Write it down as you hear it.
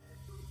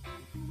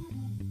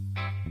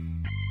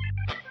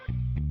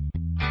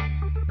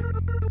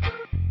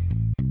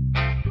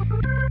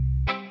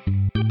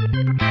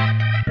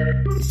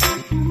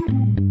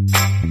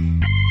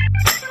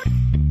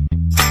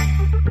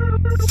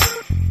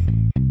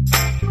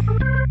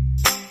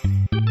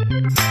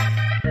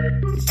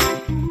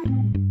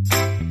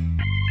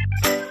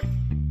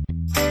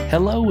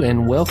Hello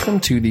and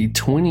welcome to the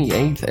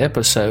 28th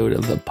episode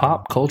of the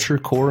Pop Culture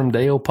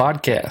Corumdale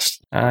podcast.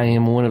 I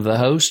am one of the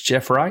hosts,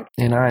 Jeff Wright,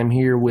 and I am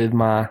here with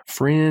my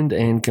friend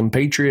and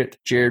compatriot,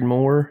 Jared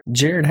Moore.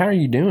 Jared, how are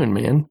you doing,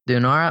 man?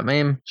 Doing all right,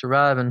 man.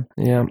 Surviving.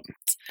 Yeah,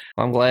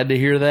 I'm glad to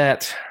hear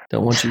that.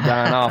 Don't want you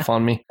dying off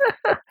on me.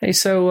 Hey,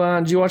 so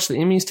did you watch the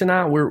Emmys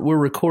tonight? We're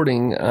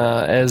recording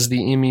as the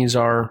Emmys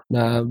are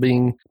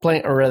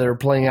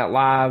playing out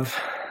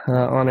live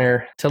on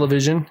our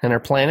television and our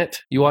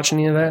planet. You watch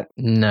any of that?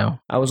 No.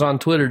 I was on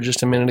Twitter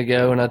just a minute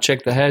ago and I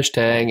checked the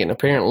hashtag, and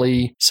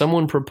apparently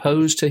someone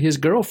proposed to his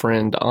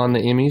girlfriend on the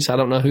Emmys. I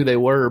don't know who they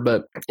were,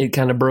 but it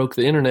kind of broke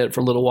the internet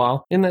for a little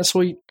while. Isn't that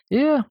sweet?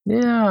 Yeah.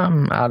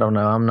 I don't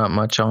know. I'm not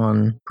much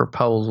on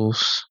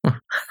proposals.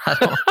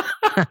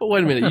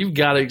 Wait a minute. You've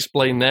got to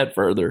explain that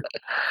further.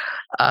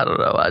 I don't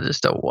know. I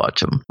just don't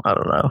watch them. I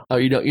don't know. Oh,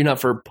 you're not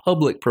for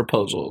public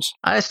proposals?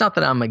 It's not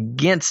that I'm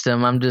against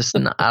them. I'm just,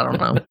 I don't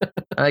know.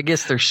 I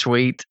guess they're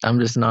sweet. I'm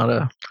just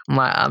not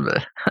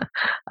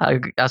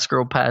I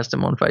scroll past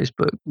them on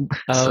Facebook.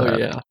 Oh,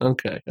 yeah.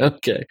 Okay.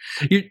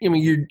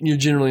 You're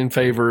generally in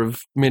favor of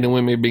men and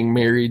women being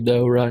married,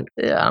 though, right?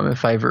 Yeah, I'm in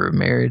favor of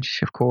marriage,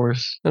 of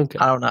course. Okay.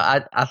 I don't know.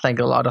 I think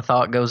a lot of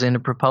thought goes into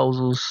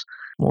proposals.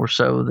 More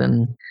so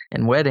than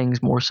in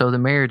weddings, more so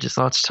than marriages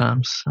lots of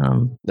times.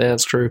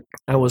 That's true.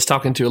 I was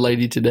talking to a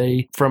lady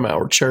today from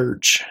our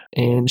church,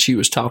 and she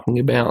was talking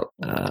about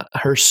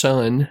her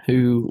son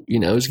who,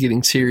 is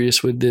getting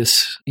serious with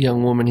this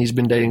young woman he's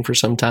been dating for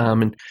some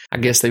time. And I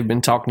guess they've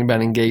been talking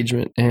about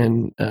engagement.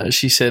 And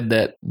she said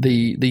that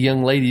the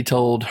young lady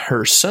told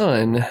her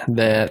son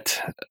that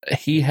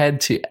he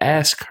had to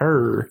ask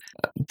her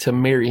to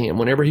marry him.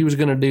 Whenever he was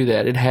going to do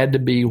that, it had to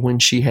be when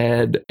she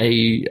had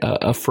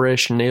a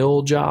fresh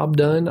nail job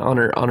done on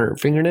her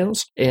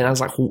fingernails. And I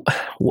was like,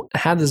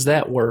 how does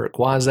that work?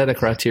 Why is that a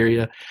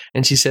criteria?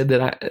 And she said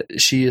that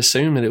she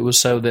assumed that it was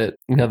so that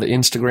the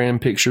Instagram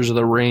pictures of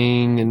the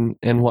ring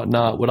and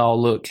whatnot would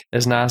all look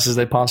as nice as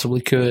they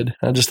possibly could.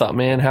 I just thought,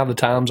 man, how the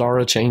times are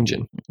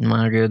a-changing.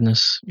 My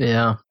goodness.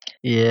 Yeah.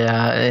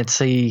 I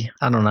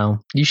don't know.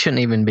 You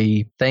shouldn't even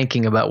be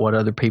thinking about what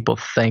other people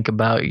think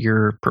about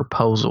your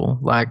proposal.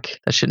 Like,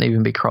 that shouldn't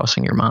even be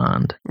crossing your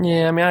mind.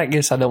 Yeah, I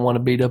guess I don't want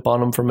to beat up on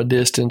them from a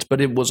distance,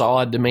 but it was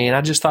odd to me. And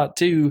I just thought,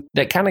 too,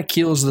 that kind of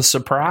kills the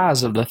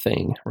surprise of the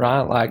thing,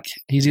 right? Like,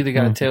 he's either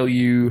got to tell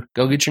you,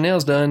 go get your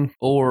nails done,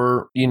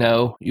 or,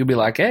 you'll be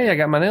like, hey, I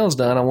got my nails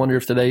done. I wonder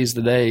if today's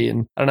the day.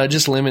 And I don't know, it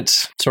just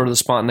limits sort of the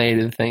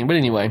spontaneity of the thing. But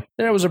anyway,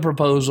 there was a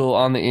proposal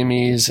on the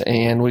Emmys,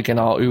 and we can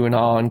all ooh and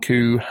ah and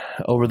coo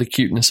over the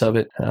cuteness of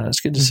it. It's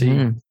good to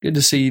see. Good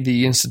to see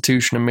the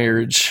institution of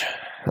marriage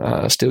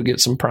still get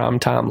some prime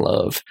time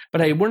love.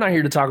 But hey, we're not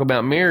here to talk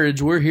about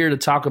marriage. We're here to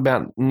talk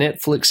about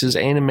Netflix's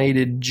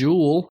animated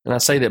Jewel. And I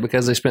say that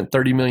because they spent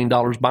 $30 million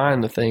buying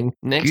the thing.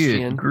 Next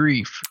gen.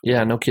 Grief.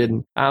 Yeah, no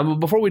kidding. But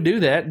before we do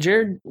that,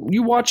 Jared,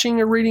 you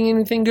watching or reading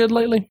anything good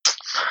lately?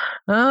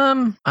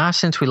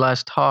 Since we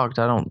last talked,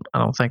 I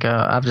don't think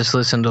I've just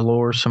listened to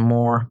lore some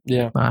more.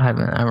 Yeah. I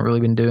haven't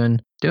really been doing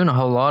a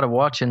whole lot of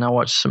watching. I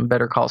watched some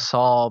Better Call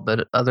Saul,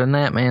 but other than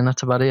that, man,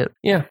 that's about it.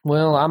 Yeah.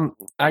 Well,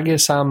 I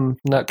guess I'm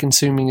not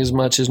consuming as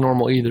much as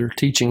normal either.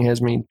 Teaching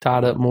has me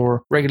tied up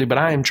more regularly, but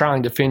I am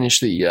trying to finish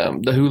the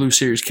Hulu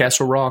series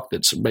Castle Rock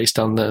that's based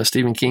on the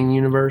Stephen King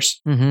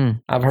universe. Mm-hmm.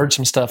 I've heard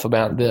some stuff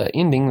about the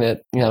ending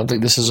that, I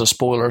think this is a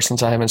spoiler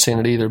since I haven't seen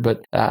it either,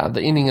 but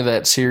the ending of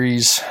that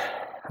series,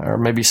 or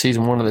maybe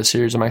season 1 of the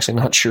series, I'm actually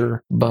not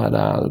sure,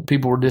 but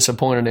people were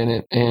disappointed in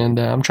it, and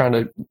I'm trying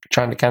to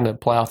kind of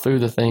plow through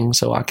the thing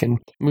so I can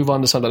move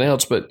on to something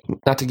else, but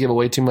not to give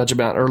away too much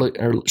about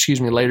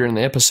later in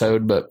the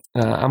episode, but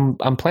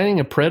I'm planning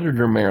a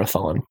Predator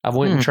marathon. I've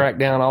went and tracked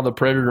down all the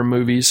Predator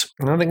movies,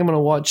 and I think I'm going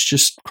to watch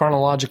just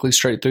chronologically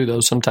straight through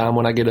those sometime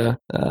when I get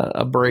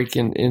a break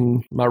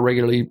in my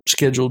regularly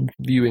scheduled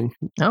viewing.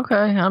 Okay,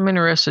 I'm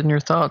interested in your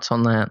thoughts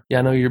on that. Yeah,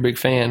 I know you're a big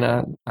fan.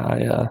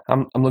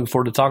 I'm looking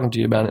forward to talking to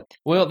you about it.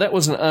 Well, that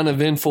was an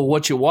uneventful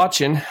What You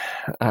Watching,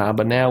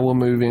 but now we'll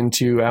move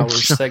into our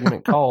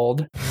segment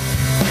called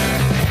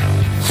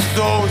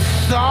So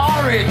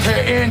Sorry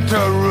to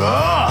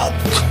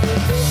Interrupt.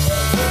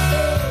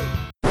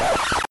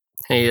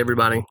 Hey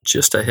everybody,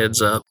 just a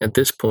heads up. At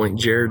this point,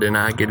 Jared and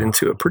I get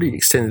into a pretty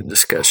extended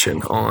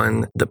discussion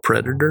on The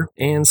Predator,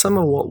 and some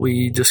of what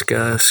we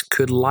discuss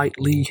could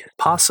lightly,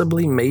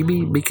 possibly,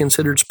 maybe be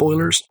considered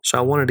spoilers. So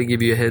I wanted to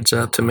give you a heads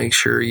up to make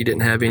sure you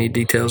didn't have any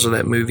details of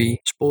that movie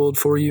spoiled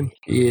for you.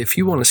 If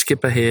you want to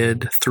skip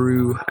ahead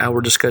through our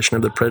discussion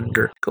of The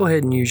Predator, go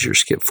ahead and use your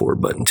skip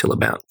forward button till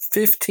about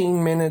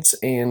 15 minutes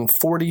and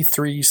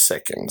 43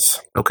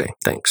 seconds. Okay,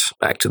 thanks.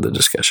 Back to the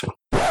discussion.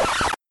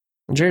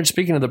 Jared,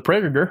 speaking of The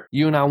Predator,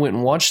 you and I went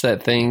and watched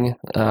that thing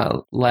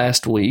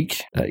last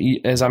week.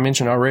 As I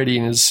mentioned already,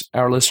 and as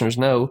our listeners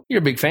know, you're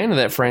a big fan of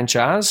that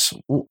franchise.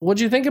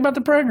 What'd you think about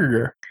The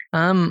Predator?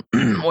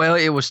 Well,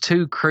 it was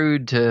too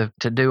crude to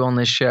do on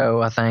this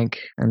show, I think,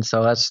 and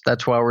so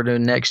that's why we're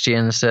doing Next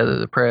Gen instead of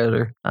the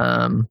Predator.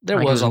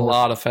 There was a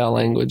lot of foul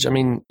language. I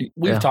mean,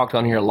 we've talked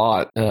on here a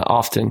lot,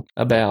 often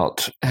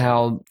about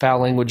how foul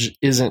language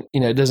isn't,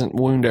 it doesn't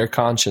wound our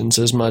conscience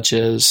as much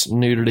as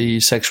nudity,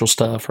 sexual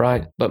stuff,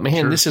 right? But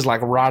man, this is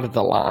like right at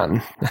the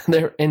line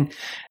there. And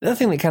the other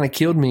thing that kind of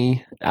killed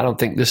me, I don't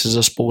think this is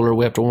a spoiler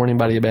we have to warn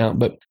anybody about,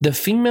 but the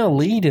female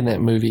lead in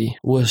that movie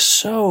was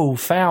so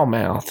foul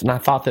mouthed, and I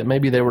thought that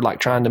maybe they were like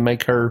trying to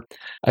make her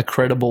a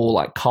credible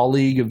like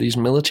colleague of these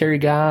military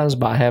guys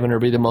by having her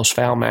be the most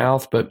foul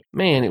mouthed. But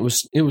man, it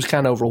was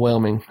kind of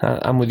overwhelming.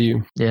 I'm with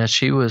you. Yeah,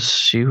 she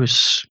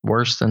was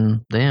worse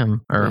than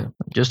them, or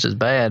just as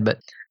bad. But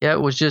yeah,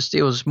 it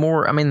was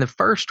more. I mean, the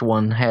first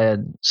one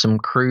had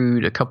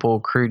a couple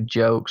of crude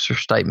jokes or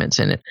statements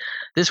in it.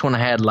 This one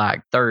had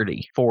like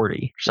 30,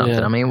 40 or something.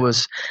 Yeah. I mean, it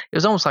was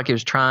almost like it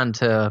was trying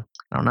to,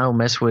 I don't know,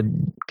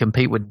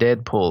 compete with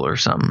Deadpool or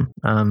something.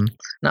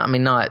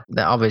 Not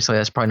that, obviously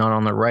that's probably not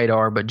on the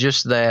radar, but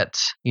just that,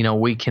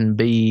 we can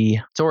be,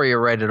 it's already a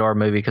rated R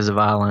movie because of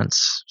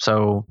violence.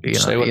 So,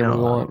 say what you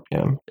want.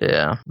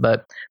 Yeah.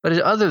 But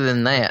other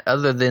than that,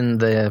 other than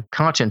the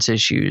conscience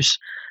issues,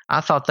 I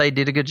thought they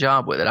did a good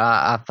job with it.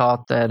 I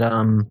thought that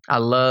I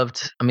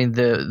loved,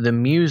 the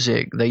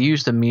music. They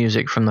used the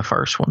music from the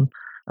first one,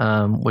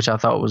 which I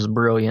thought was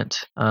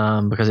brilliant,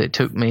 because it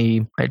took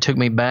me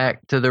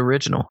back to the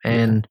original.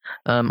 And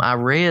I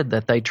read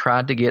that they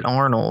tried to get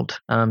Arnold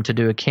to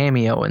do a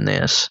cameo in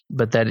this,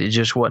 but that it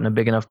just wasn't a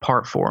big enough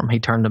part for him. He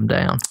turned them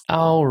down.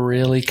 Oh,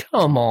 really?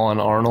 Come on,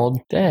 Arnold.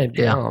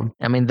 Dadgum.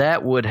 Yeah.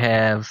 That would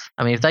have,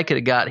 if they could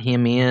have got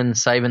him in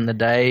saving the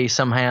day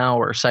somehow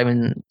or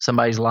saving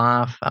somebody's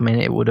life,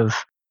 that would have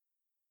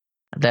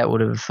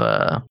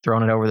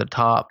thrown it over the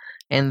top.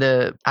 And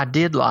I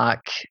did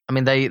like,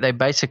 they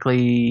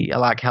basically, I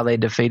like how they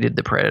defeated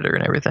the Predator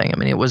and everything.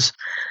 It was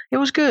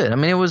good.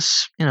 It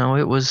was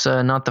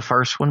not the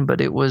first one,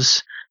 but it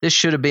was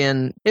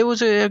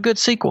a good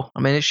sequel.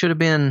 It should have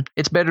been,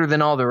 it's better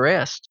than all the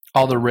rest.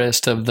 All the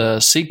rest of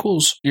the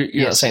sequels?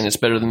 You're not saying it's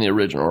better than the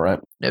original, right?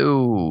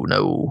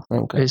 No.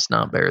 Okay. It's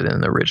not better than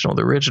the original.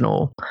 The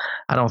original,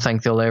 I don't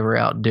think they'll ever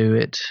outdo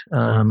it.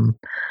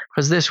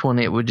 Because this one,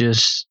 it would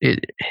just,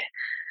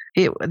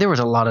 there was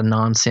a lot of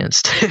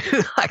nonsense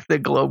too, like the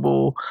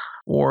global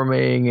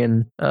warming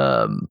and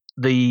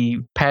the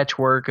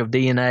patchwork of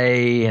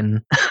DNA,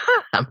 and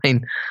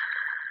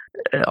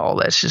all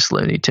that's just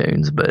Looney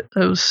Tunes. But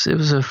it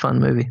was a fun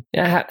movie.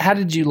 Yeah, how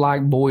did you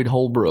like Boyd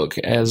Holbrook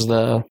as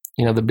the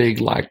the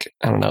big,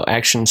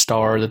 action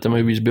star that the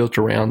movie's built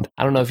around?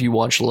 I don't know if you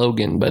watched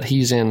Logan, but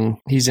he's in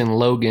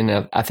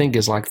Logan, I think,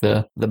 is like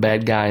the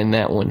bad guy in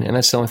that one. And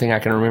that's the only thing I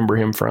can remember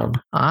him from.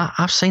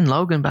 I've seen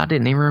Logan, but I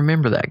didn't even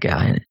remember that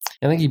guy in it.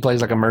 I think he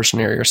plays like a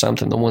mercenary or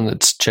something, the one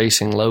that's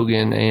chasing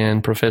Logan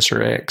and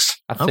Professor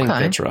X. I think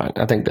that's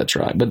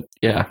right. But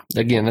yeah,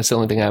 again, that's the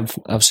only thing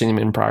I've seen him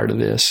in prior to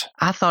this.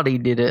 I thought he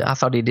did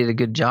a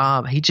good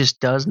job. He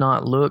just does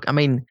not look,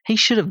 he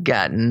should have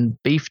gotten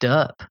beefed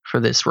up for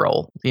this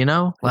role,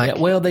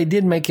 they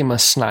did make him a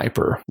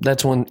sniper.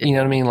 That's when, you know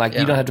what I mean?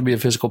 You don't have to be a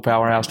physical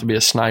powerhouse to be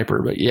a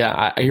sniper. But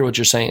yeah, I hear what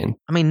you're saying.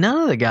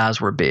 None of the guys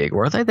were big,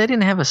 were they? They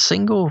didn't have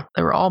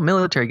they were all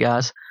military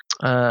guys.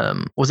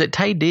 Was it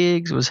Taye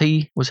Diggs? Was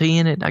he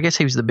in it? I guess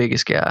he was the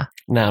biggest guy.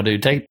 No,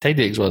 dude, Taye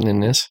Diggs wasn't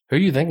in this. Who are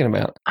you thinking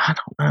about? I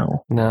don't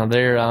know. No,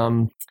 they're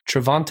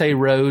Trevante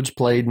Rhodes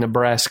played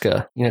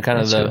Nebraska.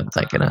 That's who I'm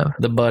thinking of.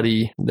 The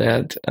buddy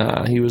that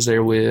he was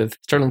there with.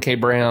 Sterling K.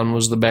 Brown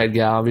was the bad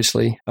guy,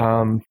 obviously.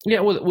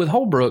 With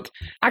Holbrook,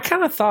 I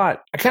kind of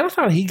thought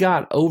he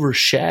got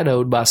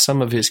overshadowed by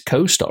some of his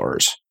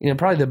co-stars.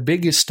 Probably the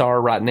biggest star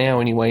right now,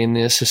 anyway, in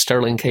this is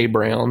Sterling K.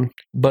 Brown.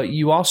 But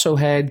you also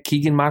had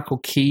Keegan-Michael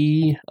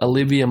Key,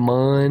 Olivia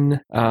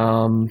Munn,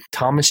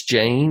 Thomas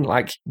Jane.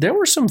 There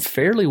were some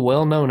fairly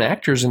well-known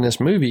actors in this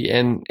movie,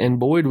 and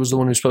Boyd was the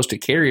one who was supposed to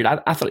carry it.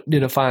 I thought he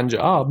did a fine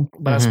job,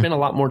 but I spent a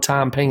lot more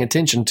time paying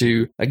attention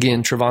to,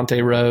 again,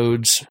 Trevante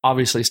Rhodes,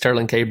 obviously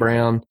Sterling K.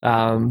 Brown.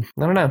 I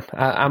don't know.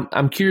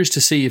 I'm curious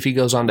to see if he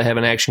goes on to have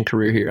an action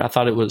career here. I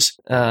thought it was,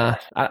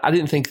 I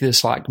didn't think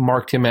this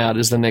marked him out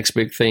as the next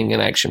big thing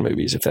in action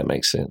movies, if that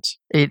makes sense.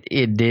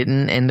 It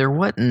didn't, and there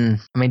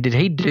wasn't, did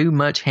he do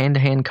much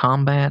hand-to-hand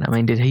combat?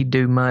 Did he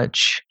do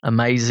much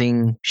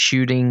amazing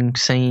shooting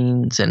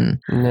scenes? And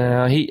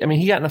no, he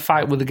got in a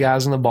fight with the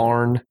guys in the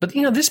barn, but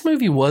this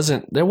movie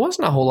there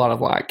wasn't a whole lot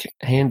of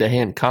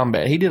hand-to-hand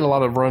combat. He did a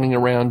lot of running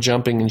around,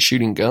 jumping, and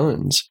shooting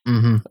guns.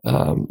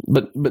 Mm-hmm.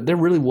 But there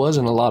really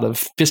wasn't a lot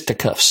of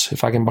fisticuffs,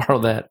 if I can borrow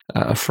that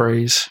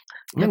phrase.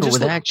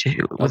 With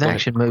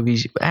action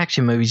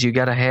movies, you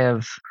got to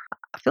have.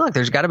 I feel like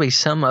there's got to be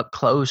some up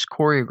close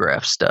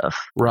choreographed stuff,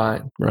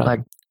 right?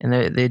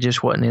 And they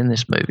just wasn't in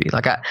this movie.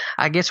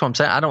 I guess what I'm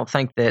saying, I don't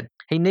think that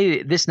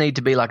this need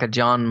to be like a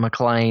John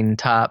McClane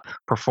type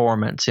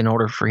performance in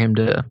order for him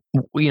to,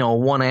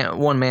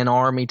 one man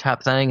army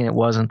type thing, and it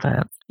wasn't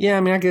that. Yeah,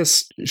 I mean, I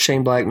guess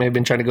Shane Black may have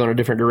been trying to go in a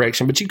different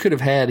direction, but you could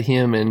have had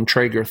him and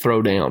Traeger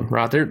throw down,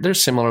 right? They're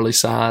similarly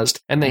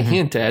sized, and they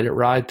hint at it,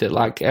 right? That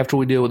like after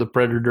we deal with the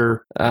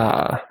Predator,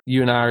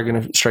 you and I are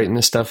going to straighten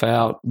this stuff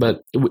out.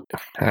 But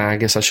I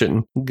guess I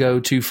shouldn't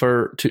go too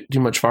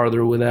much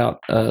farther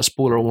without a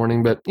spoiler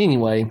warning. But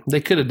anyway,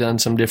 they could have done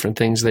some different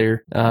things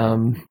there.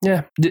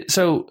 Yeah.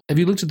 So have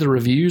you looked at the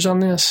reviews on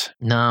this?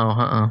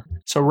 No.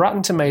 So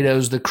Rotten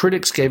Tomatoes, the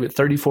critics gave it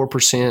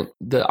 34%.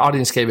 The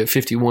audience gave it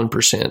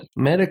 51%.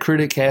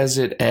 Metacritic has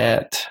it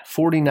at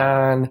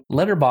 49.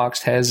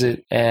 Letterboxd has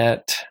it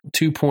at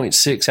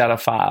 2.6 out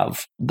of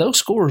 5. Those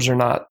scores are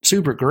not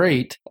super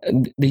great.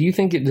 Do you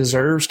think it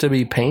deserves to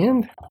be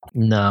panned?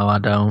 No, I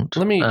don't.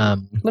 Let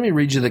me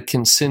read you the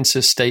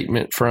consensus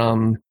statement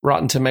from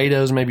Rotten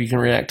Tomatoes. Maybe you can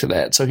react to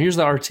that. So here's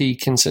the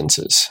RT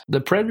consensus.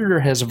 The Predator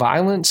has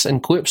violence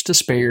and quips to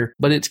spare,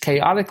 but its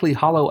chaotically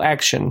hollow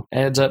action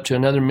adds up to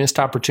another missed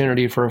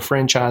opportunity for a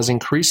franchise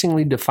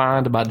increasingly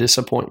defined by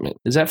disappointment.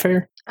 Is that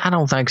fair? I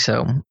don't think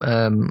so.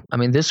 I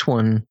mean, this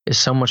one is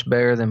so much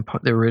better than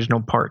the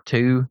original Part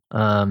 2.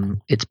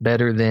 It's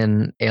better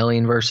than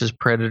Alien versus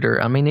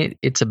Predator. I mean,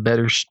 it's a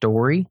better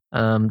story.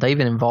 They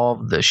even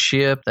involved the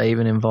ship. They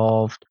even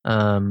involved,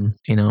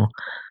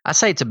 I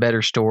say it's a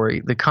better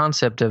story. The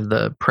concept of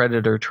the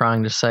Predator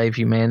trying to save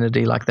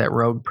humanity, like that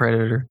rogue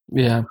Predator.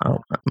 Yeah.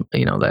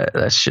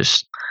 That's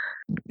just,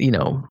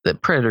 the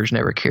Predators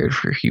never cared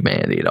for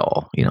humanity at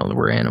all.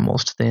 We're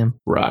animals to them.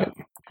 Right.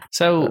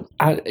 So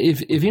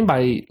if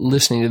anybody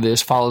listening to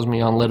this follows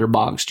me on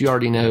Letterboxd, you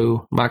already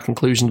know my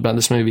conclusions about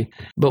this movie.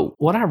 But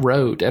what I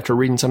wrote after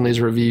reading some of these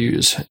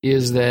reviews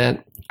is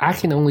that I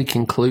can only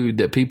conclude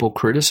that people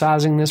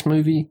criticizing this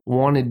movie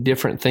wanted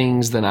different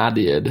things than I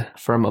did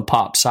from a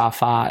pop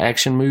sci-fi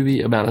action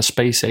movie about a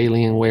space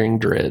alien wearing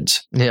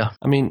dreads. Yeah.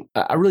 I mean,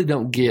 I really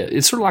don't get.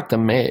 It's sort of like the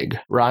Meg,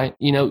 right?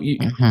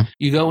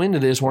 You go into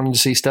this wanting to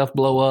see stuff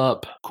blow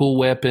up, cool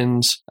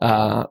weapons,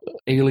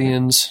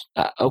 aliens.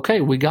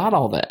 Okay, we got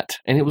all that.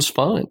 And it was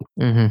fun.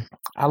 Mm-hmm.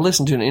 I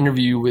listened to an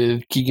interview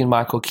with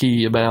Keegan-Michael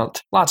Key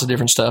about lots of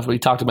different stuff, but he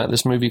talked about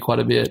this movie quite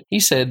a bit. He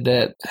said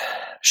that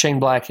Shane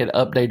Black had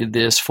updated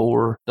this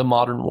for the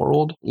modern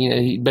world.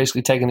 He'd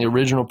basically taken the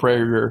original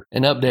Predator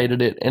and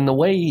updated it. And the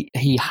way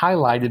he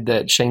highlighted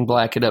that Shane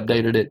Black had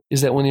updated it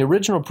is that when the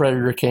original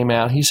Predator came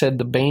out, he said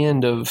the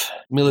band of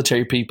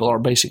military people are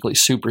basically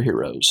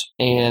superheroes.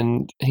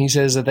 And he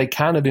says that they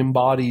kind of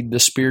embodied the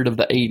spirit of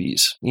the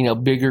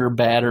 80s. Bigger,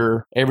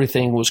 badder,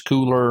 everything was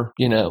cooler,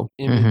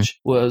 image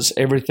was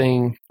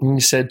everything. And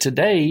he said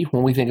today,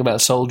 when we think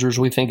about soldiers,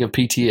 we think of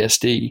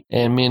PTSD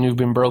and men who've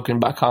been broken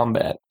by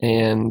combat.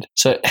 And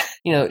so,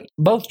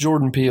 both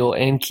Jordan Peele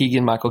and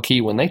Keegan-Michael Key,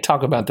 when they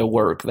talk about their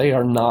work, they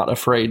are not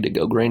afraid to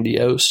go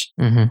grandiose.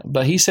 Mm-hmm.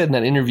 But he said in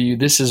that interview,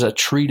 this is a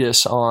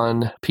treatise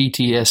on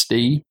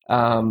PTSD.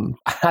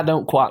 I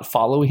don't quite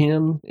follow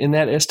him in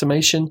that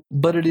estimation,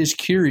 but it is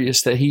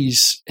curious that he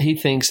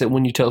thinks that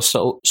when you tell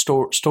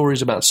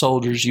stories about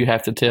soldiers, you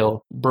have to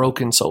tell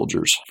broken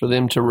soldiers for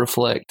them to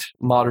reflect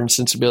modern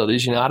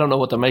sensibilities. I don't know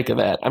what to make of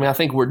that. I mean, I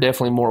think we're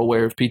definitely more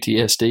aware of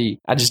PTSD.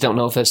 I just don't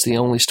know if that's the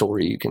only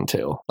story you can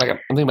tell. Like, I'm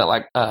thinking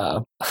about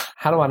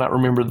how do I not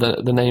remember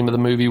the name of the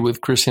movie with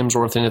Chris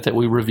Hemsworth in it that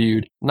we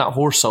reviewed? Not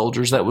Horse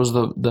Soldiers. That was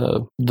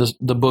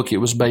the book it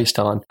was based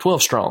on.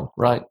 12 Strong,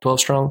 right? 12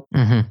 Strong.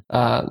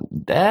 Mm-hmm.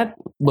 That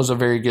was a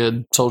very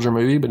good soldier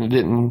movie, but it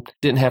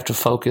didn't have to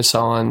focus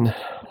on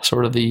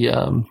sort of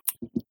the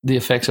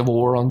effects of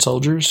war on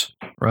soldiers.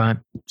 Right.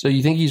 So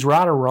you think he's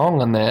right or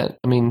wrong on that?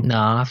 I mean, no,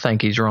 I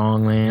think he's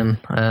wrong,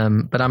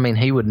 man. But I mean,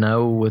 he would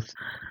know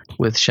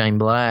with Shane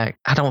Black.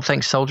 I don't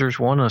think soldiers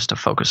want us to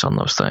focus on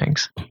those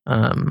things.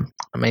 I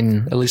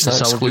mean, at least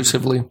not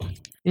exclusively.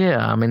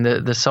 Yeah, I mean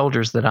the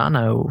soldiers that I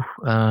know,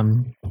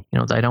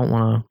 they don't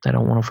want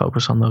to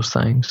focus on those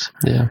things.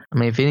 Yeah, I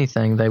mean, if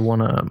anything, they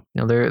want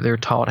to. They're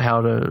taught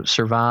how to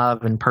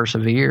survive and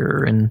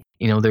persevere, and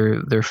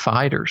they're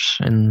fighters,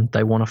 and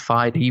they want to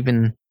fight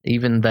even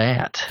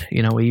that.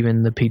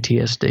 Even the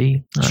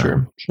PTSD.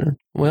 Sure.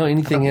 Well,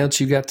 anything else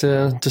you got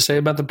to say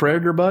about the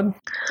Predator, bud?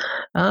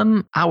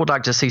 I would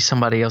like to see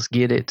somebody else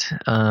get it.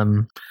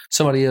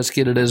 Somebody else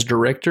get it as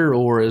director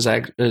or as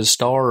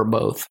star or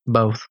both?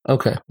 Both.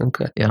 Okay.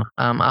 Yeah.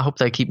 I hope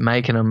they keep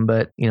making them,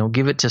 but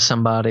give it to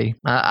somebody.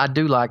 I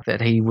do like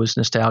that he was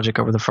nostalgic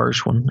over the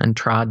first one and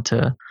tried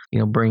to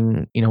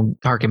bring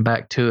harken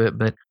back to it,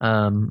 but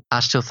I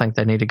still think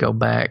they need to go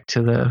back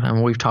to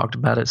and we've talked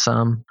about it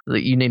some.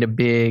 That you need a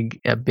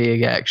big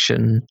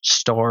action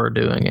star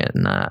doing it,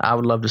 and I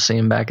would love to see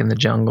him back in the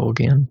jungle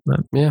again.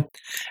 But yeah,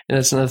 and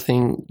that's another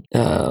thing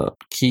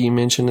Key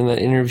mentioned in that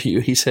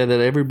interview. He said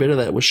that every bit of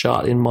that was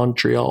shot in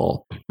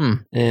Montreal.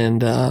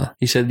 And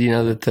he said,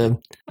 that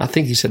I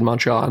think he said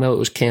Montreal. I know it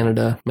was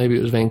Canada. Maybe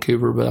it was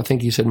Vancouver, but I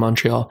think he said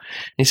Montreal. And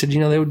he said,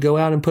 they would go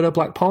out and put up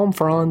like palm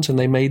fronds, and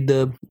they made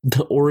the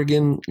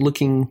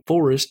Oregon-looking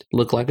forest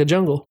look like a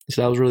jungle. He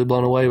said, I was really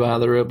blown away by how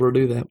they were able to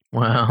do that.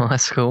 Wow,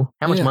 that's cool.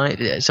 How much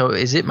money? So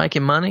is it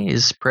making money?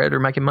 Is Predator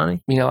making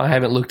money? I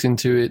haven't looked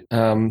into it.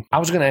 I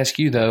was going to ask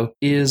you, though,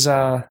 is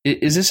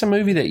this a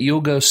movie that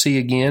you'll go see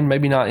again?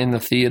 Maybe not in the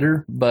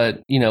theater,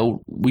 but,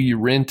 will you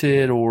rent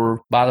it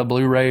or buy the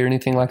Blu-ray or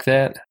anything like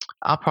that?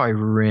 I'll probably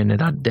rent it.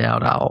 I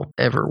doubt I'll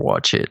ever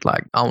watch it,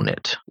 like own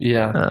it.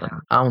 Yeah.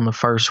 I own the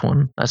first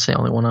one. That's the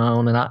only one I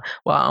own. And I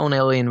own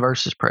Alien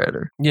versus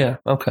Predator. Yeah.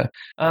 Okay.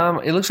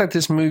 It looks like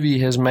this movie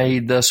has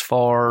made thus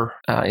far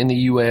in the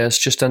U.S.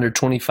 just under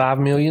 $25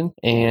 million,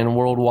 and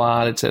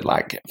worldwide it's at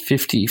like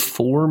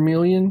 $54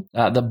 million.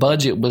 The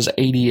budget was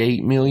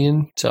 $88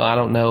 million, so I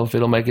don't know if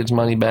it'll make its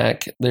money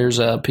back. There's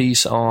a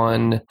piece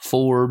on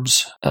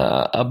Forbes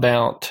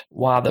about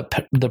why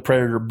the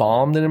Predator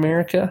bombed in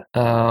America,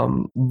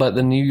 but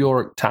the New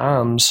York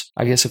Times,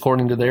 I guess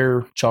according to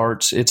their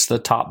charts, it's the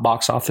top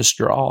box office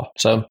draw.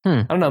 So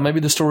I don't know, maybe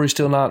the story's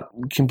still not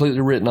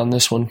completely written on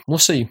this one. We'll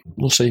see.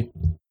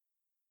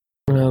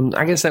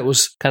 I guess that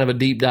was kind of a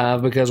deep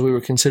dive because we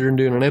were considering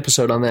doing an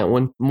episode on that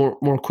one.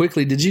 More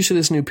quickly, did you see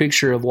this new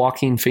picture of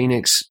Joaquin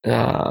Phoenix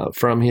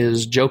from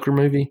his Joker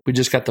movie? We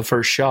just got the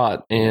first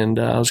shot, and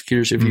I was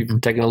curious if you've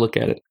taken a look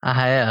at it.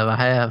 I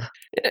have.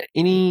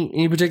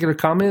 Any particular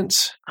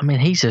comments? I mean,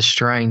 he's a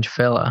strange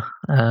fella.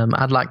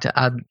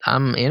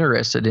 I'm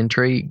interested,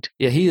 intrigued.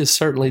 Yeah, he has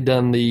certainly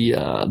done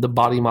the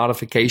body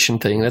modification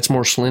thing. That's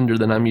more slender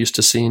than I'm used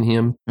to seeing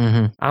him.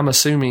 Mm-hmm. I'm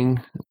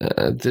assuming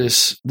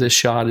this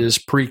shot is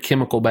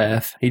pre-chemical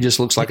bath. He just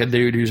looks like a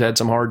dude who's had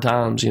some hard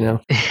times, Yeah,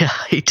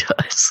 he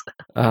does.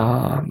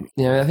 I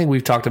think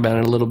we've talked about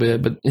it a little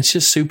bit, but it's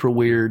just super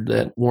weird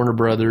that Warner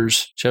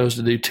Brothers chose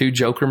to do 2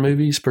 Joker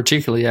movies,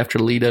 particularly after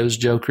Leto's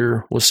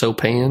Joker was so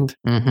panned.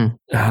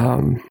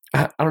 Mm-hmm.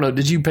 I don't know.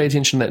 Did you pay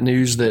attention to that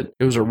news that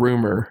it was a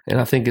rumor,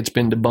 and I think it's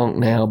been debunked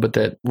now, but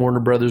that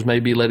Warner Brothers may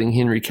be letting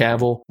Henry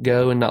Cavill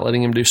go and not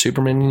letting him do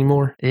Superman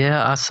anymore?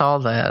 Yeah, I saw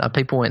that.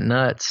 People went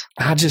nuts.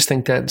 I just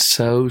think that's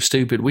so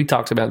stupid. We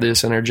talked about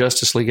this in our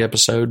Justice League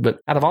episode, but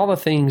out of all the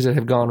things that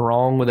have gone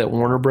wrong with that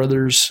Warner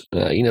Brothers,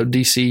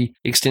 DC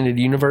Extended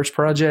Universe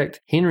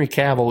project, Henry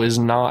Cavill is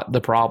not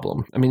the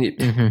problem. I mean,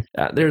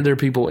 there are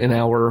people in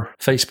our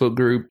Facebook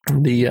group,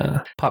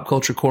 the Pop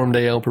Culture Quorum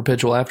Deo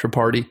Perpetual After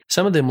Party.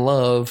 Some of them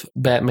love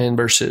Batman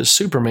versus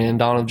Superman,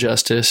 Dawn of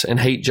Justice, and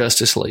hate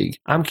Justice League.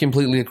 I'm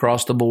completely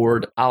across the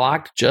board. I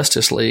like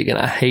Justice League and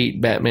I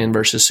hate Batman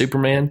versus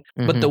Superman.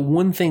 Mm-hmm. But the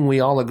one thing we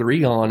all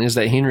agree on is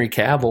that Henry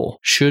Cavill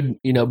should,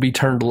 be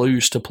turned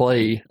loose to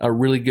play a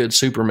really good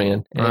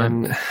Superman. Right.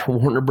 And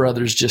Warner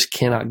Brothers just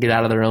cannot get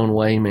out of their own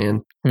way,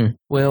 man.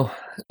 Well,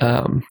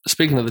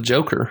 speaking of the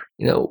Joker,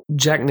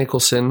 Jack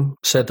Nicholson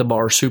set the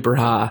bar super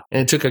high,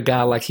 and it took a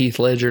guy like Heath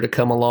Ledger to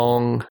come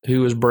along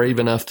who was brave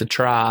enough to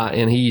try,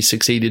 and he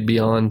succeeded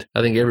beyond,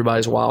 I think,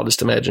 everybody's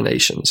wildest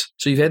imaginations.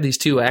 So you've had these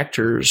 2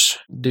 actors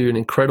do an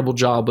incredible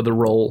job with the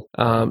role.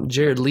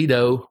 Jared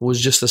Leto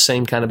was just the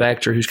same kind of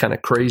actor who's kind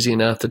of crazy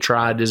enough to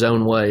try it his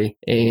own way,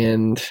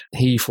 and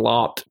he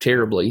flopped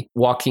terribly.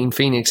 Joaquin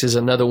Phoenix is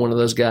another one of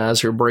those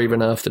guys who are brave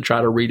enough to try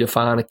to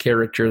redefine a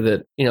character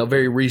that,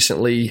 very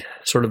recently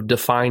sort of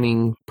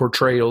defining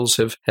portrayals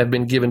have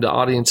been given to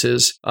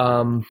audiences.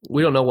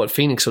 We don't know what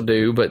Phoenix will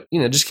do, but,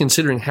 just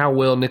considering how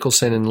well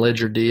Nicholson and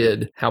Ledger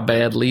did, how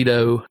bad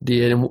Leto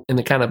did, and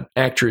the kind of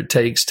actor it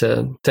takes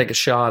to take a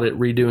shot at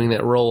redoing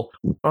that role,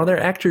 are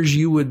there actors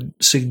you would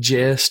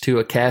suggest to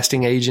a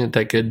casting agent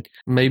that could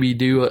maybe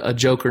do a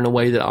Joker in a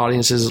way that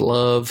audiences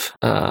love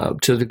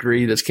to a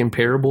degree that's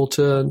comparable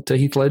to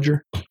Heath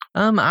Ledger?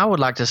 I would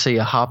like to see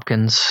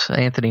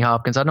Anthony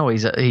Hopkins. I know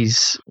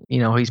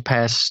he's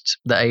past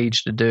the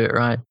age to do it,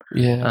 right?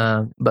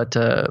 Yeah. But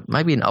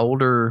maybe an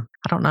older,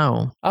 I don't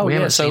know. Oh,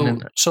 yeah.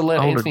 So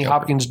let Anthony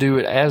Hopkins do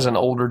it as an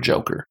older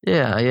Joker.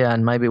 Yeah.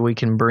 And maybe we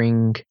can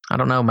bring, I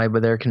don't know, maybe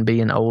there can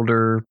be an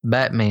older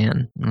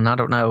Batman. And I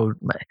don't know,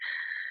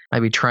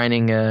 maybe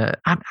training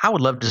I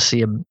would love to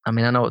see I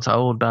know it's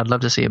old, but I'd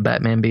love to see a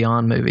Batman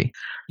Beyond movie.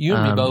 You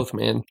and me both,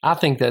 man. I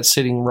think that's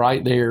sitting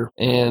right there.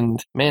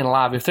 And man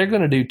alive, if they're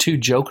going to do 2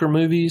 Joker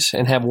movies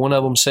and have one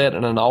of them set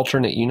in an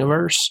alternate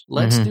universe,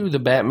 let's do the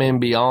Batman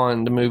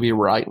Beyond movie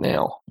right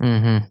now.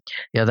 Mm-hmm.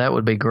 Yeah, that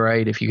would be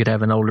great if you could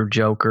have an older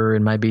Joker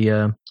and maybe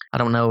a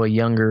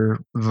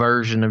younger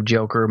version of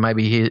Joker,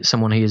 maybe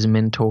someone he has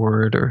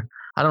mentored, or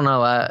I don't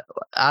know.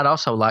 I'd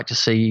also like to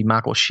see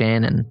Michael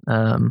Shannon.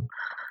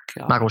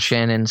 Michael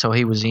Shannon. So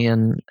he was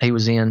in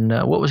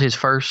what was his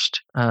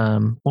first,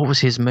 what was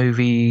his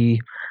movie?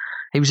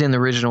 He was in the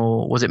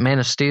original, was it Man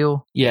of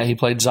Steel? Yeah, he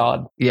played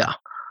Zod. Yeah.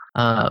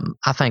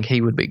 I think he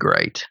would be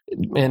great.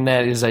 And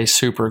that is a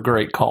super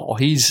great call.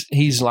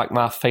 He's like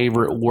my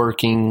favorite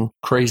working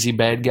crazy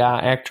bad guy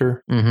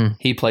actor. Mm-hmm.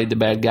 He played the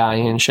bad guy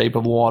in Shape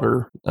of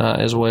Water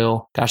as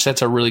well. Gosh,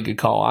 that's a really good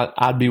call.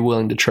 I'd be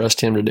willing to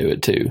trust him to do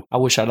it too. I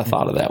wish I'd have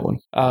thought of that one.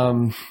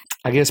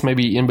 I guess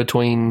maybe in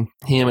between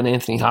him and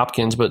Anthony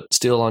Hopkins, but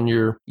still on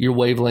your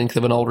wavelength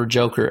of an older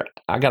Joker,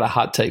 I got a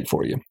hot take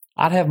for you.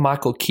 I'd have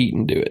Michael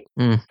Keaton do it.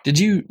 Did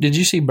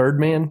you see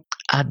Birdman?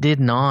 I did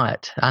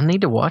not. I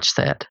need to watch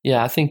that.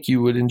 Yeah, I think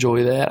you would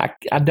enjoy that.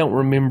 I don't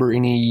remember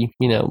any,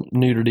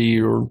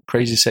 nudity or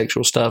crazy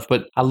sexual stuff,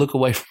 but I look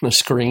away from the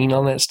screen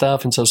on that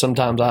stuff, and so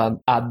sometimes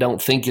I don't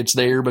think it's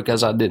there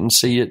because I didn't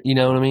see it. You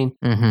know what I mean?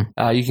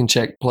 Mm-hmm. You can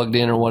check Plugged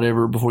In or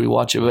whatever before you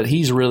watch it, but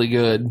he's really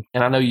good.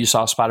 And I know you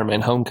saw Spider-Man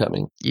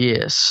Homecoming.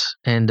 Yes,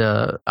 and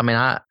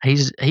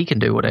he can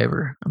do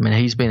whatever. I mean,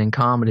 he's been in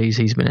comedies,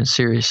 he's been in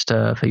serious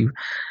stuff. He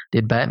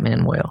did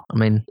Batman well. I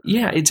mean,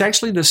 yeah, it's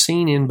actually the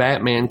scene in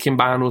Batman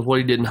combined with what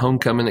he did in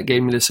Homecoming that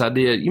gave me this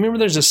idea. You remember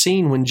there's a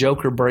scene when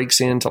Joker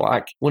breaks into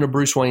like one of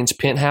Bruce Wayne's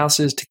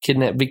penthouses to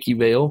kidnap Vicky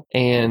Vale,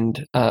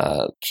 and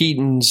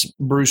Keaton's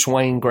Bruce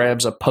Wayne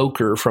grabs a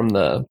poker from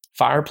the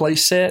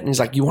fireplace set, and he's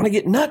like, "You want to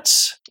get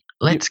nuts?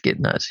 Let's get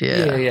nuts."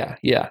 Yeah.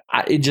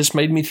 It just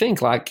made me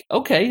think like,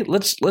 okay,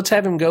 let's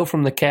have him go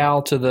from the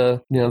cow to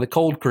the the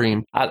cold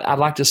cream. I'd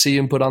like to see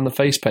him put on the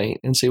face paint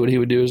and see what he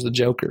would do as the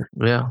Joker.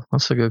 Yeah,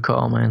 that's a good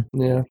call, man.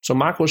 Yeah. So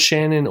Michael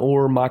Shannon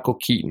or Michael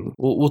Keaton,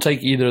 we'll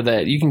take either of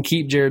that. You can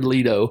keep Jared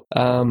Leto.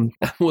 I'm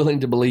willing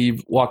to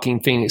believe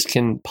Joaquin Phoenix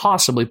can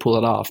possibly pull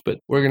it off, but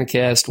we're going to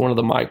cast one of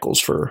the Michaels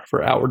for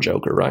our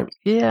Joker, right?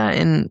 Yeah,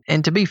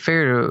 and to be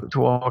fair to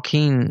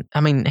Joaquin,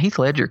 I mean, Heath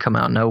Ledger come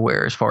out of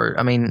nowhere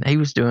he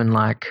was doing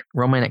like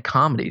romantic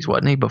comedies,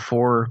 wasn't he,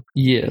 before?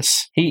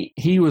 Yes.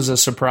 He was a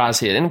surprise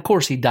hit. And of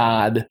course he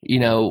died,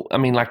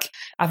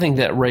 I think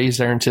that raised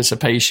our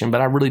anticipation,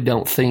 but I really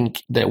don't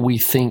think that we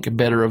think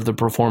better of the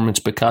performance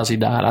because he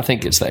died. I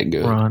think it's that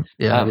good. Right.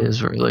 Yeah, it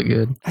is really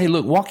good. Hey,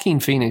 look, Joaquin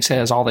Phoenix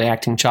has all the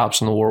acting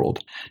chops in the world.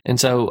 And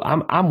so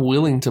I'm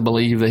willing to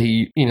believe that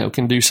he,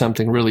 can do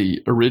something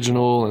really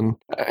original, and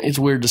it's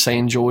weird to say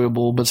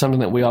enjoyable, but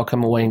something that we all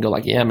come away and go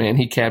like, yeah, man,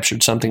 he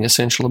captured something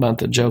essential about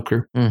the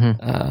Joker.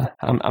 Mm-hmm.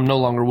 I'm no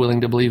longer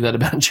willing to believe that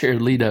about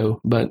Jared Leto,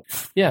 but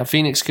yeah,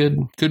 Phoenix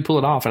could pull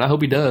it off, and I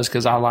hope he does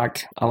because I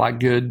like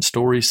good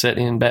stories set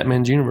in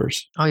Batman's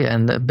universe. Oh yeah,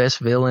 and the best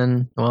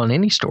villain, well, in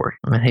any story.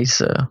 I mean, he's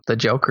the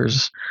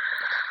Joker's.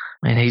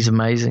 Man, he's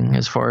amazing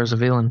as far as a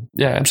villain.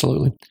 Yeah,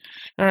 absolutely.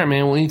 All right,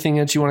 man. Well, anything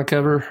else you want to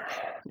cover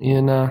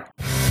in?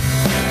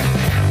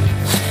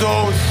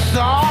 So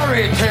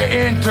sorry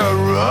to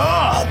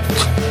interrupt.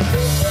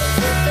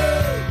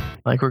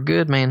 Like, we're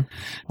good, man.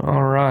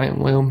 All right.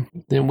 Well,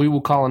 then we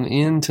will call an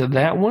end to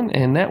that one,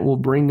 and that will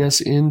bring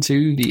us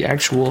into the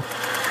actual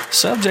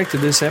subject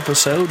of this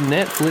episode,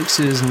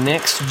 Netflix's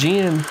Next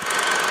Gen.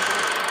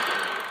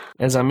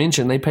 As I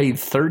mentioned, they paid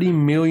 $30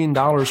 million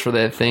for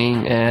that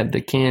thing at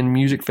the Cannes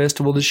Music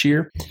Festival this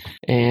year.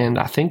 And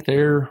I think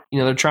they're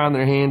trying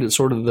their hand at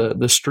sort of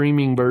the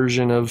streaming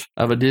version of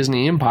a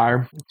Disney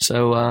empire.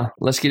 So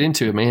let's get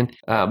into it, man.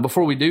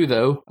 Before we do,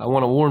 though, I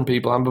want to warn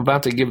people, I'm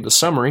about to give the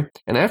summary.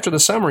 And after the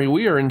summary,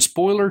 we are in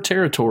spoiler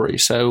territory.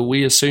 So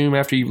we assume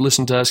after you've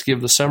listened to us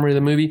give the summary of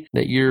the movie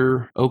that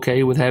you're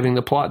okay with having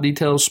the plot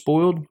details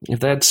spoiled. If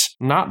that's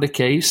not the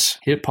case,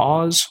 hit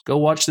pause, go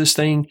watch this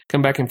thing,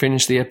 come back and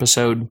finish the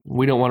episode.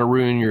 We don't want to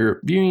ruin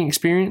your viewing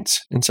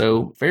experience, and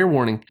so fair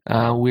warning,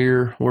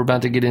 we're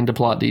about to get into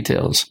plot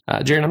details.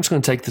 Jared, I'm just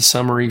going to take the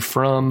summary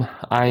from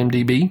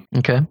IMDb.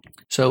 Okay.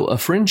 So, a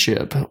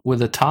friendship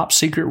with a top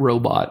secret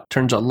robot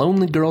turns a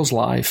lonely girl's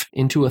life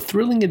into a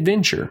thrilling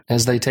adventure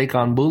as they take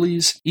on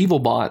bullies, evil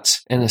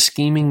bots, and a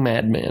scheming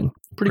madman.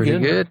 Pretty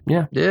good.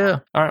 Yeah.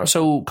 All right.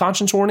 So,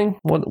 conscience warning.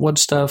 What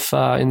stuff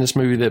in this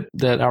movie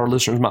that our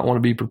listeners might want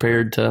to be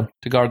prepared to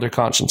guard their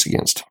conscience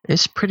against?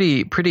 It's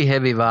pretty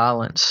heavy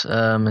violence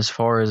as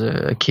far as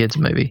a kids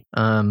movie.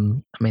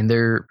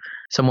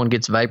 Someone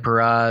gets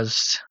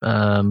vaporized.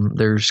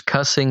 There's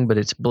cussing, but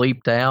it's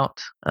bleeped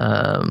out.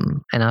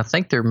 And I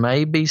think there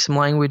may be some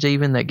language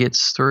even that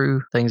gets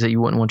through, things that you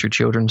wouldn't want your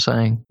children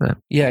saying. But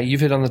yeah, you've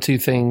hit on the two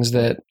things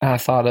that I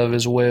thought of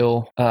as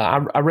well.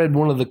 I read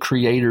one of the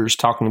creators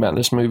talking about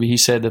this movie. He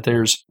said that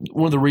there's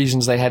one of the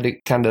reasons they had to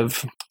kind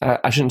of,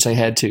 I shouldn't say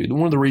had to,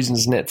 one of the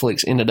reasons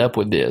Netflix ended up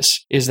with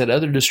this is that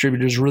other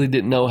distributors really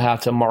didn't know how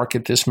to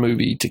market this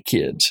movie to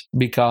kids,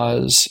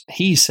 because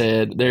he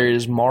said there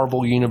is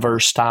Marvel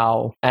Universe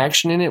style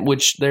action in it,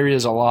 which there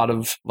is a lot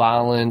of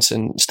violence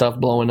and stuff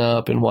blowing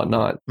up and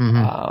whatnot.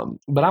 Mm-hmm.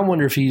 But I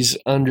wonder if he's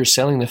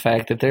underselling the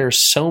fact that there are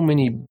so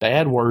many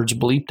bad words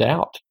bleeped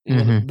out.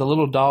 Mm-hmm. The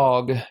little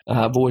dog,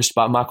 voiced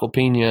by Michael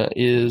Pena,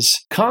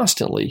 is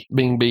constantly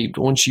being beeped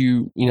once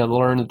you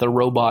learn that the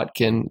robot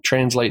can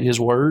translate his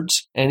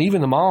words. And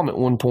even the mom at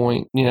one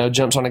point,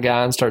 jumps on a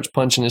guy and starts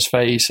punching his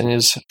face and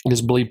is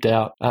bleeped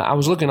out. I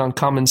was looking on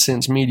Common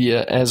Sense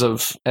Media as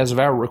of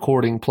our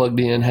recording. Plugged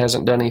In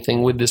hasn't done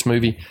anything with this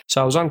movie,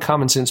 So I was on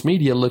Common Sense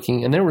Media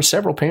looking, and there were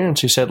several parents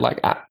who said,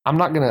 like, I'm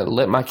not going to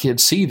let my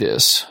kids see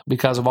this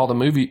because of all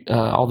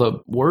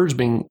the words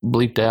being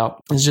bleeped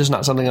out. It's just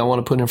not something I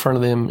want to put in front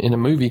of them in a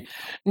movie.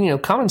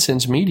 And, Common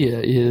Sense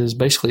Media is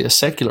basically a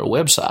secular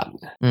website.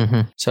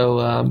 Mm-hmm. So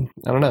I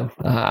don't know.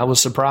 I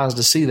was surprised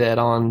to see that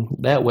on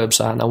that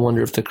website, and I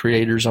wonder if the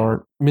creators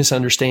aren't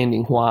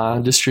misunderstanding why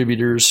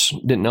distributors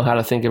didn't know how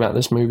to think about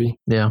this movie.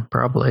 Yeah,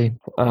 probably.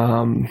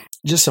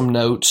 Just some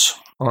notes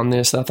on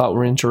this that I thought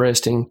were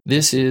interesting.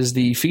 This is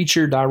the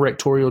feature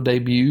directorial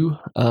debut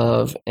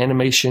of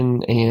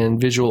animation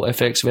and visual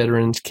effects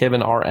veterans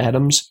Kevin R.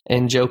 Adams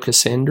and Joe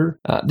Ksander.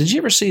 Did you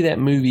ever see that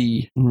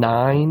movie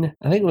 9?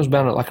 I think it was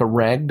about like a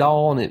rag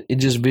doll, and it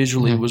just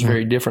visually was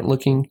very different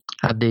looking.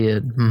 I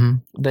did.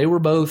 Mm-hmm. They were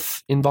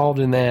both involved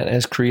in that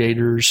as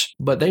creators,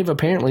 but they've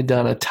apparently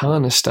done a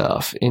ton of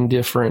stuff in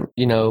different,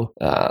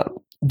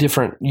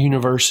 different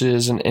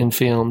universes and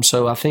films.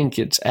 So I think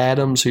it's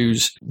Adams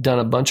who's done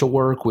a bunch of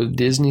work with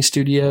Disney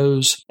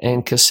Studios,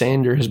 and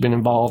Ksander has been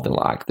involved in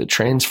like the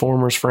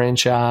Transformers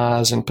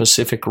franchise and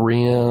Pacific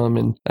Rim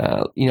and,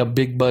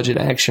 big budget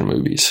action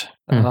movies.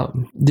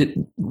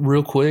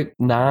 Real quick,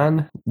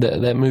 9,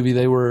 that movie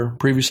they were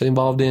previously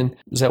involved in,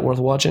 is that worth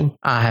watching?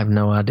 I have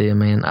no idea,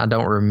 man. I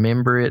don't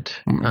remember it.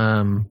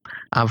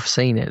 I've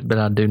seen it, but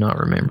I do not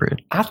remember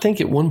it. I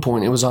think at one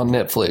point it was on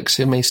Netflix.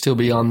 It may still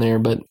be on there,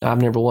 but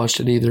I've never watched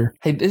it either.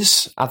 Hey,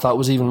 this I thought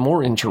was even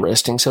more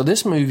interesting. So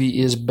this movie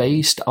is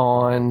based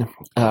on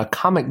a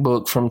comic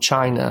book from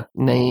China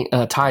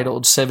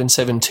titled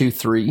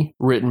 7723,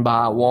 written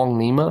by Wang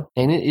Nima,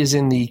 and it is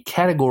in the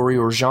category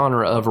or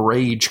genre of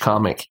rage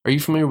comic. Are you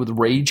familiar with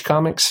rage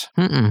comics?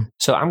 Mm-mm.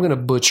 So I'm going to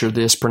butcher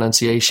this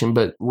pronunciation,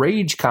 but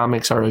rage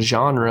comics are a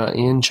genre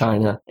in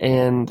China.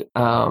 And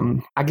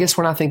I guess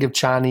when I think of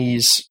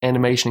Chinese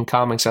animation and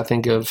comics, I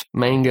think of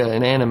manga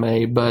and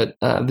anime, but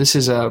this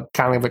is a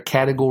kind of a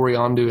category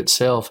unto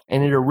itself.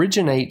 And it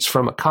originates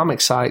from a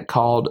comic site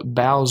called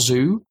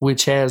Baozu,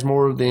 which had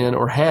more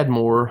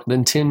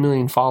than 10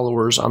 million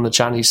followers on the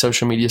Chinese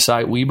social media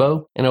site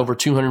Weibo and over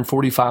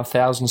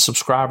 245,000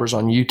 subscribers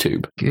on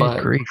YouTube.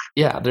 Good grief.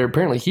 Yeah, they're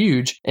apparently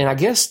huge. And I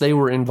guess they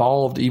were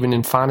involved even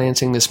in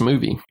financing this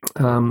movie.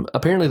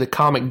 Apparently the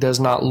comic does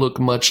not look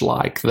much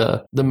like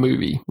the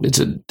movie. It's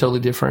a totally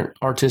different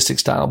artistic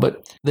style.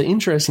 But the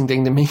interesting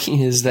thing to me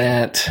is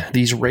that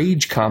these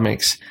rage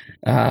comics,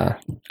 I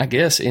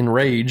guess,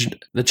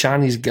 enraged the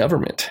Chinese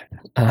government.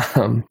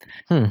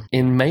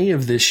 In May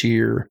of this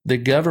year, the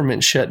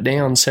government shut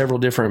down several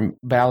different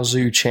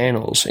Baozu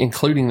channels,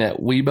 including that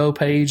Weibo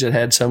page that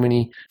had so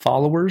many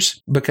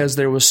followers, because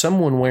there was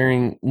someone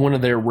wearing one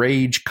of their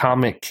rage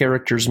comic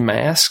characters'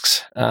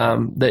 masks.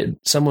 That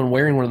someone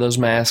wearing one of those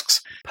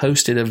masks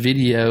posted a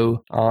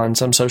video on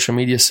some social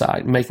media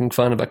site making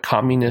fun of a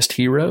communist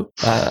hero,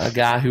 a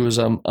guy who was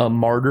a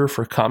martyr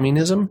for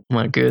communism.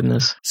 My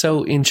goodness.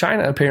 So in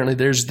China, apparently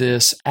there's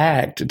this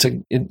act.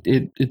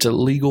 It's a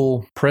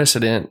legal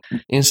precedent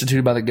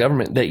instituted by the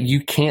government that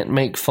you can't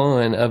make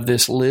fun of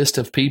this list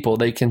of people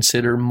they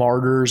consider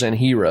martyrs and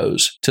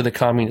heroes to the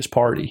Communist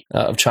Party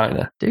of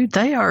China. Dude,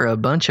 they are a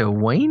bunch of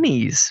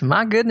weenies.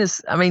 My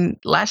goodness. I mean,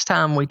 last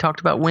time we talked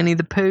about Winnie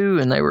the Pooh,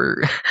 and they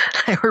were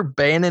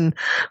banning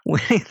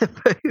Winnie the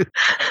Pooh.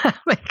 I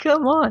mean,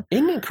 come on.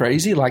 Isn't it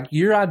crazy? Like,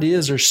 your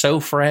ideas are so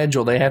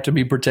fragile, they have to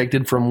be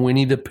protected from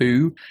Winnie the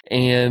Pooh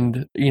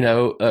and,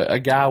 a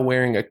guy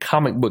wearing a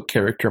comic book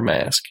character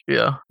mask.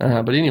 Yeah.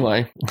 But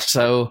anyway,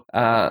 so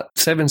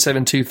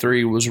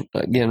 7723 was,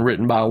 again,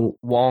 written by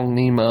Wang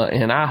Nima,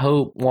 and I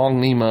hope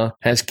Wang Nima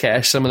has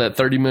cashed some of that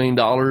 $30 million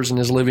and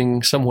is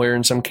living somewhere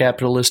in some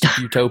capitalistic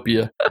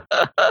utopia.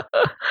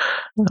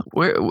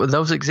 Where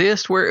those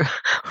exist? Where?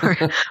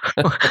 Well,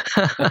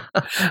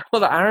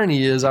 the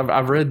irony is,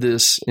 I've read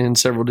this in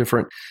several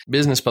different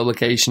business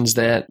publications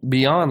that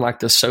beyond like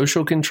the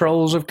social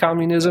controls of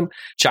communism,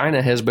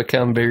 China has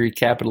become very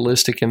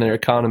capitalistic in their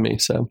economy.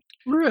 So.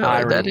 Really?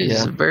 That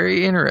is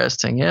very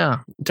interesting. Yeah.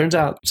 It turns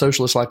out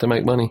socialists like to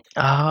make money.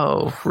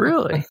 Oh,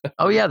 really?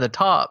 Oh, yeah. The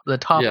top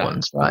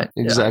ones, right?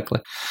 Exactly.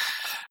 Yeah.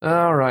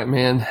 All right,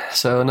 man.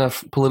 So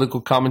enough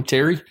political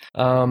commentary.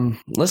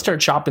 Let's start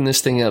chopping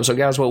this thing up. So,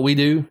 guys, what we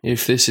do,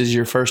 if this is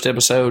your first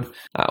episode,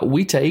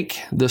 we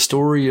take the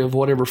story of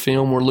whatever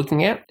film we're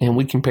looking at, and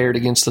we compare it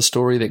against the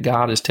story that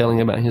God is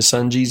telling about his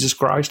son, Jesus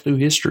Christ, through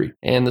history.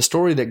 And the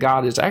story that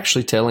God is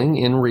actually telling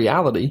in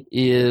reality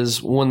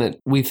is one that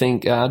we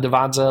think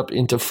divides up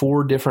into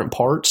 4 different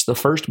parts. The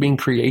first being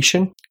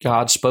creation.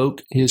 God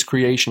spoke his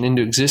creation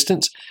into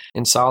existence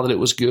and saw that it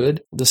was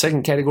good. The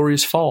second category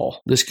is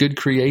fall. This good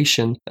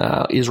creation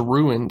is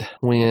ruined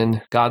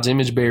when God's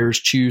image bearers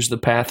choose the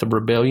path of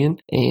rebellion,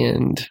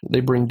 and they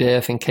bring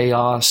death and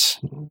chaos,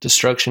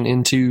 destruction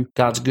into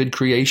God's good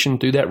creation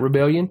through that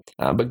rebellion.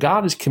 But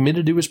God is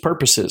committed to his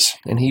purposes,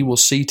 and he will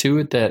see to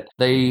it that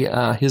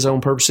his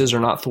own purposes are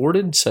not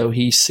thwarted. So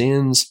he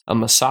sends a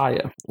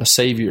Messiah, a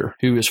Savior,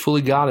 who is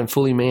fully God and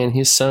fully man,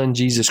 his son,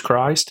 Jesus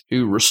Christ,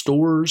 who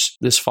restores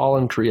this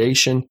fallen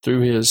creation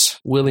through his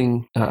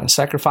willing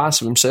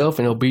sacrifice of himself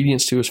in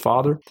obedience to his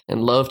Father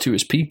and love to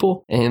his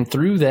people. And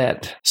through through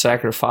that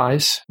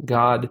sacrifice,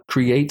 God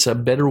creates a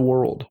better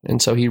world.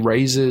 And so he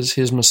raises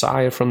his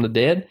Messiah from the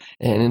dead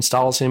and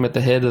installs him at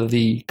the head of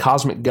the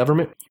cosmic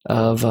government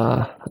it's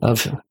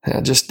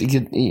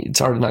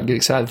hard to not get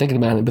excited thinking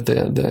about it, but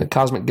the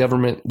cosmic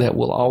government that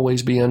will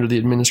always be under the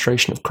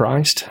administration of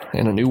Christ,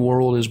 and a new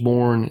world is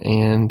born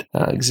and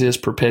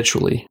exists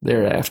perpetually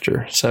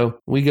thereafter. So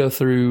we go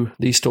through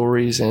these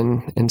stories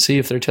and see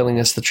if they're telling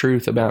us the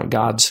truth about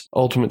God's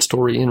ultimate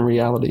story in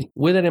reality.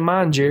 With that in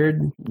mind,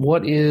 Jared,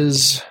 what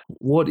is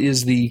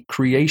the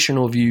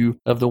creational view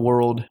of the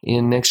world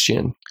in Next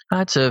Gen?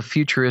 It's a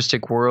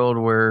futuristic world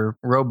where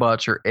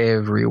robots are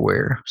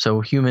everywhere. So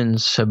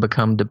humans have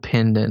become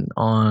dependent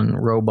on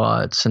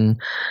robots.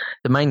 And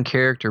the main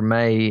character,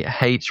 May,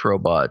 hates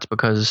robots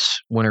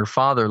because when her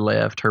father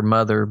left, her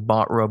mother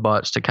bought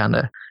robots to kind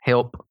of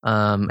help,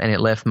 and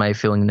it left May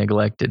feeling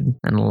neglected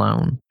and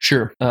alone.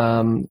 Sure.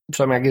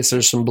 So I guess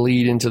there's some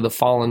bleed into the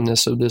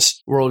fallenness of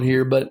this world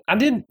here, but I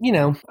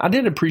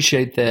did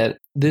appreciate that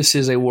this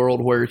is a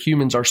world where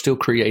humans are still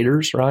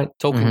creators, right?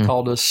 Tolkien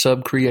called us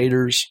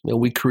sub-creators.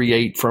 We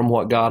create from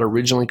what God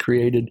originally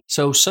created.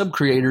 So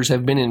sub-creators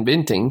have been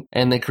inventing,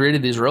 and they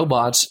created these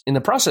robots. In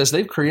the process,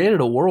 they've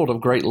created a world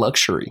of great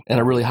luxury and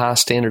a really high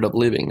standard of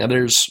living. Now,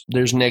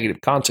 there's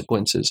negative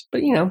consequences,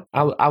 but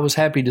I was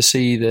happy to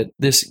see that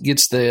this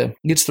gets the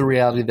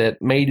reality that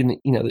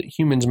that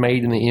humans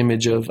made in the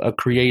image of a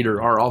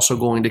creator are also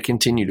going to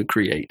continue to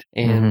create.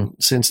 And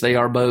since they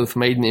are both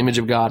made in the image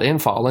of God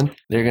and fallen,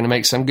 they're going to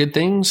make some good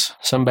things,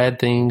 some bad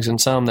things, and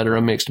some that are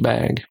a mixed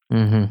bag.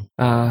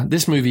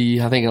 This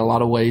movie, I think, in a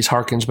lot of ways,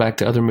 harkens back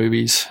to other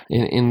movies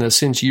in the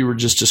sense you were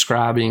just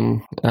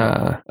describing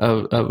of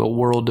a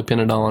world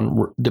dependent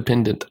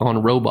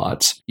on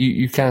robots.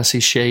 You kind of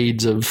see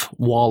shades of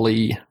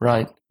WALL-E,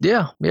 right?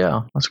 Yeah,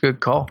 that's a good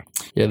call.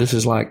 Yeah, this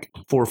is like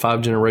 4 or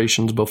 5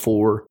 generations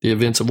before the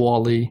events of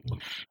WALL-E.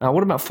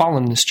 What about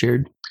fallenness,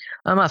 Jared?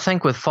 I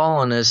think with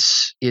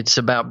fallenness, it's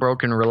about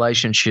broken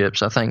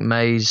relationships. I think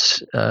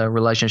May's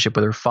relationship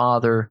with her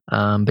father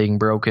being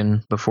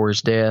broken before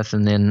his death,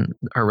 and then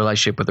her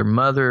relationship with her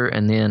mother,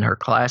 and then her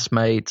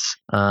classmates,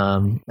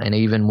 and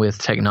even with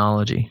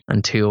technology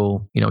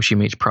until, she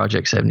meets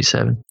Project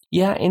 77.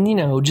 Yeah,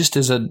 and just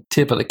as a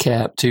tip of the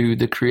cap to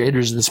the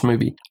creators of this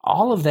movie,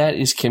 all of that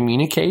is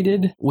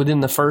communicated within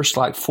the first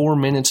 4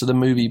 minutes of the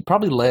movie,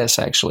 probably less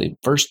actually,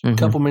 first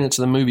couple minutes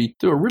of the movie,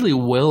 through a really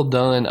well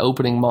done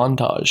opening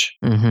montage.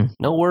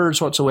 No words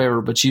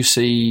whatsoever, but you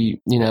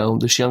see,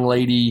 this young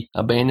lady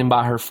abandoned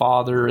by her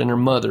father and her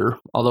mother,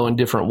 although in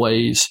different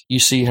ways. You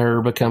see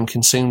her become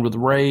consumed with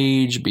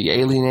rage, be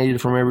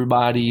alienated from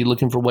everybody,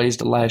 looking for ways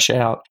to lash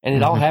out, and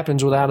it all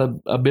happens without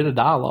a bit of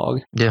dialogue.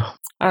 Yeah.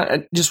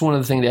 Just one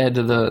other thing to add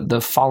to the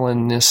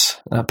fallenness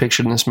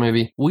pictured in this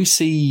movie. We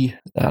see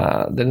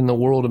that in the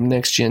world of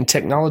Next Gen,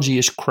 technology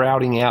is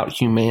crowding out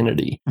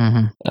humanity,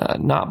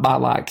 not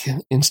by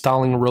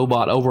installing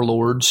robot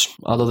overlords,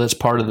 although that's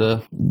part of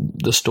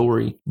the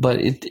story, but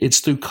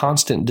it's through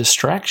constant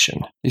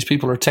distraction. These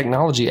people are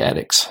technology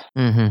addicts.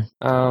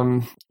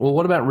 Well,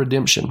 what about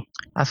redemption?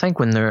 I think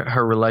when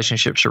her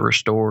relationships are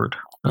restored,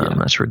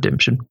 that's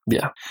redemption.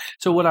 Yeah.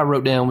 So what I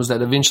wrote down was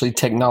that eventually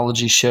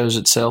technology shows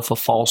itself a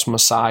false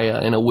messiah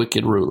and a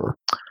wicked ruler.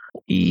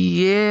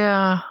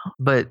 Yeah,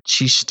 but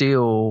she's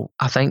still,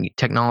 I think,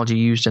 technology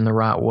used in the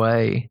right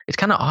way. It's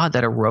kind of odd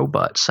that a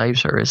robot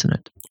saves her, isn't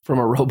it? From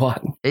a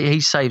robot. He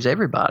saves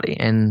everybody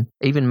and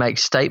even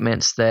makes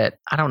statements that,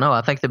 I don't know,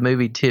 I think the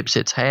movie tips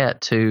its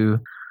hat to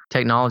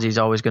technology is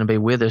always going to be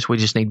with us. We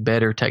just need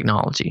better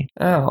technology.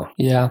 Oh,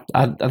 yeah.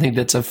 I think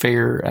that's a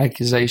fair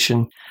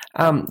accusation.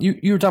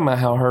 You were talking about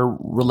how her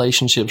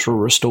relationships were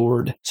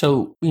restored.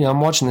 So, I'm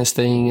watching this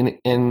thing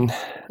and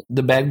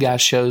the bad guy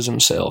shows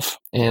himself.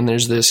 And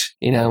there's this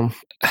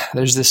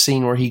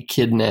scene where he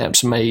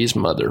kidnaps May's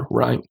mother,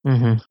 right?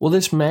 Well,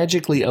 this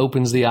magically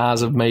opens the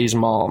eyes of May's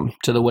mom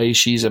to the way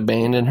she's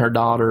abandoned her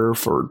daughter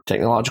for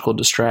technological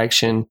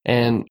distraction.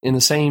 And in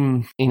the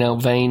same,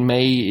 vein,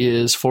 May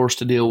is forced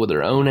to deal with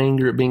her own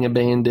anger at being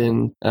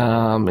abandoned.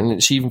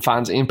 And she even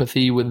finds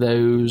empathy with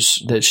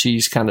those that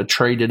she's kind of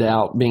traded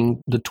out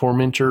being the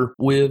tormentor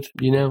with,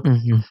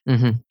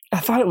 I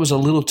thought it was a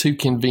little too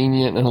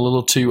convenient and a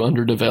little too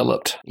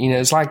underdeveloped.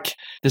 It's like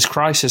this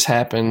crisis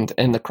happened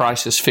and the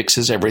crisis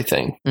fixes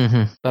everything.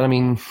 But I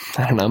mean,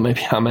 I don't know,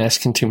 maybe I'm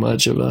asking too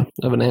much of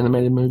an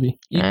animated movie.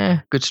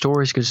 Good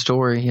story's good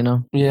story,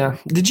 Yeah.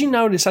 Did you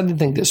notice, I did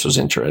think this was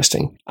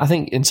interesting. I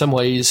think in some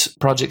ways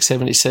Project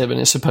 77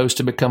 is supposed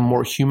to become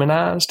more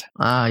humanized.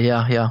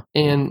 Yeah.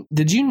 And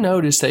did you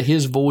notice that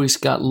his voice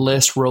got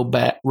less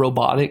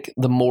robotic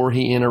the more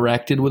he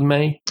interacted with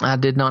May? I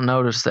did not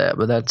notice that,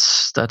 but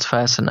that's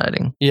fascinating.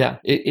 Yeah,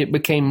 it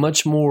became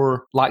much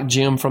more like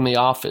Jim from The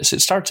Office. It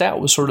starts out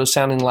with sort of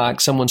sounding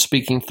like someone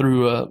speaking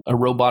through a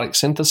robotic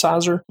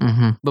synthesizer,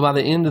 but by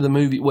the end of the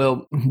movie,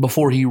 well,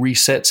 before he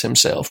resets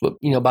himself, but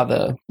by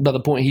the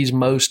point he's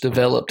most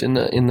developed in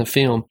the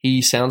film,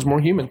 he sounds more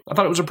human. I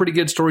thought it was a pretty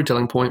good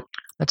storytelling point.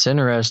 That's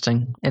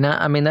interesting, and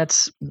I mean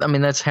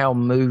that's how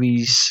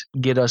movies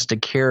get us to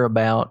care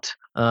about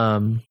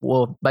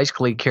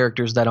basically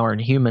characters that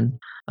aren't human.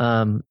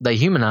 They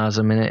humanize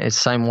them, and it's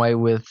the same way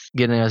with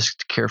getting us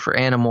to care for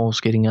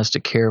animals, getting us to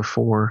care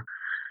for,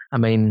 I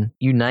mean,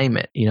 you name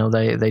it.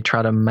 They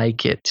try to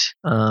make it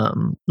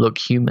look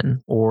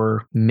human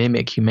or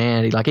mimic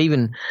humanity. Like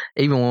even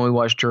when we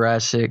watch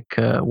Jurassic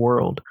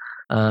World,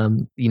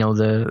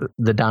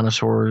 the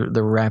dinosaur,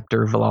 the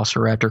raptor,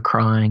 velociraptor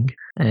crying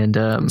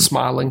and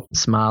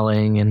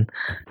smiling, and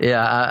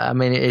I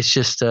mean, it's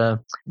just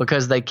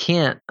because they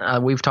can't.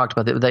 We've talked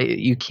about that.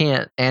 You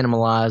can't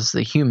animalize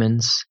the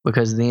humans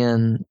because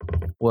then,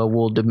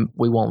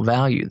 we won't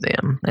value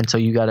them, and so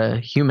you got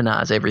to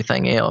humanize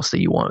everything else that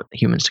you want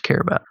humans to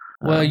care about.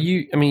 Well,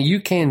 you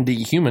can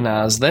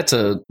dehumanize.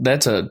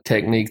 That's a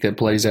technique that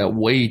plays out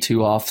way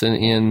too often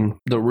in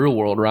the real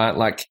world, right?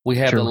 Like we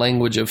have the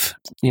language of,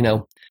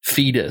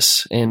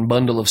 fetus and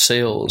bundle of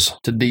cells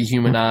to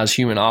dehumanize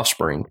human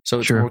offspring. So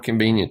it's more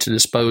convenient to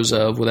dispose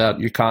of without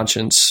your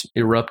conscience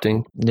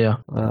erupting. Yeah.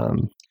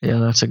 Yeah,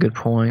 that's a good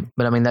point.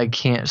 But I mean, they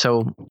can't.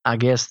 So I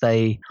guess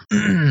they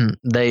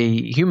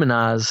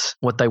humanize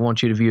what they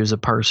want you to view as a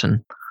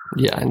person.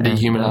 Yeah, and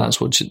dehumanize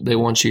what they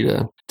want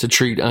you to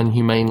treat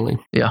unhumanely.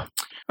 Yeah.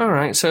 All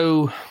right.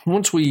 So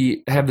once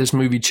we have this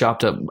movie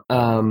chopped up,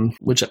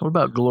 what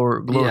about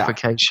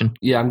glorification?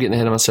 Yeah, I'm getting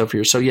ahead of myself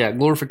here. So yeah,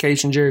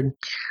 glorification, Jared.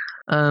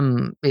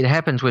 It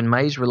happens when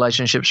May's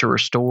relationships are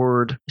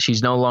restored.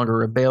 She's no longer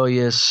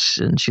rebellious,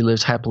 and she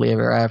lives happily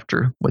ever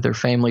after with her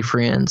family,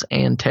 friends,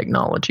 and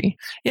technology.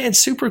 Yeah, it's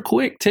super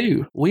quick,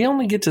 too. We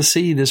only get to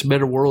see this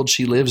better world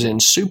she lives in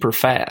super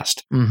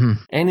fast. Mm-hmm.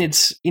 And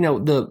it's,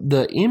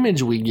 the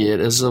image we get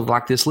is of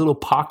like this little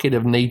pocket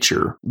of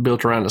nature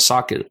built around a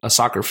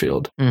soccer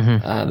field.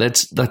 Mm-hmm.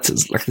 That's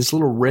like this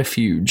little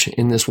refuge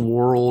in this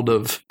world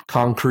of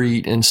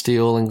concrete and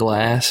steel and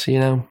glass,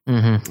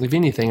 Mm-hmm. If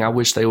anything, I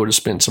wish they would have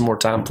spent some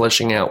more time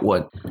fleshing out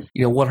what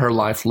her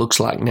life looks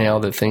like now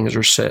that things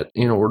are set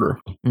in order.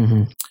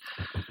 Mm-hmm.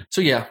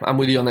 So yeah, I'm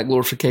with you on that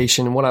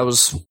glorification. And what I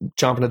was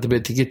chomping at the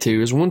bit to get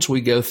to is once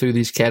we go through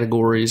these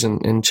categories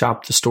and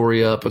chop the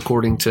story up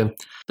according to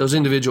those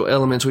individual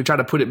elements, we try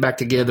to put it back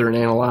together and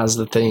analyze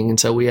the thing. And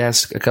so we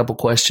ask a couple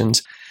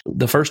questions.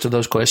 The first of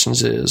those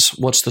questions is,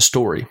 what's the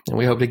story? And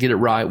we hope to get it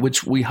right,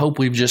 which we hope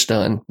we've just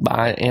done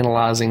by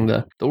analyzing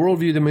the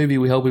worldview of the movie.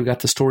 We hope we've got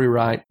the story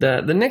right.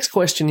 The next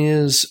question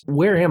is,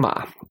 where am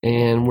I?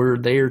 And we're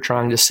there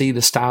trying to see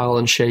the style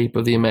and shape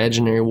of the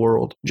imaginary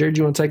world. Jared,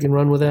 you want to take and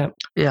run with that?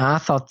 Yeah, I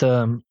thought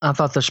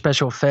the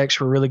special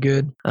effects were really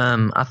good.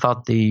 I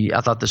thought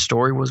the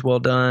story was well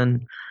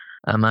done.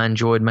 I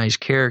enjoyed May's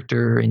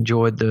character,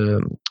 enjoyed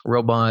the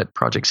robot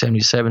Project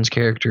 77's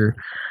character.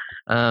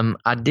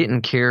 I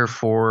didn't care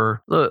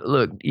for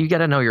look, you got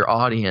to know your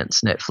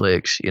audience,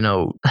 Netflix.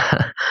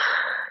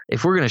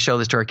 If we're going to show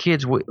this to our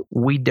kids,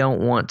 we don't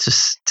want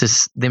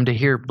to them to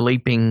hear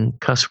bleeping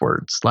cuss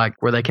words, like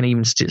where they can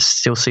even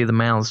still see the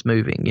mouths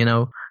moving,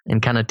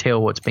 and kind of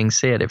tell what's being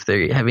said if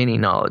they have any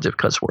knowledge of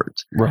cuss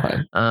words. Right.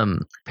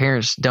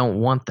 Parents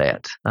don't want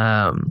that.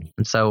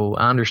 And so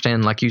I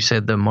understand, like you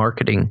said, the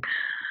marketing,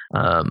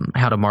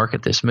 how to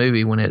market this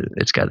movie when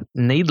it's got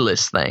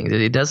needless things.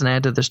 It doesn't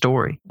add to the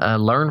story.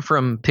 Learn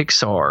from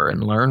Pixar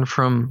and learn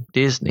from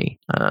Disney.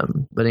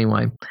 But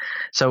anyway,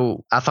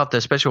 so I thought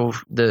special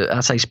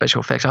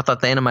effects. I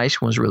thought the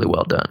animation was really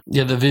well done.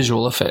 Yeah, the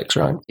visual effects,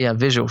 right? Yeah,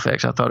 visual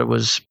effects. I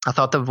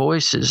thought the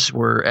voices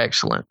were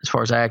excellent as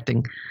far as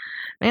acting.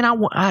 Man,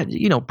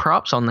 I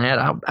props on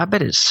that. I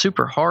bet it's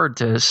super hard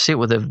to sit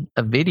with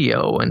a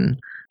video, and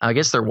I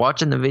guess they're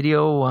watching the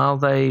video while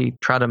they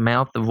try to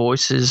mount the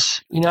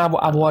voices.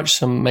 I've watched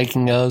some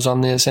making ofs on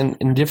this,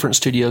 and different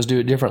studios do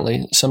it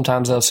differently.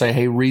 Sometimes they'll say,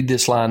 hey, read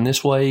this line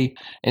this way,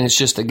 and it's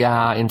just a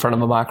guy in front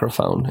of a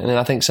microphone. And then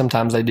I think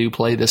sometimes they do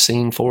play the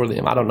scene for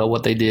them. I don't know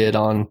what they did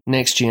on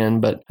Next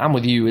Gen, but I'm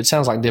with you. It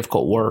sounds like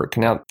difficult work.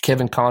 Now,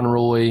 Kevin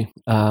Conroy,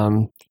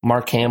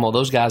 Mark Hamill,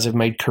 those guys have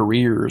made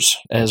careers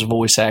as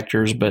voice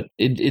actors, but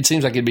it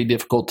seems like it'd be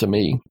difficult to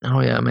me. Oh,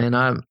 yeah,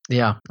 man.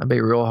 It'd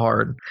be real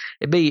hard.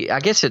 I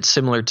guess it's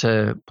similar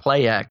to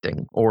play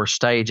acting or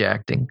stage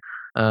acting.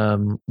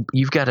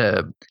 You've got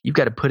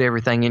to put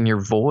everything in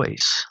your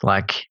voice.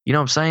 Like, you know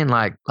what I'm saying?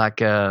 Like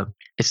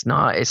it's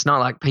not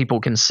like people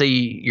can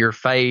see your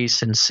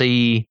face and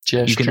see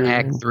gesture. You can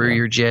act through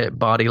your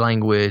body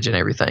language and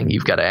everything.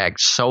 You've got to act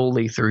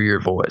solely through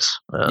your voice.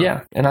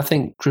 Yeah, and I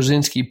think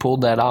Krasinski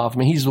pulled that off. I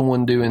mean, he's the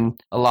one doing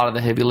a lot of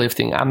the heavy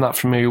lifting. I'm not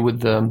familiar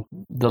with the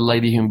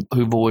lady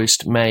who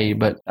voiced May,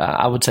 but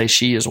I would say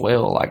she as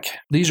well. Like,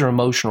 these are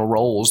emotional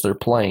roles they're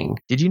playing.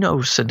 Did you know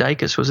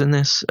Sudeikis was in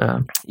this?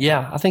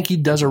 Yeah, I think he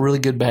does a really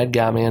good bad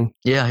guy, man.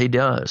 Yeah, he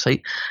does.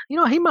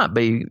 He might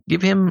be.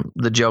 Give him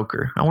the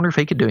Joker. I wonder if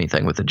he could do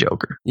anything with the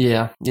Joker.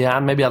 Yeah.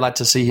 Maybe I'd like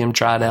to see him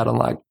try it out on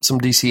like some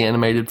DC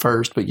animated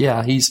first. But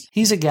yeah,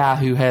 he's a guy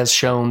who has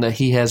shown that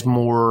he has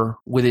more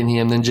within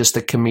him than just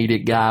the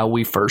comedic guy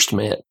we first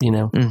met.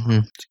 Mm-hmm.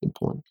 That's a good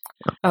point.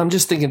 I'm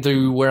just thinking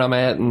through where I'm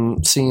at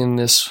and seeing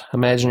this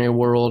imaginary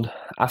world.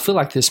 I feel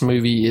like this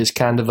movie is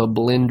kind of a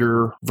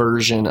blender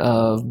version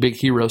of Big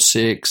Hero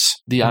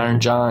 6, The Iron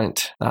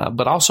Giant,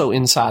 but also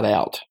Inside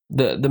Out.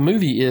 The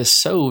movie is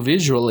so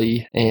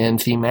visually and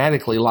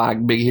thematically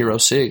like Big Hero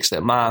 6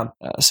 that my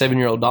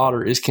 7-year-old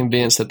daughter is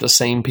convinced that the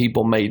same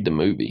people made the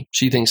movie.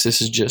 She thinks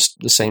this is just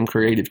the same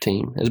creative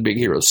team as Big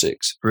Hero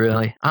 6.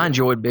 Really? I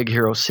enjoyed Big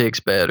Hero 6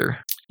 better.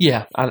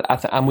 Yeah,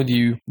 I'm with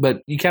you,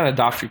 but you kind of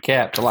doff your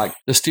cap to like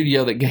the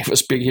studio that gave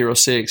us Big Hero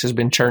 6 has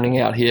been churning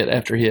out hit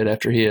after hit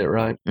after hit,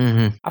 right?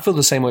 Mm-hmm. I feel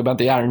the same way about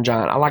the Iron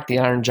Giant. I like the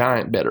Iron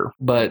Giant better,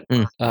 but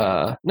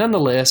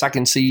nonetheless, I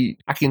can see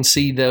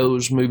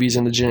those movies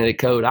in the genetic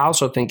code. I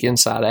also think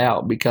Inside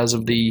Out because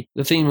of the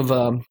theme of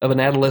an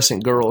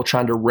adolescent girl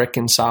trying to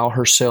reconcile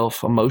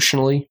herself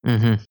emotionally.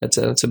 Mm-hmm.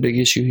 That's a big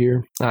issue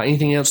here.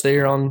 Anything else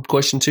there on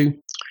question 2?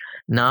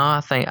 No,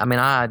 I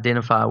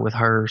identify with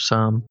her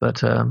some,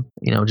 but,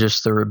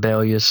 just the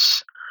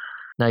rebellious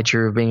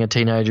nature of being a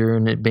teenager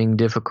and it being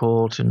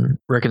difficult and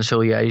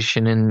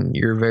reconciliation in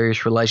your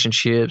various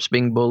relationships,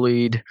 being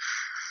bullied,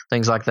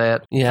 things like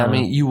that. Yeah,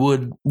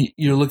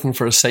 you're looking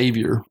for a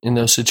savior in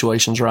those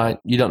situations, right?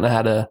 You don't know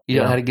how to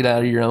get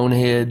out of your own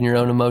head and your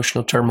own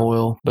emotional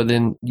turmoil, but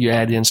then you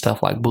add in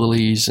stuff like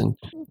bullies and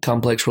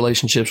complex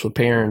relationships with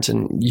parents,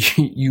 and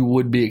you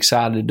would be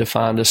excited to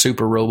find a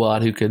super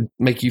robot who could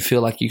make you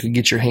feel like you could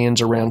get your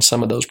hands around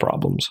some of those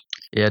problems.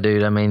 Yeah,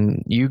 dude.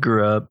 You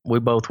grew up, we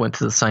both went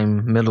to the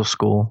same middle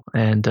school,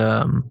 and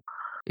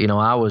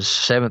I was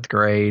 7th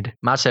grade.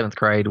 My 7th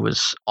grade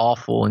was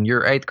awful, and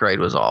your 8th grade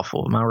was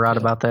awful. Am I right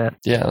about that?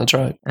 Yeah, that's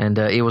right. And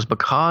it was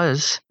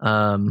because,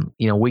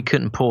 we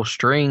couldn't pull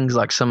strings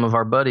like some of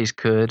our buddies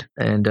could.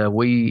 And I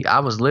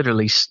was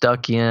literally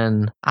stuck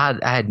in, I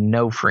had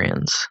no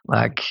friends.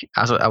 Like,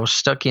 I was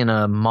stuck in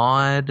a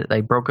mod.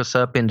 They broke us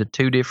up into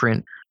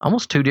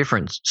almost two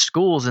different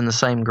schools in the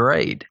same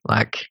grade.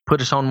 Like,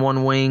 put us on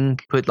one wing,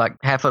 put like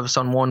half of us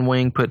on one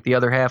wing, put the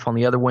other half on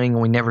the other wing,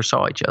 and we never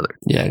saw each other.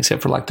 Yeah,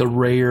 except for like the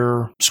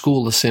rare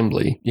school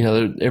assembly.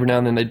 Every now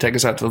and then they'd take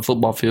us out to the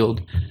football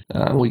field.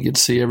 We get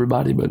to see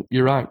everybody, but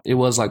you're right. It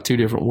was like two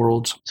different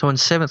worlds. So in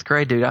 7th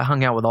grade, dude, I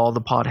hung out with all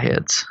the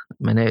potheads.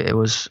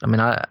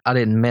 I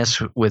didn't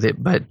mess with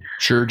it, but...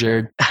 Sure,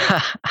 Jared.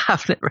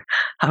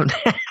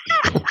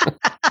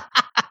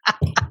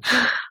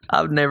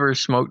 I've never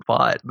smoked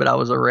pot, but I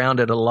was around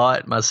it a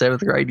lot my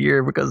 7th grade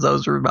year because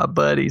those were my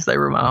buddies. They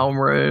were my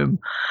homeroom.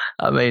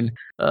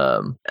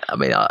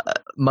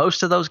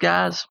 Most of those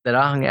guys that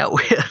I hung out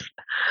with,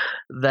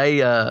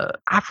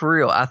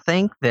 I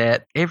think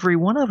that every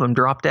one of them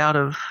dropped out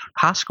of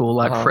high school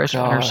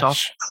freshman or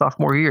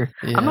sophomore year.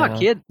 Yeah. I'm not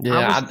kidding.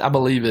 Yeah, I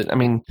believe it.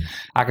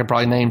 I could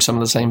probably name some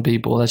of the same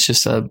people. That's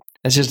just a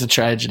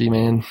tragedy,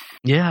 man.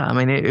 Yeah,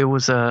 it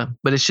was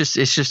but it's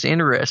just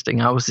interesting.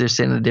 I was just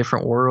in a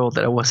different world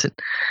that I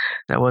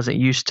wasn't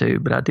used to,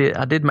 but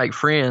I did make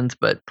friends,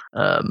 but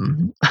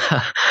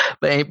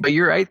but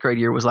your 8th grade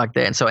year was like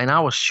that. And I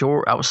was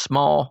short, I was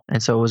small,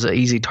 and so it was an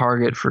easy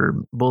target for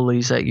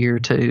bullies that year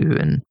too.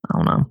 And I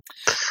don't know.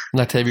 You'd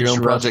like to have your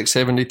own Project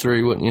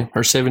 73, wouldn't you?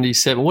 Or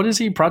 77. What is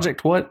he?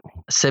 Project what?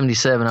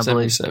 77, I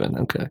believe.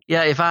 77, okay.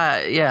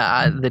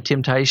 Yeah, the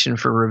temptation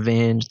for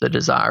revenge, the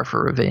desire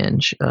for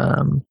revenge.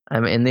 And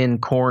then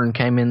Korn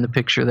came in the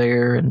picture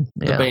there, and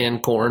the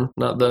band Korn,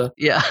 not the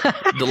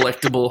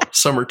delectable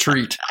summer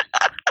treat.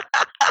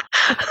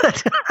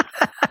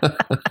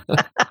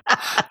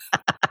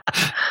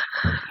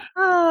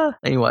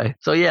 Anyway,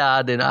 so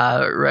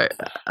I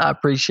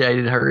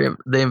appreciated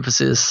the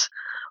emphasis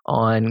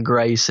on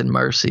grace and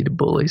mercy to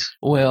bullies.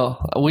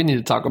 Well, we need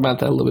to talk about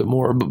that a little bit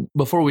more. But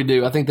before we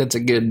do, I think that's a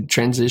good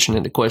transition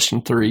into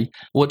question 3.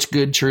 What's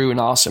good, true, and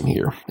awesome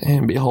here?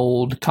 And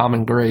behold,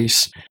 common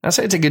grace. I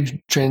say it's a good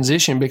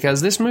transition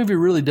because this movie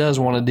really does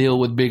want to deal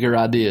with bigger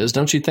ideas,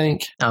 don't you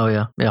think? Oh,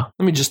 yeah. Yeah.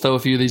 Let me just throw a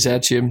few of these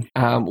at you.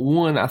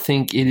 One, I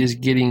think it is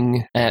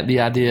getting at the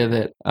idea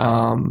that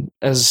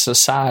as a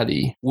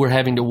society, we're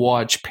having to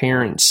watch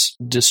parents'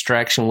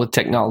 distraction with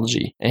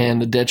technology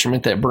and the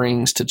detriment that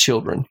brings to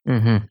children.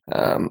 Mm-hmm.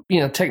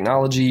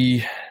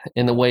 Technology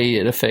and the way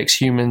it affects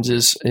humans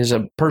is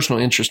a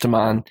personal interest of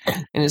mine.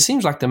 And it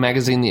seems like the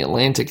magazine The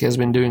Atlantic has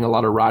been doing a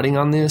lot of writing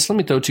on this. Let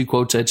me throw 2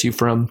 quotes at you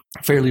from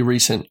fairly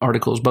recent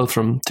articles, both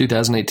from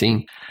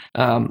 2018.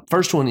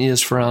 First one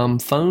is from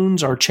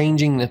Phones Are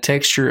Changing the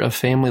Texture of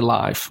Family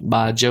Life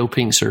by Joe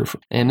Pinkster.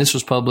 And this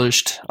was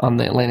published on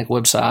the Atlantic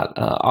website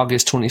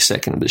August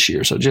 22nd of this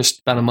year, so just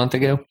about a month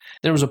ago.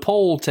 There was a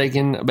poll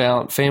taken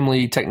about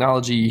family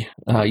technology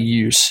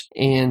use,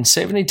 and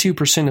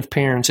 72% of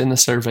parents in the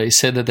survey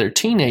said that their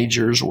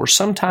teenagers were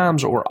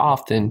sometimes or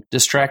often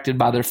distracted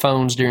by their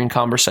phones during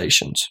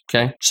conversations.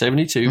 Okay,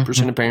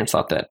 72% of parents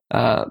thought that.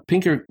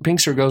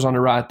 Pinkster goes on to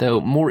write,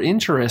 though, more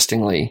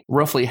interestingly,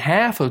 roughly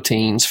half of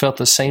teens felt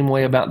the same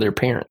way about their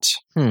parents.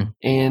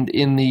 And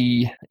in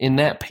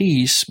that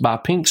piece by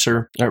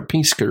Pinkster,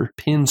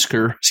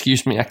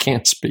 excuse me, I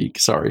can't speak.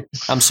 Sorry,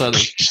 I'm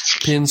Southern.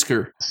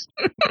 Pinkster.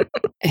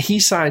 He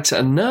cites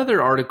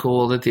another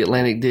article that The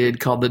Atlantic did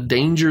called "The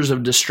Dangers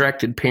of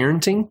Distracted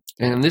Parenting,"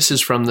 And this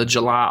is from the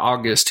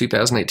July-August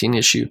 2018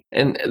 issue.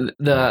 And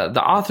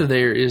the author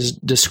there is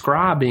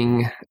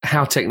describing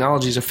how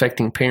technology is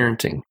affecting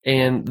parenting.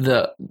 And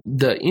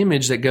the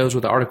image that goes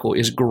with the article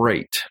is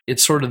great.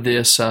 It's sort of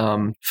this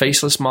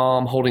faceless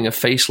mom holding a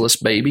faceless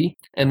baby.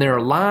 And there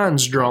are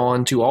lines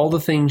drawn to all the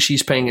things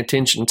she's paying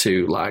attention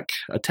to, like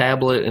a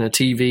tablet and a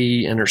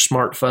TV and her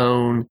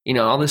smartphone,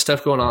 all this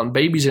stuff going on.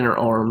 Baby's in her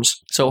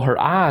arms. So her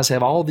eyes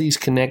have all these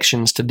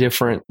connections to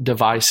different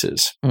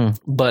devices.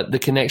 But the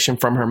connection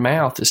from her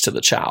mouth is to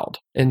the child.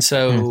 And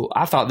so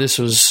I thought this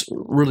was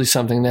really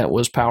something that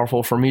was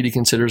powerful for me to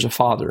consider as a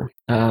father.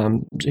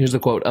 Here's the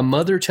quote: "A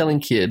mother telling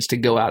kids to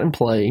go out and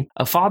play,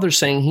 a father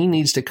saying he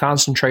needs to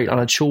concentrate on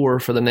a chore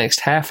for the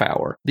next half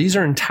hour. These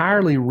are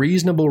entirely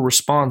reasonable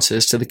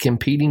responses to the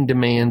competing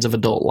demands of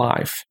adult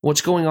life.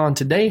 What's going on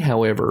today,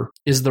 however,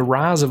 is the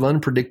rise of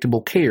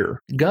unpredictable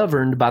care,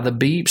 governed by the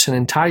beeps and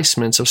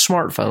enticements of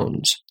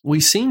smartphones. We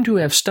seem to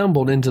have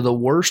stumbled into the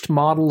worst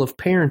model of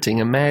parenting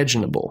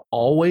imaginable,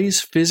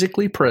 always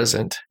physically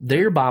present,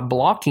 thereby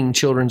blocking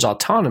children's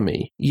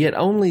autonomy, yet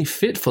only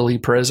fitfully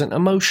present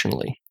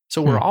emotionally.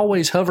 So we're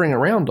always hovering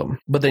around them,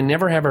 but they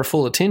never have our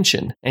full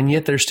attention, and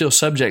yet they're still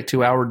subject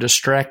to our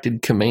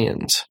distracted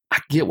commands." I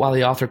get why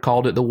the author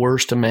called it the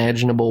worst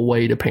imaginable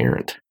way to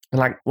parent. And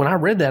like when I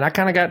read that, I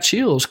kind of got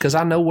chills because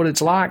I know what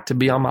it's like to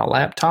be on my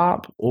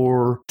laptop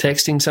or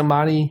texting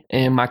somebody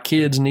and my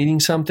kid's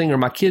needing something or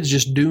my kid's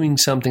just doing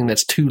something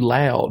that's too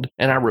loud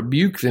and I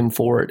rebuke them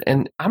for it.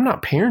 And I'm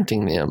not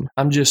parenting them.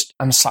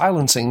 I'm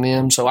silencing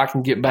them so I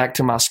can get back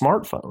to my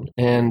smartphone.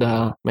 And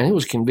man, it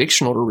was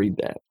convictional to read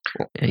that.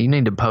 Yeah, you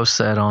need to post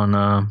that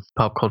on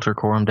Pop Culture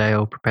Quorum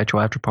Deo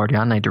Perpetual After Party.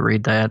 I need to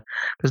read that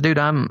because, dude,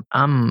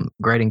 I'm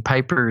grading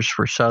papers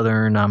for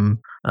Southern. I'm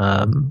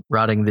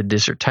writing the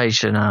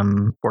dissertation.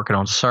 I'm working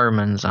on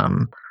sermons.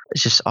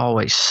 It's just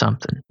always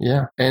something.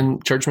 Yeah.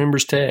 And church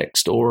members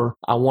text, or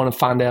I want to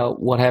find out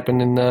what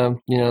happened in the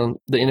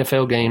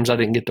NFL games I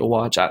didn't get to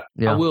watch.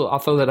 I'll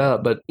throw that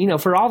up. But,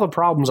 for all the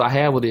problems I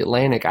have with the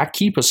Atlantic, I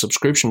keep a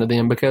subscription to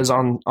them because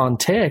on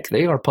tech,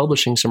 they are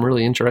publishing some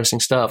really interesting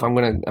stuff. I'm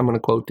going to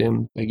quote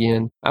them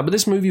again. But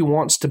this movie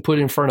wants to put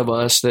in front of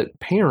us that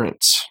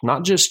parents,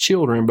 not just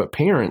children, but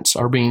parents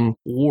are being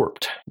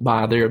warped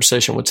by their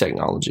obsession with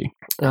technology.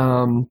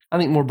 I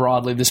think more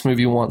broadly, this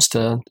movie wants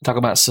to talk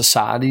about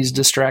society's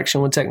distraction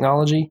with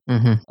technology.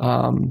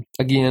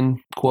 Again,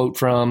 quote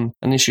from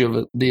an issue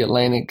of The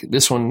Atlantic,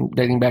 this one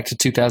dating back to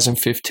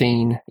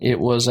 2015. It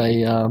was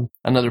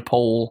another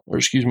poll, or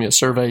a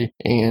survey,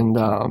 and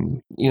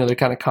they're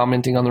kind of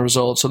commenting on the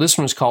results. So this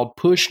one is called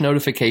 "Push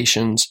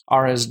Notifications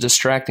Are as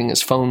Distracting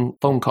as Phone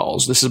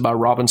Calls." This is by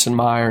Robinson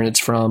Meyer, and it's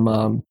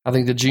from I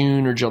think the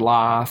June or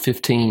July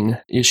 15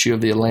 issue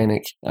of The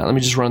Atlantic. Let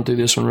me just run through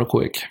this one real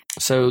quick.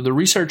 So the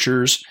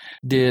researchers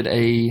did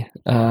a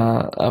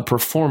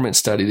performance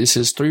study. This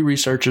is 3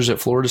 researchers at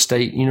Florida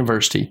State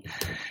University.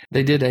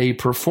 They did a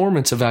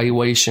performance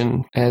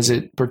evaluation as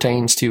it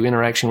pertains to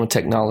interaction with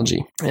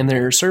technology. And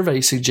their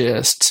survey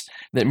suggests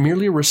that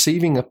merely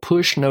receiving a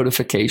push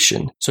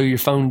notification, so your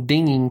phone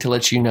dinging to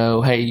let you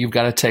know, hey, you've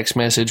got a text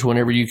message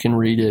whenever you can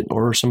read it,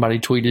 or somebody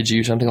tweeted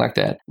you, something like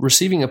that.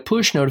 Receiving a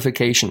push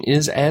notification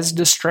is as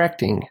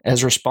distracting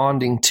as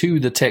responding to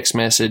the text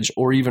message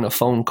or even a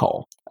phone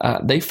call.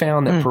 They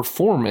found that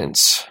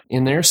performance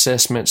in their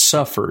assessment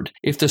suffered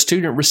if the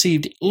student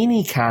received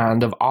any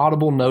kind of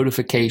audible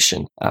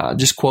notification.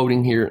 Just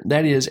quoting here,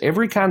 that is,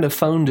 every kind of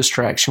phone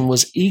distraction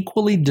was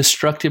equally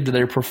destructive to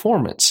their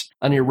performance.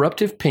 An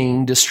eruptive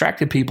ping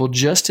distracted people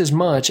just as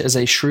much as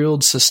a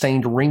shrilled,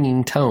 sustained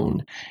ringing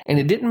tone. And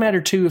it didn't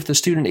matter, too, if the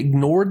student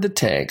ignored the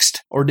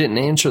text or didn't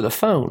answer the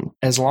phone.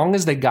 As long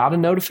as they got a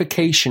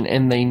notification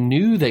and they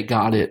knew they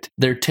got it,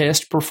 their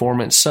test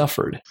performance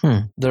suffered.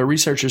 The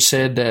researchers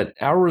said that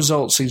our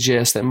results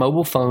suggest that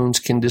mobile phones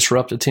can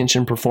disrupt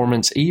attention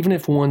performance even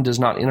if one does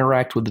not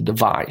interact with the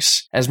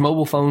device. As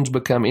mobile phones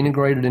become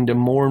integrated into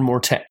more and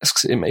more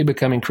tasks, it may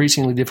become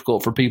increasingly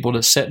difficult for people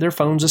to set their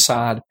phones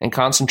aside and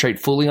concentrate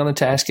fully on the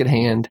task at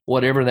hand,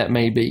 whatever that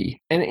may be.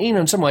 And,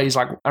 in some ways,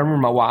 like, I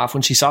remember my wife,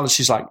 when she saw this,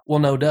 she's like, well,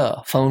 no,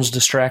 duh, phones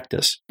distract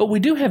us. But we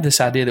do have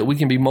this idea that we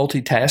can be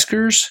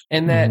multitaskers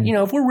and that,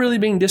 if we're really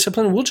being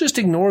disciplined, we'll just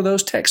ignore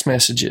those text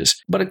messages.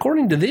 But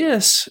according to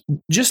this,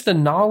 just the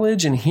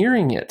knowledge and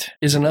hearing it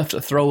is enough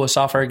to throw us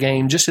off our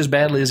game just as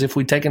badly as if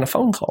we'd taken a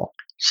phone call.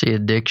 See,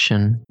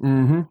 addiction.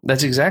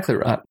 That's exactly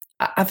right.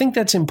 I think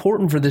that's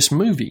important for this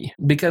movie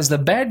because the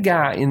bad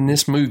guy in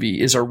this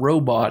movie is a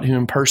robot who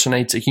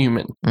impersonates a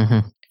human.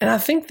 And I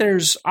think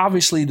there's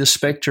obviously the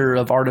specter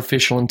of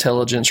artificial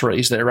intelligence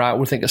raised there, right?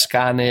 We think of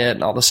Skynet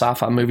and all the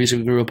sci-fi movies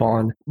we grew up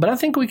on. But I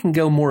think we can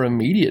go more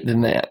immediate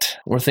than that.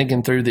 We're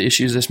thinking through the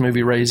issues this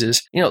movie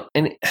raises.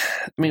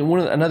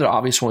 Another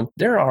obvious one,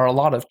 there are a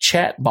lot of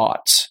chat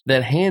bots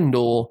that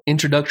handle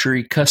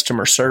introductory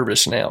customer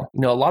service now.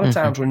 A lot of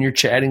times when you're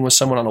chatting with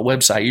someone on a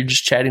website, you're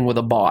just chatting with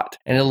a bot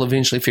and it'll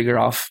eventually figure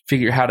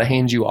how to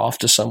hand you off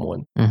to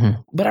someone.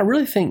 But I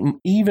really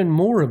think even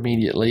more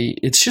immediately,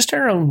 it's just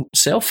our own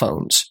cell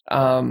phones.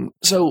 beeps.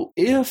 So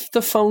if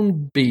the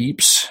phone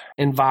beeps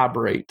and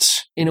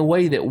vibrates in a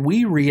way that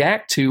we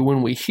react to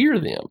when we hear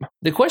them,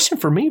 the question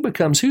for me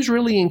becomes, who's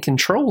really in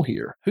control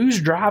here? Who's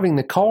driving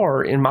the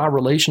car in my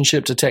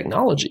relationship to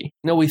technology?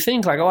 We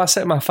think like, I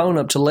set my phone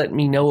up to let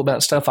me know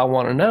about stuff I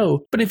want to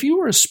know. But if you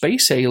were a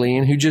space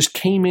alien who just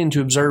came in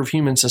to observe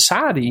human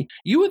society,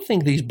 you would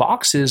think these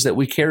boxes that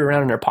we carry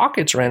around in our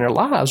pockets are in our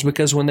lives,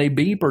 because when they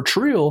beep or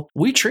trill,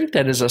 we treat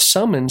that as a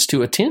summons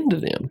to attend to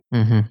them.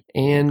 Mm-hmm.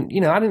 And,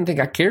 I didn't think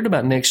I cared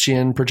about Next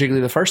Gen,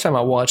 particularly the first time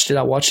I watched it.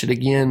 I watched it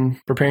again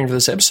preparing for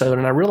this episode,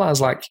 and I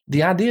realized like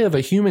the idea of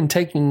a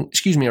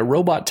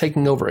robot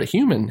taking over a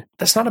human,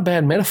 that's not a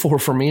bad metaphor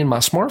for me and my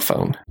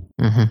smartphone.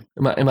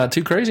 Mm-hmm. Am I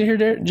too crazy here,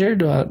 Jared?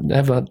 Do I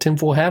have a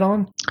tinfoil hat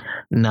on?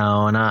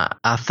 No, and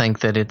I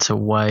think that it's a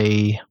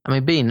way. I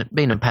mean,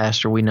 being a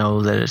pastor, we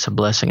know that it's a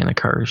blessing and a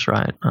curse,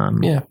 right?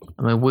 Yeah.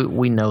 I mean,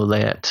 we know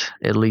that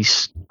at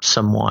least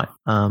somewhat.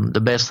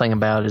 The best thing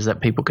about it is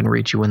that people can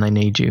reach you when they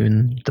need you,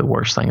 and the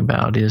worst thing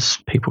about it is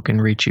people can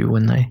reach you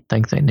when they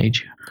think they need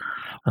you.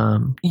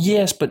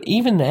 Yes, but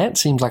even that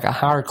seems like a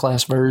higher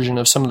class version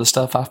of some of the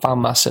stuff I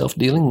find myself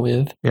dealing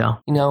with. Yeah.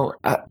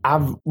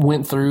 I've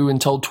went through and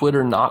told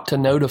Twitter not to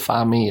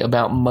notify me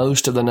about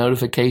most of the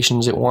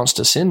notifications it wants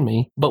to send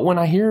me. But when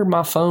I hear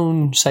my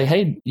phone say,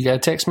 hey, you got a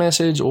text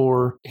message,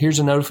 or here's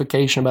a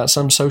notification about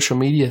some social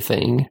media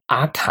thing,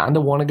 I kind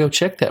of want to go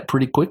check that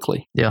pretty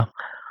quickly. Yeah.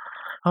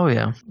 Oh,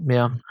 yeah.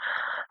 Yeah.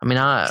 I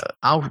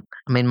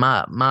mean,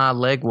 my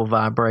leg will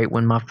vibrate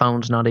when my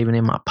phone's not even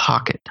in my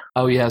pocket.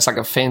 Oh yeah, it's like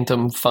a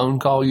phantom phone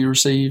call you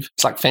receive.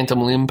 It's like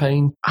phantom limb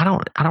pain. I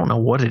don't know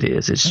what it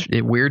is.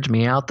 It weirds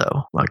me out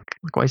though. Like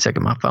wait a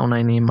second, my phone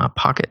ain't in my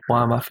pocket.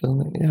 Why am I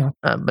feeling it? Yeah.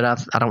 But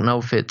I don't know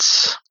if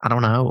I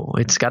don't know.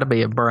 It's got to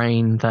be a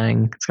brain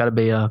thing. It's got to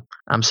be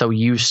I'm so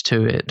used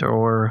to it,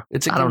 or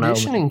it's a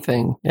conditioning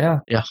thing. Yeah.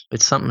 Yeah.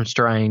 It's something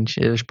strange.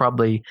 There's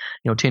probably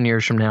 10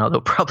 years from now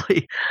they'll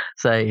probably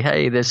say,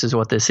 hey, this is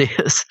what this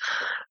is.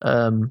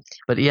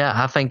 But yeah,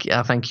 I think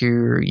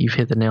you've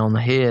hit the nail on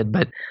the head.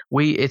 But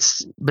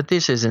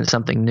this isn't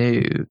something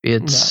new.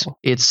 It's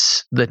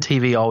the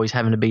TV always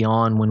having to be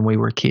on when we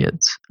were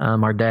kids.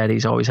 Our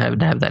daddies always having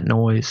to have that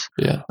noise.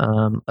 Yeah.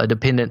 A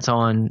dependence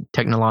on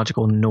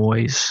technological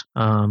noise.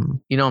 You know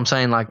what I'm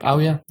saying? Like, oh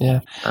yeah, yeah.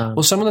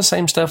 Well, some of the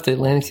same stuff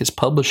that Atlantic is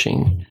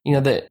publishing.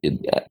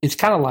 It's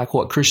kind of like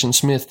what Christian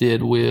Smith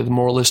did with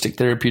moralistic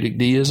therapeutic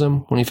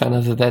deism when he found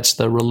out that that's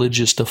the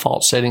religious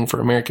default setting for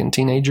American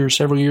teenagers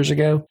several years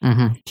ago.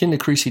 Mm-hmm. Kenda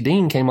Creasy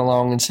Dean came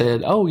along and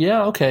said, oh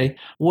yeah, okay,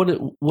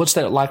 what's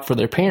that like for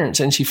their parents?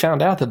 And she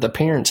found out that the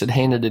parents had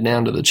handed it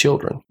down to the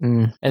children.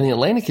 And the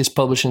Atlantic is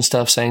publishing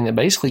stuff saying that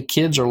basically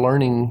kids are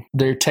learning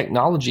their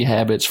technology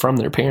habits from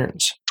their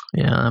parents.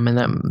 Yeah, I mean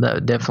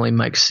that definitely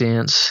makes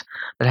sense.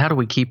 But how do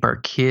we keep our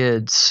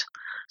kids?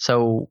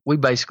 So we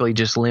basically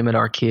just limit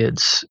our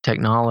kids'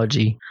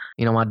 technology.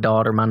 My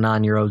daughter, my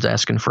 9-year-old's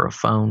asking for a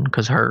phone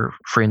because her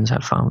friends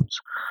have phones.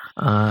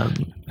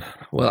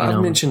 Well,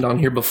 I've mentioned on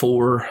here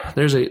before,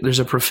 there's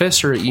a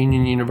professor at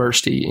Union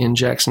University in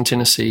Jackson,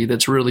 Tennessee,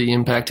 that's really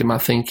impacted my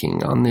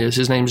thinking on this.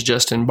 His name's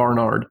Justin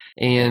Barnard.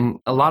 And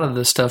a lot of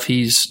the stuff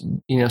he's,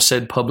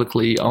 said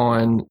publicly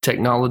on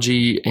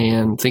technology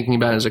and thinking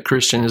about it as a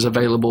Christian is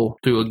available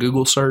through a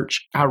Google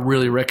search. I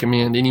really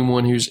recommend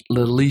anyone who's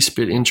the least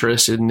bit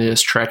interested in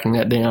this tracking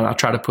that down. I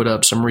try to put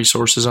up some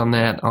resources on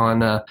that on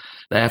the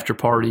After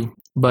Party.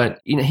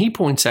 But, he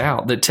points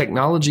out that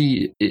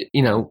technology,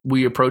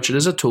 we approach it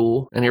as a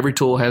tool, and every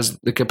tool has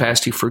the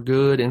capacity for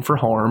good and for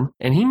harm.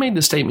 And he made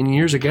the statement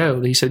years ago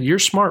that he said, your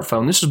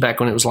smartphone, this was back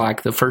when it was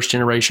like the first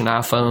generation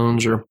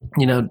iPhones or,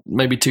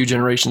 maybe 2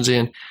 generations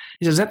in.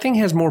 He says that thing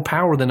has more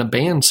power than a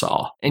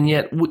bandsaw. And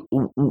yet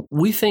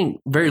we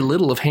think very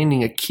little of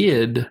handing a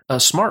kid a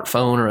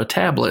smartphone or a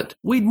tablet.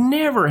 We'd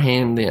never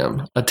hand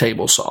them a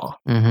table saw.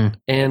 Mm-hmm.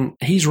 And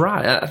he's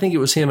right. I think it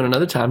was him, and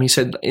another time he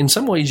said, in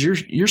some ways, your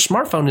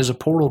smartphone is a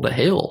portal to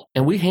hell.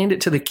 And we hand it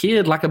to the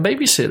kid like a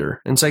babysitter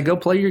and say, go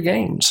play your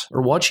games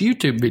or watch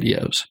YouTube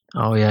videos.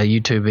 Oh yeah,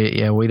 YouTube.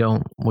 Yeah, we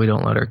don't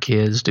let our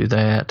kids do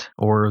that,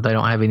 or they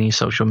don't have any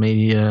social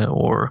media,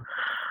 or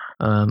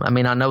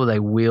I know they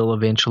will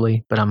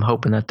eventually, but I'm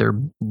hoping that their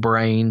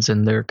brains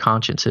and their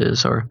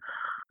consciences are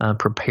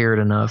prepared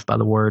enough by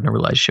the word and a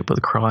relationship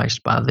with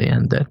Christ by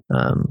then that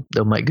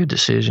they'll make good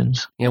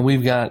decisions. Yeah,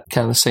 we've got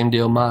kind of the same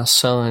deal. My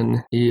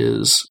son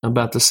is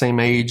about the same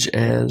age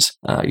as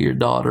your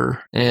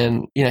daughter.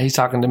 And, he's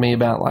talking to me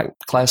about like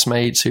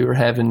classmates who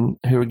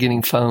are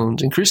getting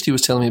phones. And Christy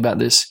was telling me about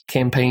this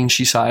campaign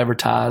she saw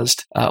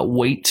advertised,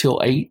 wait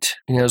till 8.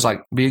 It was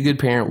like, be a good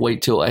parent,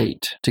 wait till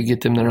 8 to get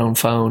them their own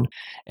phone.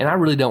 And I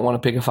really don't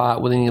want to pick a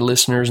fight with any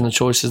listeners and the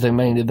choices they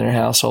made in their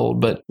household,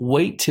 but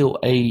wait till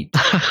 8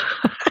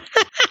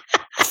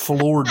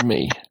 floored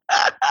me.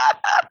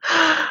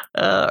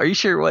 Are you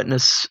sure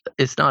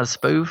it's not a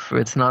spoof?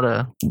 It's not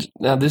a...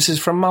 Now, this is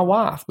from my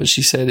wife, but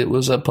she said it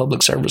was a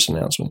public service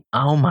announcement.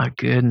 Oh, my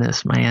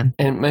goodness, man.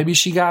 And maybe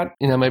she got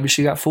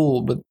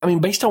fooled. But, I mean,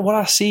 based on what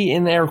I see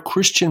in our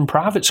Christian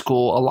private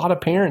school, a lot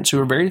of parents who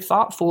are very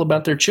thoughtful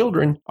about their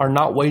children are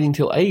not waiting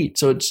till 8.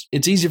 So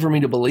it's easy for me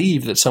to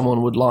believe that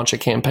someone would launch a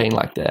campaign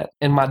like that.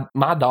 And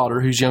my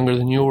daughter, who's younger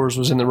than yours,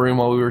 was in the room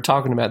while we were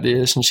talking about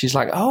this. And she's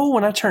like, oh,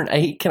 when I turn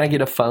 8, can I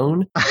get a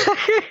phone?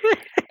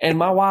 And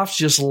my wife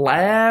just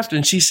laughed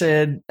and she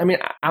said, I mean,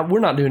 we're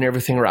not doing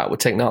everything right with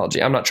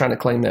technology. I'm not trying to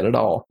claim that at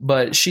all.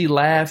 But she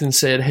laughed and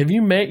said, have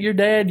you met your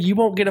dad? You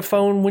won't get a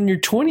phone when you're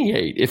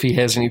 28 if he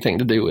has anything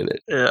to do with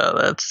it. Yeah,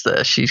 that's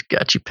she's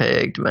got you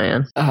pegged,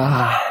 man.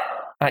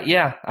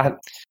 Yeah,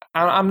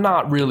 I'm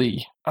not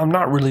really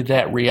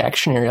that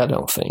reactionary, I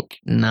don't think.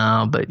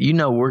 No, but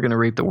we're going to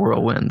reap the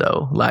whirlwind,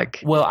 though.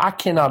 Well, I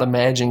cannot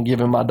imagine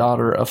giving my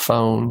daughter a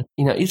phone.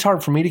 It's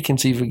hard for me to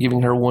conceive of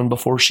giving her one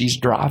before she's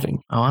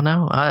driving. Oh, I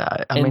know.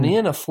 I mean,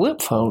 then a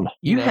flip phone.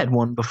 You had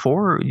one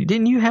before.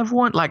 Didn't you have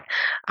one?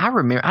 I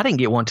remember, I didn't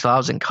get one till I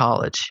was in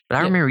college, but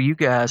I remember you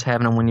guys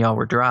having them when y'all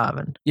were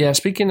driving. Yeah,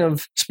 speaking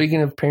of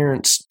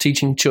parents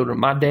teaching children,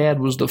 my dad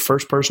was the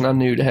first person I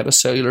knew to have a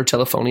cellular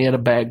telephone. He had a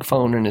bag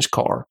phone in his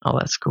car. Oh,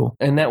 that's cool.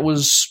 And that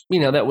was,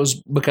 that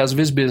was because of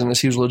his business.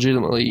 He was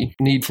legitimately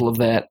needful of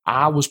that.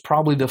 I was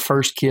probably the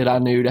first kid I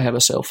knew to have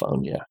a cell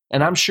phone, yeah.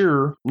 And I'm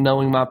sure,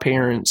 knowing my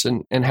parents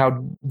and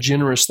how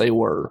generous they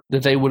were,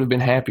 that they would have been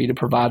happy to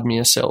provide me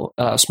a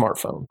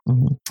smartphone.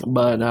 Mm-hmm.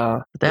 But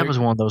that was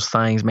one of those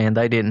things, man.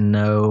 They didn't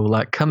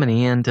know, coming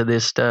into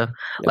this stuff.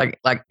 Yeah.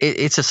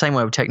 It's the same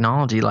way with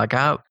technology.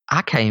 I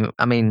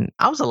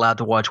was allowed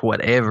to watch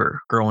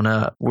whatever growing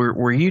up.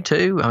 Were you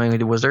too? I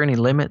mean, was there any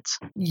limits?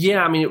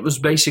 Yeah, I mean, it was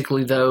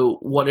basically, though,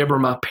 whatever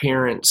my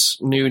parents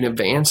knew in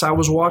advance I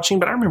was watching.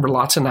 But I remember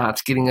lots of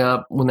nights getting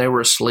up when they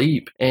were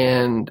asleep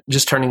and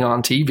just turning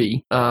on TV.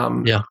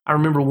 I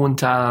remember one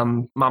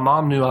time my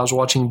mom knew I was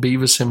watching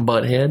Beavis and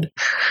Butthead.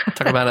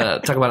 Talk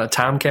about a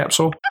time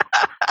capsule.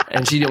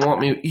 And she didn't want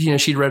me,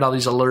 she'd read all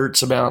these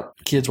alerts about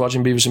kids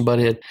watching Beavis and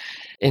Butthead.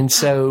 And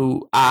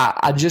so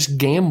I just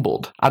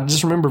gambled. I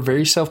just remember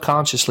very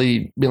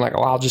self-consciously being like,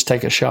 I'll just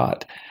take a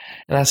shot.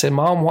 And I said,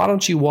 Mom, why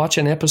don't you watch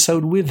an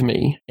episode with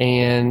me?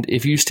 And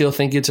if you still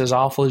think it's as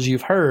awful as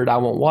you've heard, I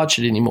won't watch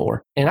it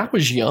anymore. And I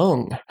was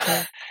young.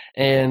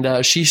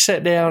 And she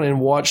sat down and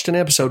watched an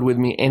episode with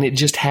me, and it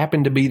just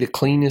happened to be the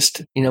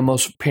cleanest,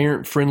 most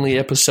parent-friendly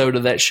episode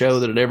of that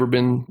show that had ever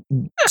been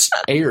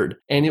aired.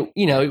 And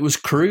it was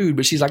crude,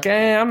 but she's like,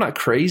 I'm not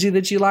crazy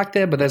that you like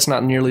that, but that's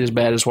not nearly as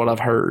bad as what I've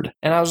heard.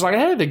 And I was like,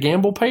 hey, the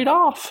gamble paid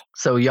off.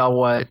 So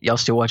y'all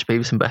still watch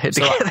Beavis and Butthead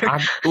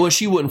together? Well,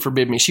 she wouldn't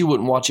forbid me. She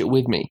wouldn't watch it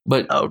with me.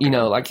 But,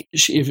 okay.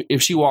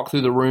 If she walked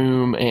through the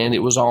room and it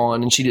was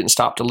on and she didn't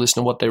stop to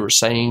listen to what they were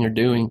saying or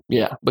doing,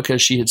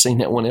 because she had seen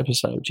that one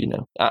episode,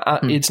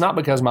 It's not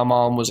because my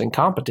mom was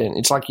incompetent.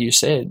 It's like you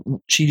said,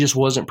 she just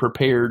wasn't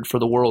prepared for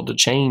the world to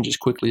change as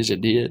quickly as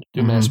it did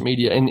through mass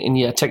media. And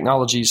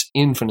technology's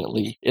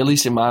infinitely, at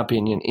least in my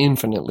opinion,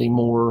 infinitely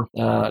more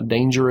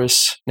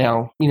dangerous.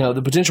 Now,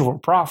 the potential for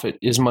profit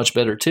is much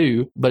better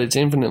too, but it's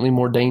infinitely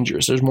more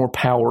dangerous. There's more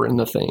power in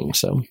the thing.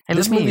 So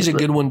this movie's a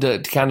good one to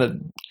kind of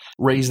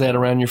raise that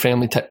around your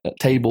family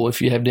table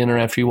if you have dinner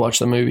after you watch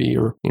the movie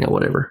or,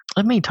 whatever.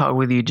 Let me talk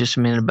with you just a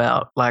minute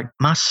about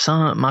my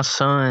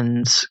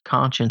son's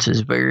conscience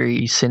is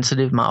very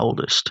sensitive. My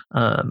oldest,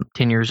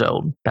 10 years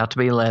old, about to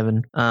be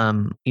 11.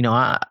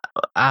 I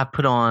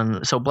put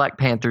on, so Black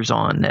Panther's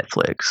on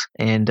Netflix,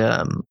 and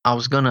I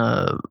was going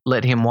to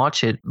let him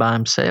watch it by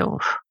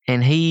himself.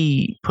 And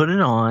he put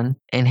it on,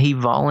 and he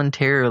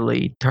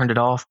voluntarily turned it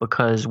off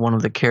because one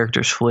of the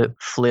characters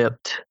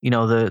flipped.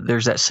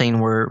 There's that scene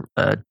where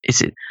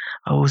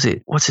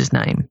what's his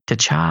name?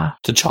 T'Challa.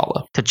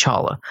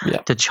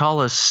 Yeah.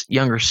 T'Challa's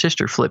younger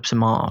sister flips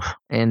him off,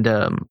 and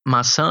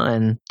my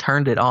son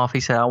turned it off. He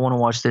said, "I want to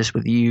watch this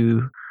with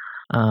you."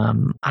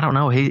 I don't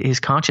know. His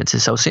conscience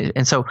is so sensitive.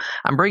 And so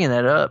I'm bringing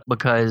that up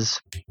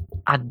because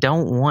I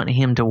don't want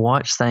him to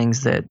watch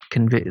things that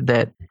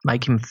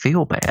make him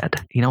feel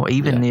bad.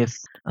 Even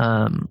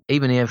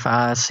if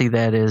I see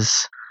that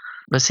as,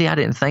 but see, I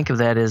didn't think of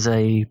that as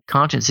a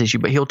conscience issue,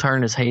 but he'll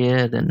turn his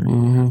head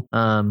and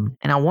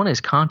I want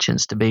his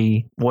conscience to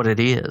be what it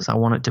is. I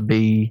want it to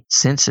be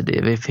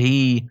sensitive. If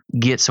he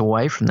gets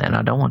away from that,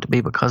 I don't want it to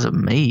be because of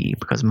me,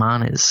 because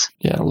mine is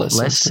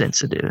less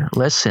sensitive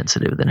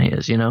than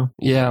his,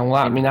 Yeah. Well,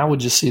 I would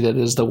just see that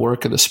as the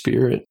work of the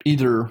Spirit,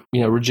 either,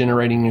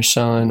 regenerating your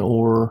son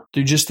or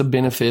through just the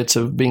benefits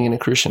of being in a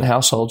Christian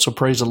household. So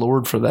praise the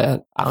Lord for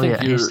that.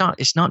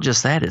 It's not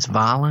just that. It's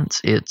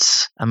violence.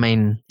 It's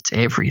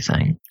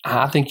everything.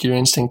 I think your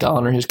instinct to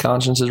honor his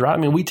conscience is right.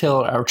 We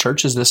tell our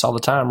churches this all the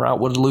time, right?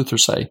 What did Luther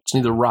say? It's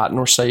neither right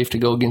nor safe to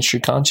go against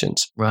your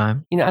conscience. Right.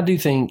 I do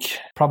think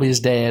probably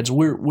as dads,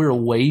 we're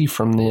away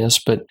from this,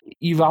 but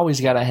you've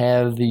always got to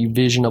have the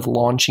vision of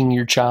launching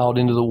your child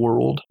into the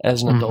world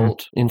as an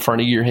adult in front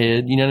of your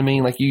head. You know what I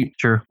mean? Like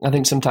Sure. I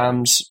think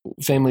sometimes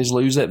families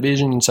lose that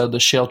vision, and so the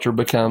shelter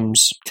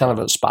becomes kind of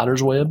a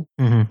spider's web.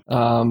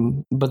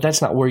 But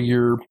that's not where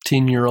your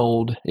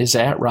 10-year-old is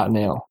at right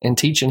now. And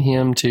teaching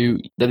him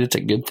that it's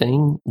a good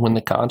thing when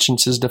the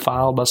conscience is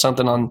defiled by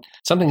something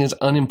as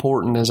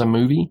unimportant as a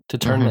movie, to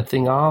turn that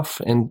thing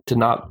off and to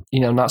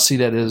not see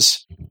that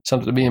as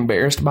something to be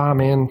embarrassed by,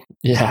 man.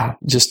 Yeah,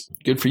 just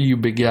good for you,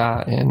 big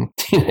guy. And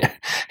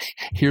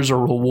here's a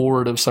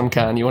reward of some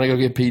kind. You want to go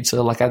get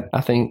pizza? Like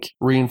I think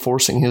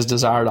reinforcing his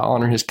desire to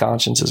honor his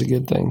conscience is a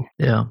good thing.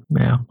 Yeah.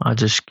 I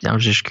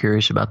was just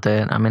curious about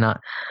that. I mean, I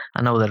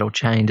know that'll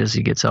change as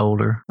he gets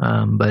older.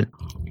 But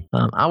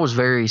I was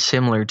very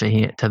similar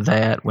to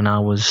that when I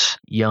was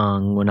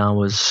young. When I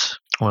was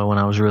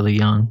really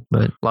young,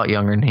 but a lot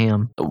younger than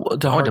him.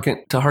 To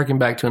harken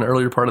back to an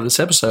earlier part of this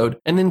episode,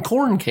 and then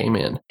corn came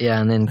in. Yeah,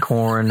 and then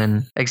corn,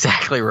 and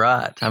exactly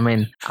right. I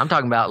mean, I'm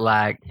talking about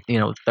like,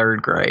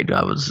 third grade.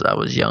 I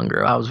was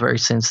younger. I was very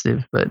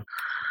sensitive, but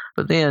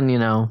then,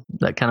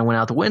 that kind of went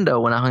out the window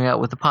when I hung out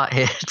with the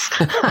potheads.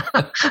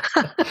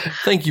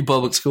 Thank you,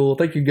 public school.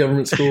 Thank you,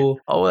 government school.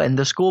 Oh, and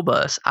the school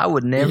bus. I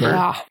would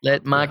never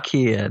let my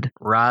kid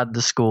ride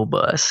the school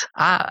bus.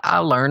 I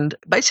learned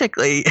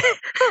basically.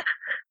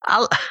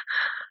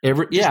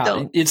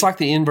 It's like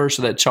the inverse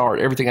of that chart.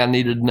 Everything I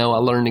needed to know, I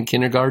learned in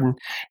kindergarten.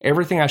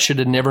 Everything I should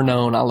have never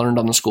known, I learned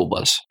on the school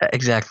bus.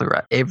 Exactly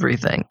right.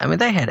 Everything. I mean,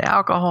 they had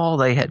alcohol,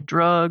 they had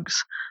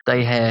drugs,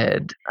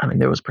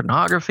 there was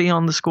pornography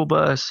on the school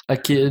bus. A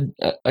kid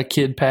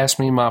passed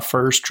me my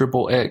first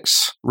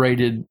XXX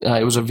rated.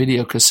 It was a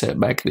video cassette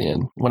back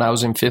then when I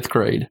was in 5th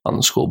grade on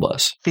the school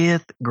bus.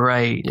 5th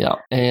grade. Yeah.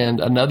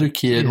 And another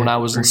kid when I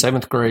was in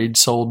 7th grade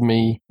sold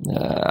me,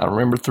 I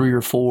remember 3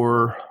 or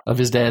 4 of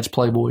his dad's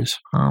Playboys.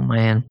 Oh,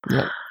 man.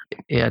 Yeah.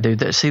 Yeah,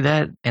 dude.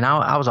 And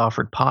I was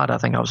offered pot. I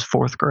think I was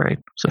 4th grade.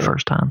 It's the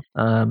first time.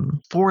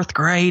 4th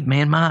grade,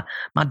 man. My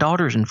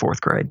daughter's in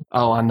 4th grade.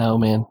 Oh, I know,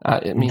 man.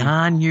 I mean,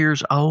 9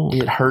 years old.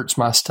 It hurts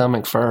my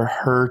stomach for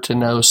her to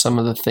know some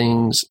of the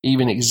things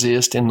even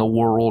exist in the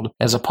world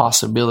as a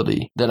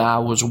possibility that I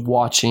was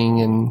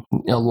watching and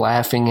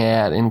laughing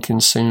at and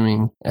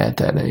consuming at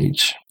that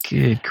age.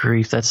 Good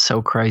grief. That's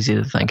so crazy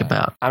to think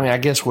about. I mean, I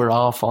guess we're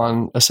off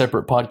on a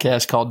separate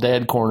podcast called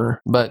Dad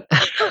Corner, but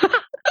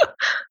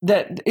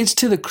that it's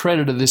to the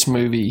credit of this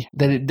movie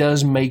that it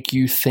does make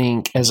you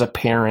think as a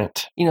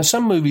parent.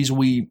 Some movies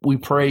we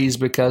praise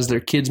because they're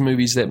kids'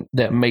 movies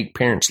that make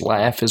parents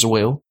laugh as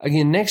well.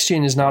 Again, Next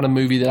Gen is not a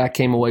movie that I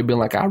came away being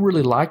like, I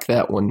really like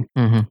that one.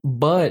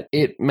 But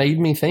it made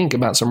me think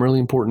about some really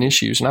important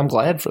issues, and I'm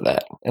glad for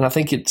that. And I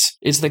think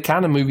it's the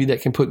kind of movie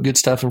that can put good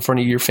stuff in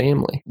front of your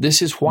family.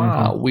 This is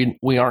why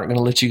we aren't going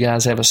to let you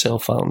guys have a cell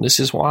phone. This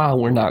is why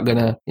we're not going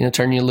to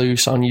turn you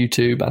loose on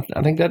YouTube.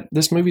 I think that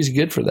this movie is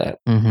good for that.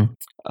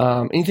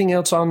 Anything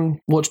else on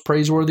what's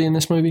praiseworthy in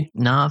this movie?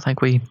 No, I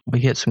think we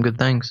hit some good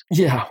things.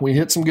 Yeah, we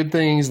hit some good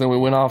things. Then we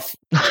went off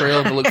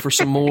trail to look for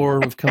some more.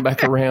 We've come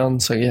back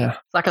around. So, yeah.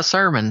 It's like a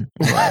sermon.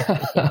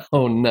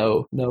 Oh,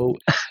 no.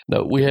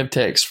 We have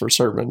text for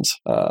sermons.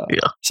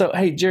 Yeah. So,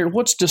 hey, Jared,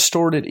 what's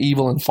distorted,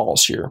 evil, and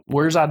false here?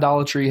 Where's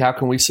idolatry? How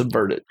can we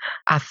subvert it?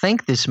 I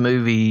think this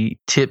movie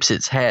tips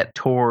its hat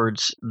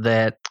towards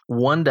that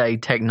one day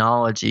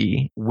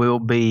technology will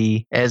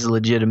be as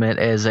legitimate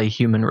as a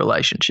human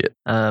relationship.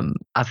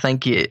 I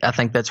think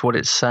that's what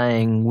it's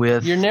saying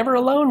with... You're never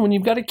alone when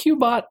you've got a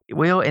Q-bot.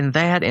 Well, and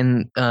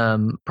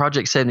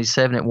Project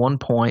 77 at one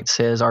point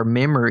says our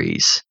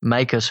memories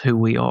make us who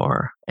we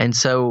are. And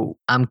so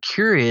I'm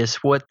curious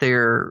what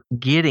they're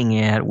getting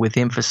at with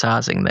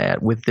emphasizing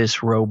that with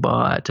this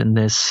robot and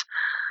this...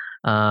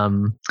 I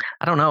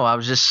don't know. I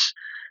was just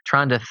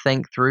trying to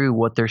think through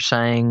what they're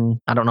saying.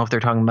 I don't know if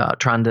they're talking about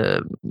trying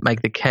to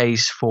make the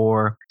case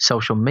for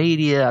social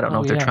media. I don't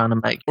know if they're trying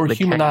to make... Or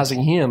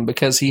humanizing him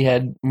because he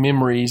had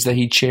memories that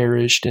he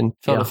cherished and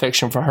felt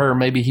affection for her.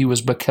 Maybe he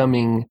was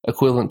becoming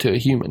equivalent to a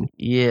human.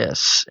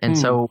 Yes. And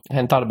so... I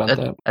hadn't thought about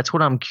that. That's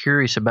what I'm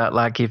curious about.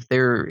 Like if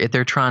they're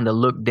trying to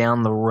look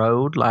down the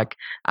road, like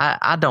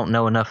I don't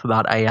know enough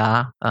about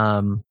AI.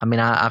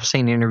 I've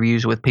seen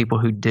interviews with people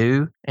who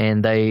do,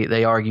 and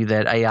they argue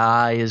that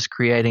AI is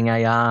creating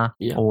AI.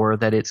 Yeah. Or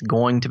that it's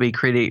going to be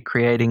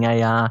creating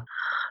AI,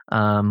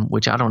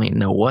 which I don't even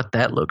know what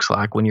that looks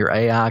like when your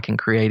AI can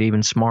create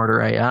even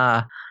smarter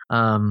AI.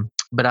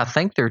 But I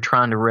think they're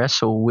trying to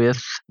wrestle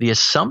with the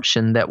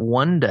assumption that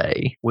one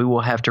day we will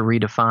have to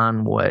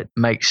redefine what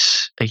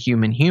makes a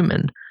human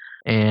human.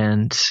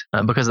 And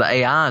because the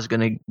AI is going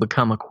to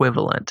become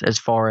equivalent as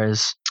far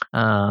as,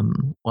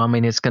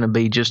 it's going to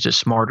be just as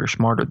smarter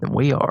than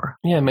we are.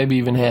 Yeah, maybe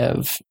even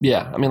have,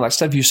 like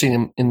stuff you've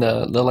seen in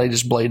the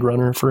latest Blade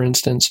Runner, for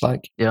instance,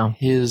 like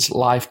his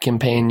life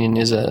companion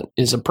is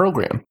a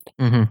program.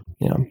 Mm-hmm.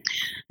 Yeah.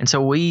 And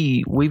so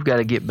we've got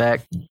to get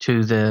back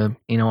to the,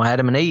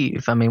 Adam and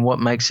Eve. I mean, what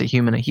makes a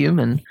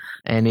human?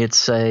 And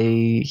it's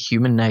a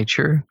human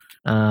nature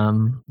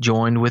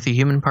joined with a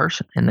human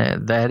person,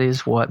 and that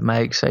is what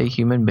makes a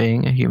human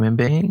being a human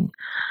being.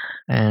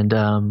 And,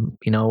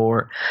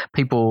 or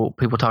people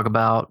talk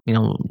about,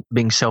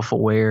 being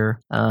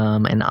self-aware,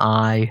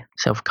 and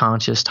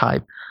self-conscious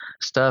type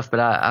stuff. But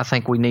I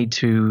think we need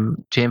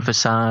to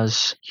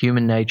emphasize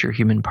human nature,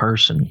 human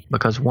person,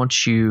 because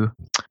once you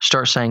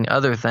start saying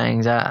other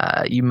things,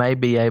 you may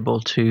be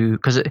able to,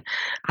 because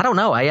I don't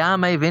know, AI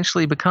may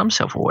eventually become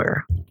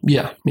self-aware.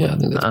 Yeah, I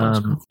think that's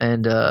possible.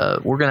 And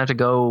we're gonna have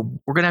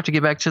to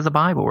get back to the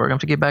Bible. We're gonna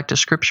have to get back to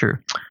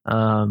Scripture.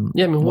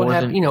 What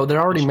happens?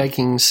 They're already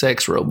making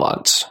sex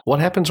robots. What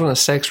happens when a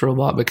sex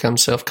robot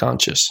becomes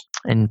self-conscious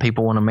and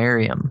people want to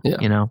marry him? Yeah.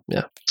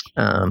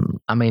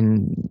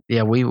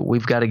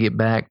 We've got to get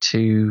back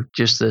to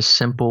just the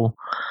simple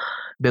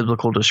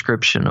biblical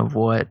description of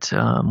what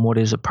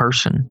is a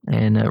person,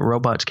 and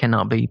robots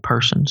cannot be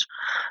persons.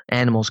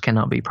 Animals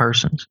cannot be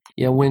persons.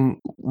 Yeah,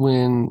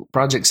 when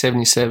Project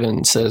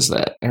 77 says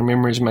that our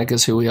memories make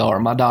us who we are,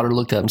 my daughter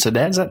looked up and said,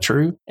 "Dad, is that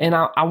true?" And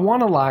I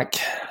want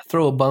to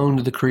throw a bone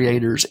to the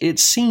creators. It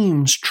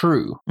seems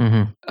true,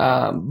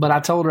 but I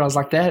told her, I was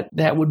like,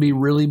 that would be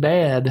really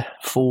bad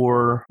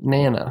for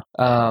Nana.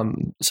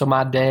 So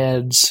my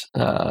dad's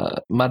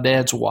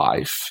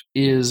wife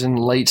is in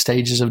late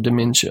stages of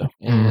dementia,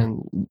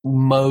 and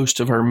most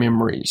of her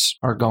memories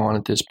are gone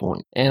at this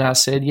point. And I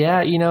said,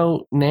 yeah,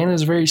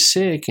 Nana's very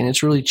sick, and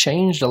it's really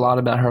changed a lot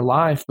about her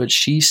life, but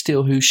she's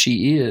still who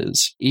she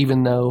is,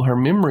 even though her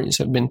memories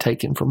have been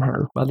taken from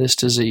her by this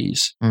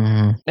disease.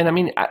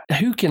 And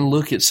who can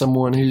look at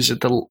someone who's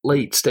at the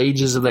late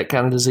stages of that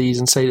kind of disease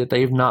and say that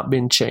they've not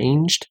been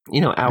changed,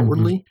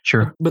 outwardly?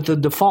 Sure. But the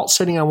default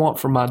setting I want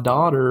for my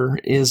daughter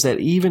is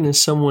that even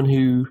as someone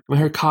who,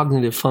 her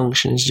cognitive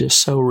function is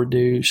just so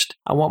reduced,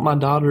 I want my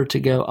daughter to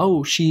go,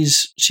 oh,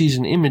 she's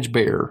an image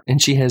bearer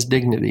and she has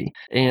dignity.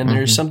 And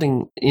there's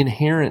something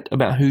inherent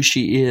about who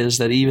she is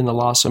that even the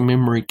loss of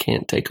memory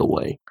can't take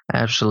away.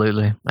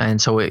 Absolutely.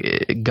 And so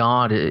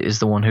God is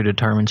the one who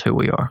determines who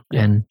we are.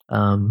 Yeah. And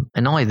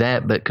not only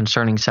that, but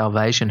concerning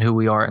salvation, who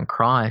we are in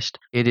Christ,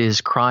 it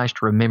is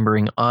Christ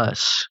remembering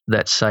us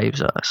that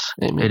saves us.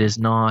 Amen. It is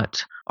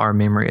not our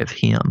memory of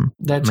him.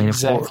 That's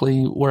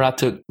exactly where I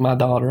took my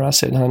daughter. I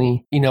said,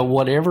 honey,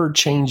 whatever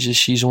changes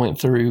she's went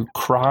through,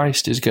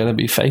 Christ is going to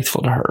be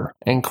faithful to her,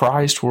 and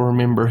Christ will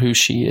remember who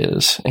she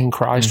is, and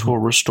Christ will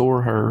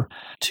restore her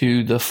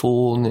to the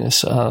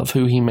fullness of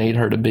who he made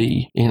her to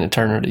be in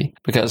eternity,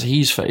 because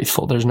he's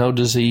faithful. There's no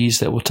disease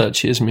that will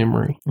touch his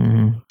memory.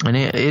 And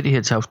it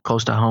hits so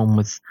close to home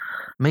with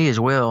me as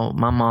well.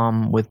 My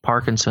mom with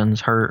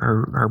Parkinson's,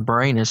 her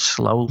brain is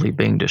slowly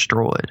being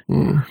destroyed.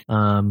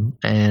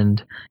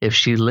 And if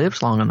she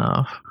lives long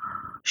enough,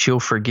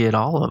 she'll forget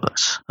all of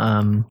us.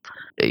 And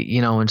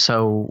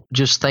so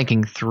just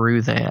thinking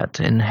through that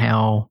and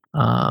how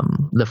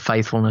the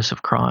faithfulness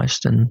of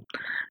Christ, and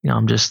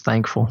I'm just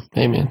thankful.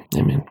 Amen.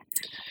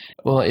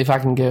 Well, if I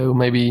can go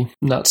maybe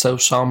not so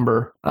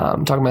somber,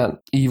 talking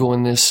about evil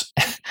in this,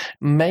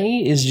 May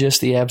is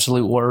just the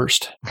absolute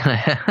worst.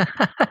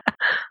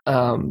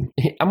 I'm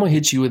going to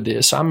hit you with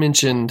this. I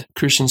mentioned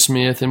Christian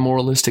Smith and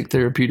moralistic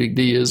therapeutic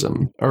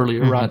deism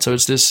earlier, right? So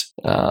it's this,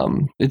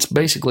 it's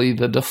basically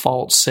the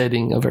default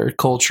setting of our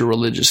culture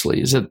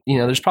religiously, is that,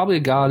 there's probably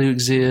a God who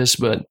exists,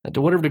 but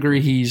to whatever degree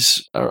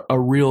he's a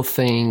real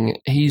thing,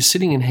 he's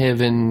sitting in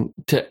heaven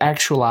to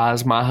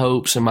actualize my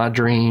hopes and my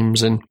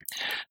dreams. And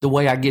the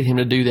way I get him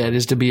to do that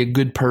is to be a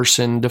good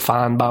person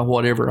defined by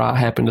whatever I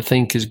happen to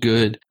think is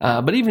good.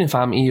 But even if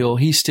I'm ill,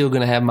 he's still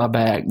going to have my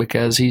back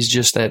because he's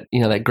just that,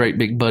 that great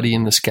big buddy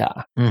in the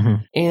sky.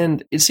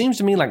 And it seems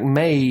to me like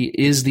May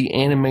is the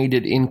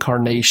animated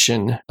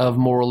incarnation of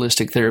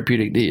moralistic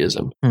therapeutic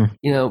deism.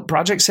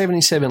 Project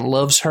 77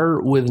 loves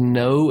her with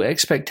no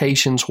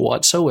expectations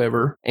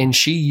whatsoever, and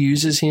she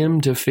uses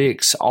him to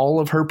fix all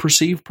of her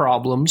perceived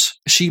problems.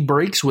 She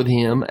breaks with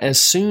him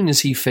as soon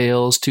as he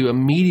fails to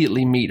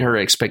immediately meet her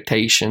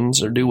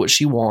expectations or do what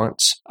she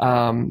wants.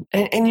 And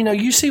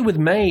you see with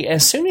May,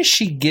 as soon as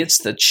she gets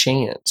the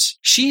chance,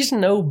 she's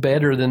no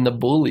better than the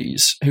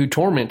bullies who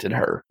tormented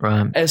her.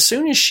 Right. As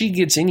soon as she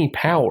gets any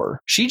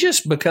power, she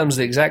just becomes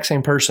the exact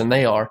same person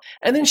they are.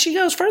 And then she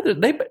goes further.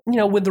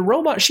 With the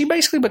robot, she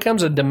basically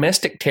becomes a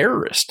domestic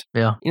terrorist.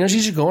 Yeah.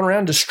 She's just going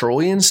around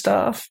destroying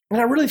stuff. And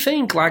I really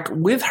think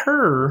with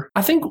her,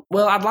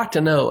 I'd like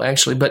to know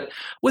actually, but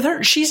with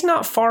her, she's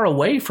not far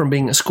away from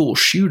being a school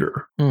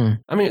shooter.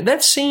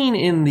 That scene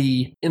in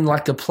the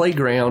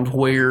playground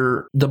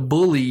where the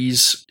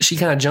bullies, she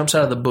kind of jumps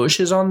out of the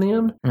bushes on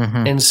them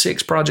and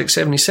 6 Project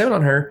 77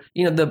 on her.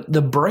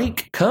 The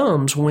break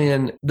comes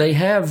when they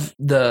have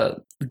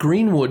the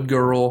Greenwood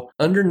girl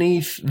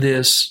underneath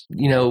this,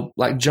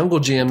 jungle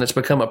gym that's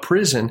become a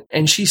prison,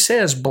 and she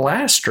says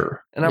blast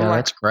her. And I'm like,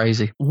 that's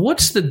crazy.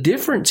 What's the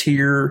difference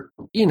here?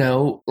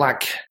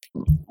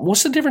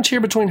 what's the difference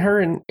here between her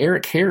and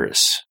Eric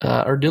Harris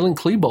or Dylan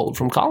Klebold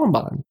from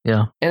Columbine?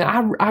 Yeah.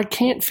 And I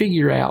can't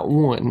figure out,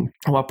 one,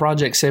 why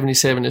Project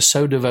 77 is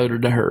so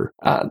devoted to her.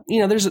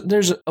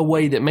 There's a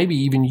way that maybe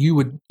even you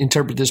would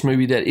interpret this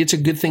movie that it's a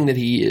good thing that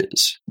he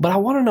is. But I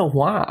want to know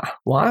why.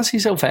 Why is he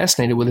so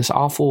fascinated with this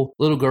awful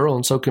little girl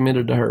and so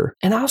committed to her?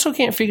 And I also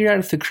can't figure out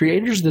if the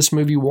creators of this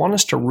movie want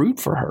us to root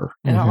for her.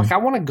 And I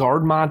want to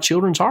guard my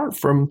children's heart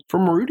from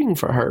rooting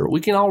for her.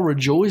 We can all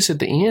rejoice at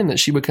the end that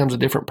she becomes a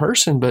different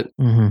person, but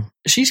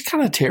she's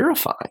kind of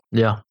terrifying.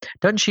 Yeah.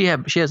 Doesn't she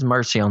has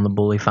mercy on the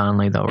bully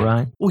finally though,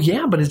 right? Well,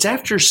 yeah, but it's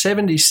after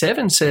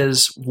 77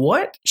 says,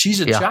 what? She's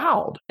a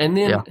child. And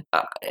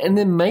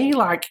then May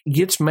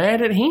gets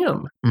mad at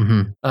him,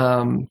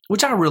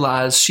 which I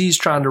realize she's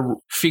trying to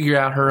figure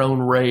out her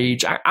own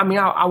rage. I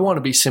want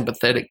to be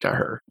sympathetic to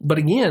her. But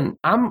again,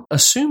 I'm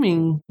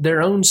assuming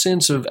their own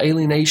sense of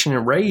alienation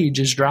and rage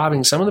is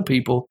driving some of the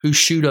people who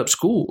shoot up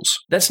schools.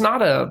 That's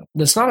not a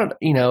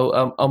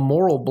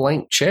moral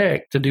blank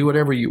check to do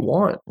whatever you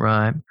want.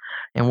 Right.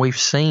 And we've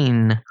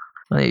seen,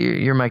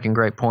 you're making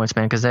great points,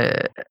 man, because,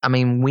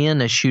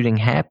 when a shooting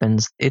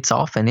happens, it's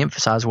often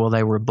emphasized, well,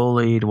 they were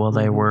bullied. Well,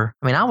 they were,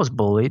 I was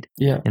bullied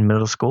in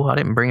middle school. I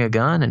didn't bring a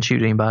gun and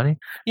shoot anybody.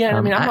 Yeah,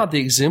 I'm not the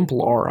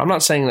exemplar. I'm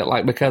not saying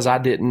that, because I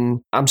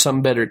didn't, I'm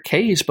some better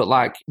case, but,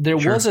 there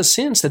was a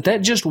sense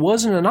that just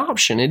wasn't an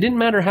option. It didn't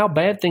matter how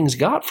bad things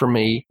got for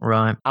me.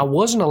 Right. I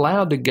wasn't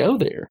allowed to go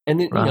there. And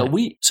then,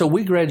 we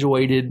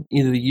graduated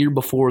either the year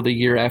before or the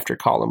year after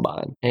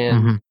Columbine.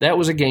 And that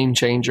was a game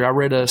changer. I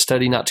read a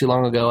study not too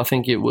long ago. I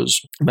think it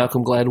was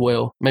Malcolm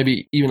Gladwell,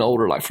 maybe even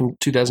older, from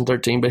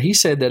 2013. But he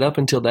said that up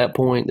until that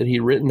point that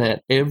he'd written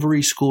that,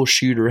 every school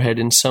shooter had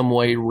in some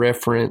way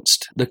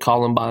referenced the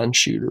Columbine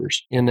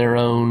shooters in their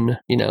own,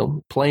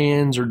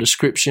 plans or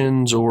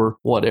descriptions or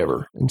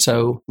whatever. And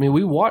so,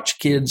 we watch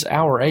kids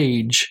our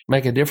age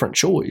make a different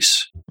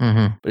choice,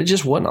 but it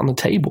just wasn't on the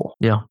table.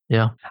 Yeah,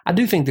 yeah. I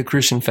do think the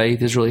Christian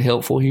faith is really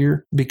helpful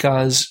here,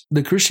 because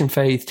the Christian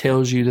faith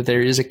tells you that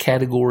there is a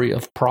category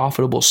of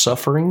profitable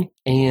suffering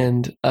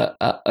and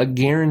a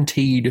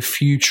guaranteed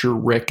future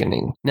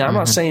reckoning. Now, I'm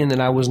not saying that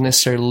I was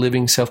necessarily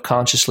living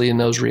self-consciously in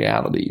those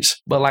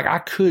realities, but I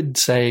could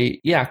say,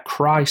 yeah,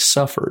 Christ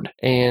suffered.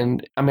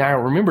 And I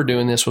remember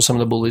doing this with some of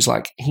the bullies,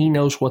 he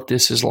knows what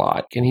this is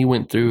like and he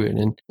went through it,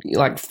 and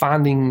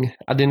finding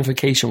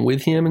identification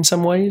with him in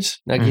some ways.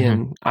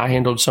 Again, I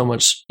handled so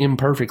much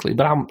imperfectly,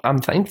 but I'm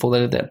thankful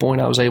that at that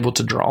point I was able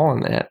to draw on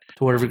that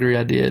to whatever degree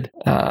I did.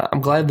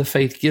 I'm glad the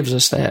faith gives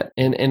us that.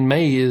 And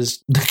May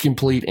is the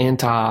complete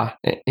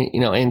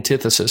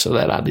antithesis of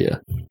that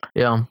idea.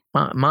 Yeah.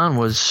 Mine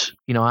was,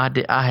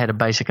 I had a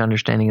basic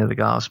understanding of the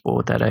gospel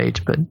at that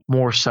age, but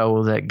more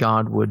so that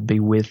God would be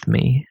with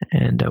me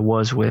and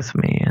was with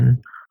me.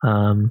 And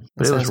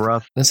but it was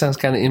rough. That sounds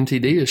kind of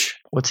MTD-ish.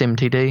 What's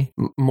MTD?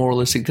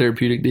 Moralistic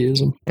therapeutic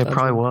deism. It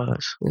probably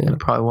was. Yeah. It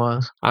probably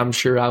was. I'm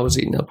sure I was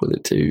eating up with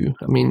it too.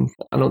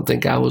 I don't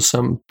think I was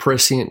some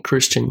prescient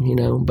Christian,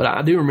 but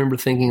I do remember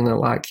thinking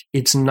that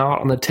it's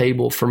not on the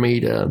table for me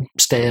to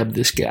stab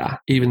this guy,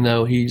 even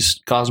though he's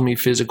caused me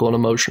physical and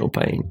emotional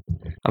pain.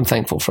 I'm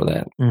thankful for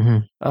that.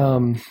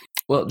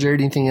 Well, Jared,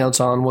 anything else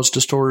on what's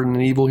distorted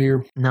and evil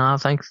here? No, I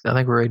think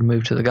we're ready to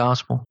move to the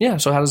gospel. Yeah.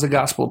 So how does the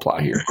gospel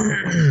apply here?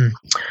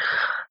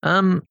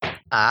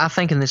 I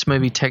think in this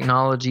movie,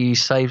 technology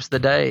saves the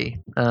day.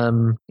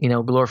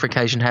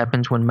 Glorification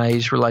happens when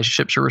May's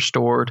relationships are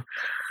restored,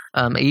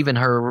 even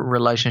her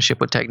relationship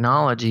with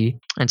technology.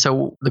 And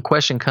so the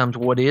question comes,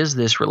 what is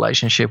this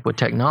relationship with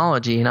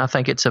technology? And I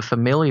think it's a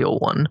familial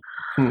one.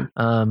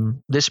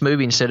 This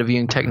movie, instead of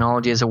viewing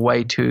technology as a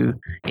way to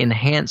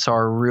enhance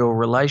our real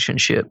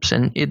relationships,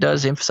 and it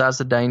does emphasize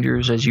the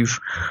dangers, as you've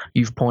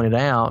pointed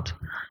out,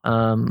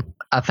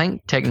 I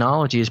think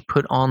technology is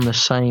put on the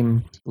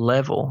same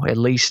level, at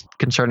least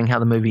concerning how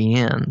the movie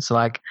ends.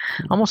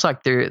 Almost like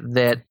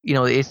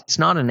it's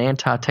not an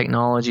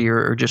anti-technology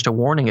or just a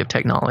warning of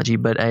technology,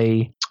 but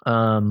I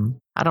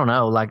don't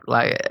know,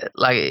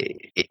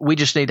 we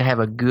just need to have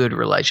a good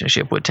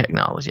relationship with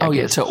technology. I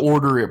guess. To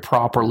order it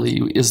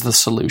properly is the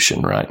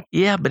solution, right?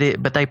 Yeah,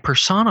 but they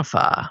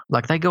personify,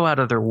 they go out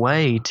of their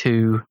way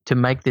to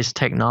make this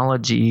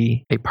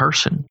technology a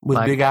person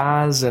with big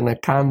eyes and a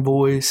kind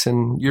voice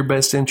and your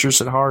best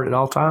interest at heart at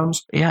all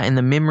times. Yeah, and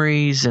the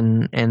memories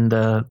and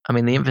the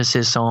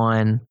emphasis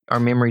on our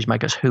memories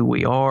make us who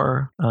we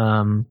are.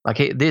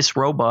 This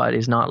robot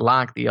is not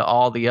like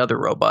all the other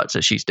robots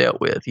that she's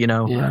dealt with.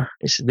 Yeah.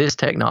 This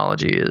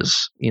technology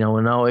is,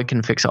 it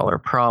can fix all her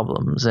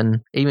problems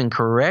and even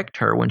correct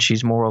her when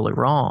she's morally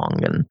wrong.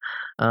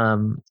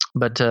 And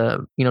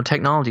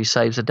technology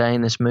saves the day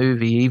in this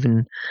movie,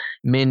 even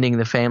mending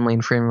the family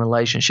and friend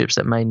relationships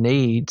that May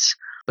needs.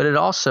 But it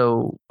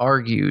also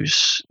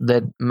argues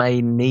that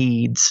May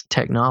needs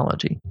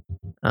technology.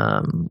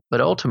 But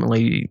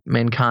ultimately,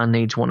 mankind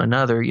needs one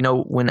another.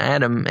 When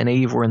Adam and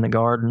Eve were in the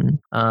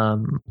garden,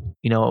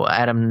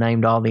 Adam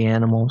named all the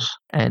animals,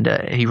 and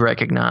he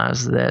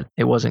recognized that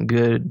it wasn't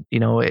good.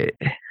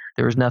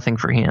 there was nothing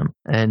for him.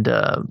 And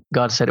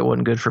God said it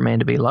wasn't good for man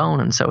to be alone,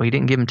 and so he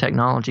didn't give him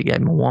technology, he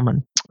gave him a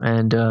woman.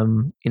 And,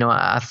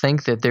 I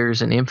think that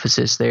there's an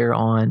emphasis there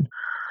on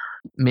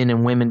men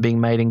and women being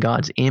made in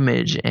God's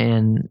image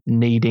and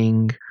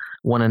needing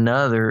one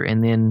another,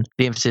 and then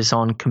the emphasis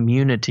on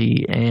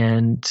community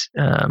and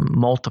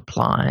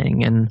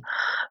multiplying. And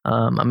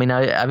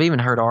I've even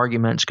heard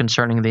arguments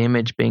concerning the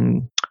image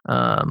being,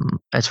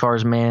 as far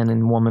as man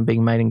and woman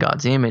being made in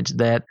God's image,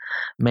 that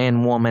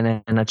man,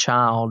 woman, and a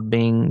child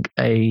being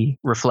a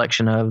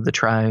reflection of the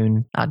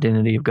triune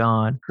identity of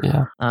God.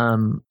 Yeah.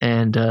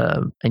 And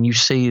you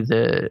see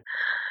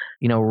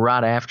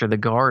right after the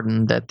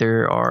garden, that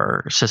there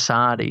are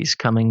societies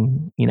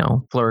coming,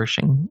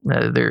 flourishing.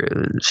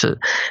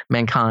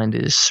 Mankind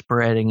is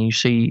spreading. You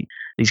see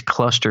these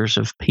clusters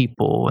of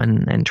people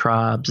and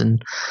tribes,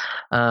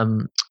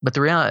 but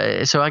the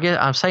reality. So I guess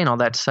I'm saying all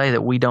that to say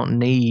that we don't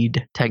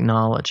need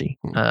technology.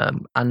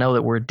 I know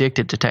that we're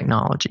addicted to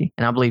technology,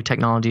 and I believe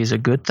technology is a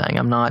good thing.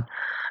 I'm not,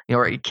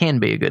 or it can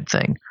be a good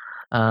thing.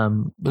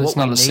 But it's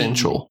not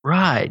essential.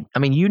 Right. I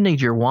mean, you need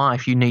your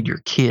wife, you need your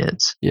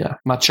kids. Yeah.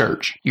 My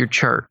church. Your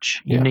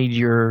church. You need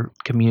your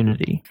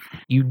community.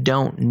 You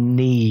don't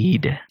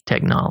need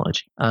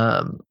technology.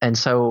 And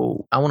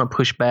so I want to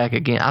push back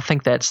again. I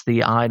think that's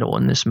the idol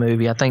in this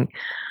movie. I think,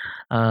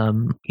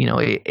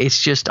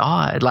 it's just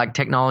odd. Like,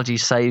 technology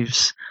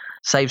saves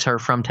her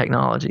from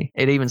technology.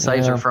 It even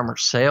saves her from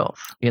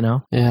herself,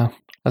 Yeah.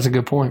 That's a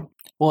good point.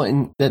 Well,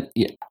 and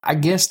I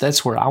guess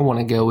that's where I want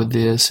to go with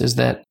this, is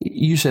that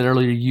you said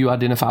earlier you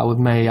identify with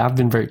May. I've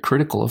been very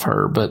critical of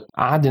her, but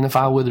I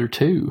identify with her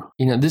too.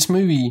 This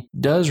movie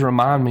does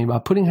remind me, by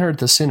putting her at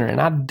the center, and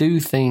I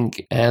do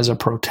think as a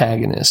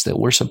protagonist that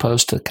we're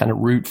supposed to kind of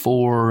root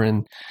for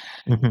and,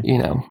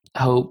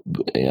 hope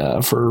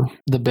for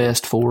the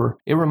best for her.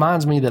 It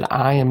reminds me that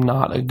I am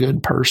not a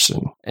good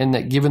person, and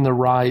that given the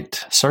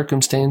right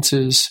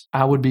circumstances,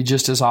 I would be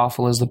just as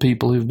awful as the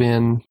people who've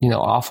been,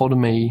 awful to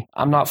me.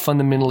 I'm not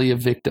fundamentally a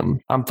victim.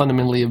 I'm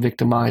fundamentally a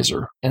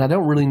victimizer, and I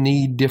don't really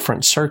need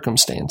different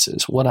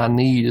circumstances. What I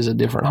need is a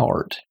different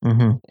heart.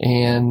 Mm-hmm.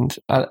 And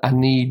I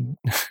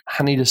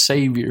need a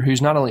savior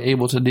who's not only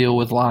able to deal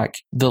with like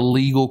the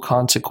legal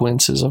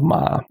consequences of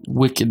my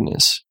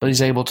wickedness, but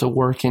he's able to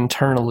work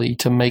internally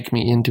to make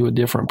me into a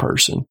different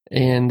person.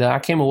 And I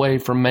came away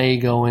from May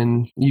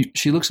going,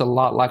 she looks a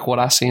lot like what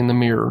I see in the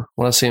mirror,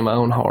 what I see in my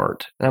own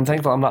heart. And I'm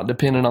thankful I'm not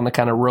dependent on the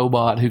kind of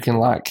robot who can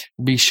like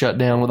be shut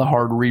down with a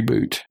hard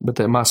reboot, but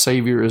that my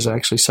savior is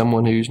actually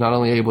someone who's not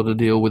only able to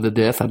deal with the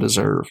death I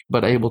deserve,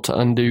 but able to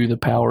undo the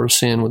power of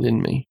sin within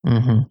me.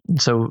 Mm-hmm.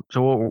 So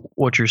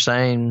what you're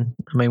saying,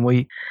 I mean,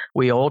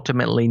 we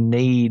ultimately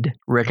need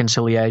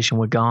reconciliation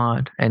with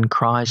God, and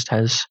Christ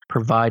has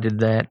provided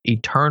that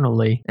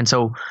eternally. And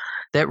so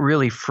that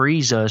really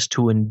frees us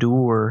to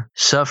endure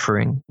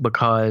suffering,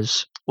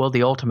 because, well,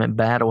 the ultimate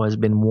battle has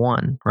been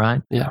won,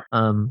 right? Yeah.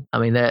 I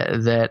mean,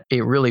 that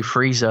it really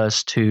frees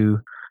us to,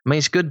 I mean,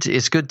 it's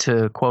good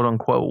to quote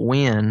unquote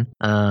win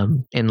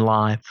in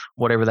life,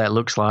 whatever that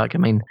looks like. I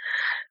mean,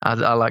 I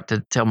like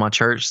to tell my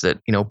church that,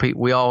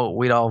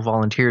 we'd all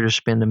volunteer to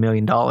spend $1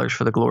 million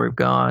for the glory of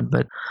God,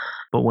 but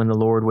when the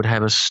Lord would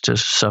have us to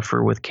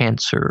suffer with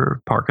cancer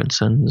or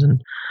Parkinson's,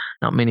 and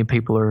not many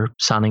people are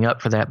signing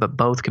up for that, but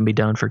both can be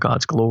done for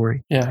God's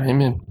glory. Yeah,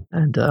 amen.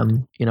 And,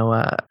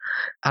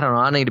 I don't know,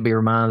 I need to be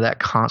reminded of that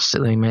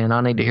constantly, man. I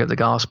need to hear the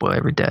gospel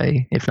every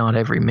day, if not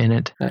every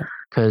minute. Yeah.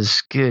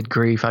 Because, good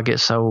grief, I get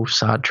so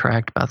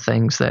sidetracked by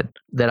things that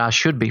I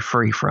should be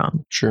free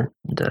from. Sure.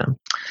 And,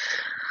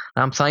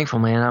 I'm thankful,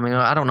 man. I mean,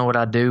 I don't know what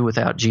I'd do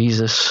without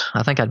Jesus.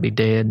 I think I'd be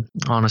dead,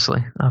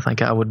 honestly. I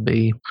think I would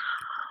be,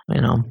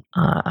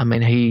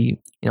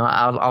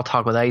 I'll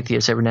talk with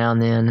atheists every now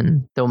and then,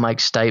 and they'll make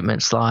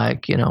statements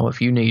like,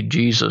 if you need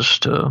Jesus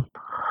to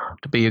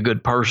be a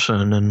good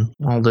person and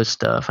all this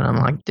stuff. And I'm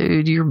like,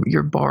 dude,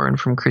 you're borrowing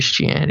from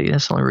Christianity.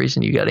 That's the only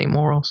reason you got any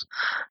morals.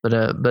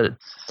 But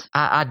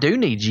I do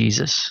need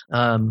Jesus.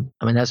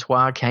 That's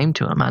why I came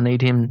to him. I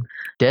need him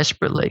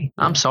desperately.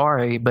 Yeah. I'm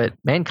sorry, but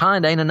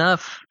mankind ain't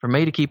enough for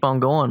me to keep on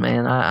going,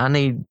 man. I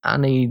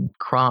need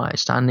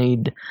Christ.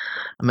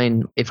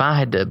 If I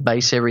had to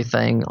base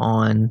everything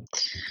on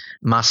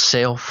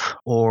myself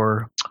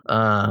or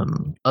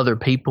other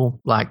people,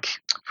 like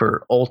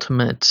for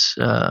ultimate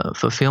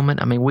fulfillment,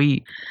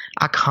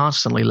 I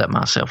constantly let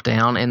myself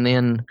down, and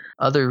then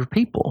other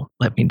people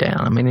let me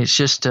down. It's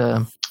just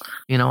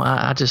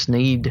I just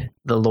need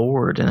the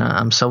Lord, and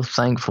I'm so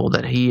thankful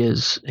that He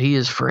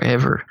is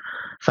forever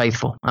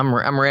faithful. I'm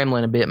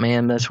rambling a bit,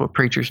 man. That's what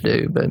preachers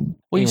do. But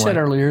you said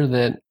earlier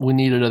that we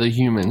needed other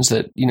humans,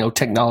 that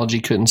technology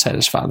couldn't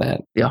satisfy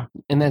that. Yeah,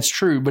 and that's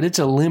true. But it's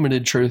a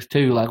limited truth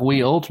too. Like,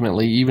 we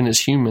ultimately, even as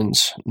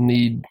humans,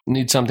 need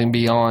something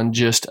beyond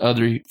just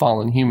other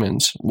fallen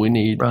humans. We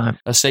need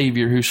a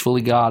Savior who's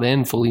fully God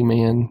and fully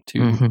man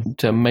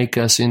to make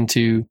us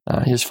into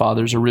His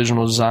Father's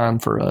original design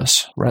for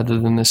us, rather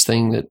than this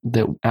thing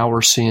that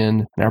our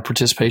sin and our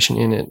participation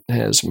in it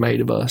has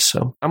made of us.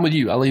 So I'm with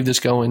you. I leave this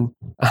going.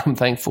 I'm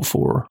thankful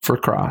for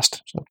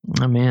Christ. So.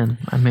 Amen.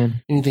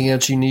 Anything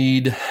else you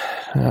need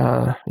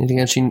Anything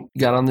else you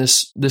got on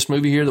this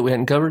movie here that we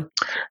hadn't covered?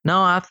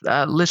 No,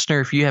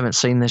 listener, if you haven't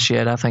seen this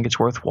yet, I think it's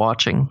worth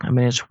watching. I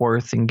mean, it's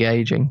worth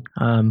engaging.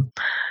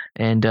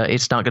 And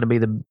it's not going to be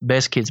the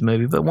best kids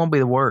movie, but it won't be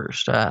the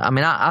worst.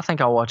 I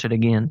think I'll watch it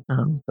again.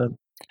 But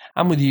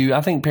I'm with you.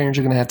 I think parents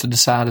are going to have to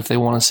decide if they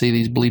want to see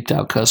these bleeped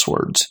out cuss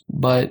words.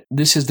 But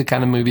this is the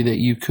kind of movie that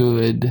you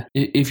could,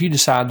 if you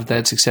decide that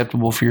that's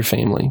acceptable for your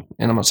family,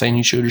 and I'm not saying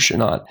you should or should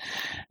not,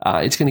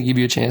 it's going to give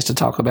you a chance to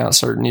talk about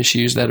certain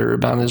issues that are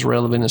about as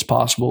relevant as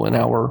possible in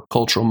our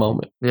cultural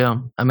moment. Yeah.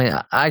 I mean,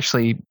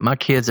 actually, my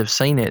kids have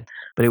seen it,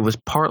 but it was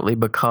partly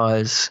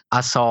because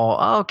I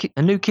saw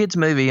a new kids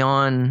movie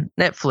on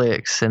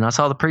Netflix, and I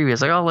saw the preview. I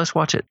was like, oh, let's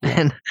watch it.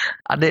 And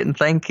I didn't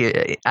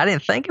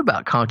think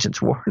about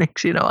conscience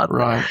warnings,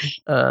 Right.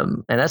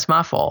 And that's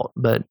my fault.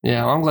 But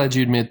yeah, I'm glad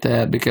you admit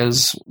that,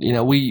 because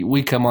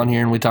we come on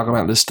here and we talk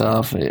about this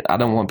stuff. I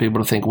don't want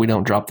people to think we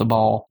don't drop the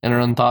ball and are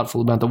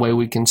unthoughtful about the way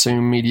we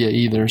consume media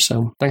either.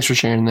 So thanks for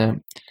sharing that.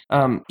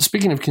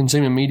 Speaking of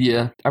consuming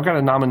media, I've got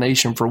a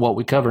nomination for what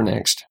we cover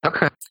next.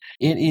 Okay.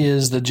 It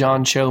is the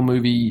John Cho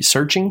movie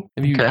Searching.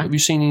 Have you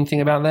seen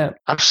anything about that?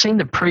 I've seen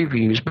the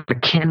previews, but I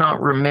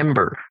cannot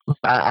remember.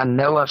 I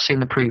know I've seen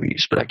the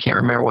previews, but I can't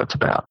remember what it's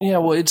about. Yeah,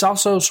 well, it's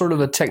also sort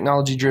of a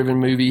technology-driven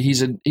movie.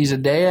 He's a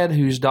dad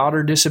whose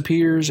daughter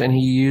disappears, and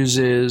he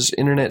uses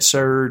internet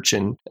search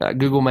and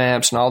Google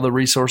Maps and all the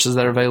resources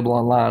that are available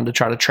online to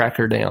try to track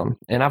her down.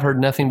 And I've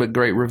heard nothing but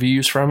great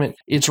reviews from it.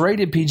 It's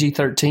rated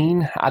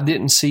PG-13. I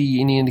didn't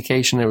see any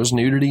indication there was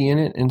nudity in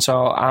it, and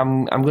so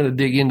I'm going to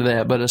dig into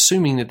that. But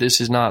assuming that this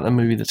is not a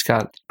movie that's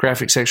got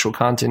graphic sexual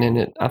content in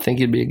it, I think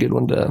it'd be a good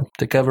one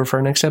to cover for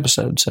our next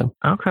episode. So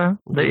okay,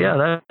 yeah,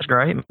 that's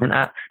great. And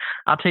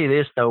I'll tell you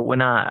this though,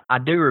 when I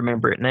do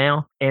remember it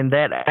now, and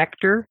that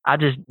actor,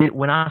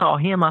 when I saw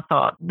him, I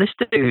thought, this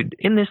dude,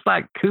 isn't this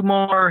like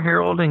Kumar,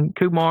 Harold and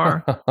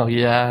Kumar? Oh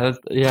yeah,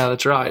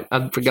 that's right.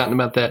 I'd forgotten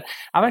about that.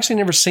 I've actually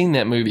never seen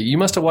that movie. You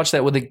must have watched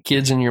that with the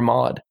kids in your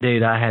mod.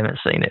 Dude, I haven't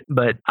seen it,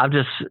 but I've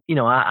just,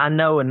 I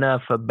know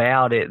enough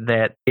about it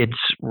that it's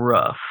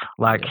rough.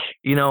 Like,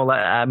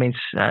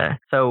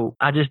 so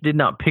I just did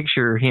not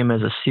picture him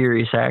as a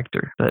serious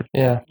actor. But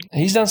yeah,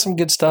 he's done some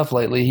good stuff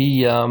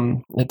lately.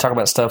 They talk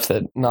about stuff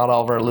that not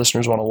all of our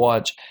listeners want to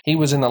watch. He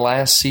was in the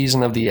last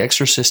season of the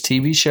Exorcist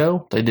TV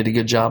show. They did a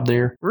good job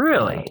there.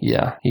 Really?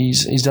 Yeah,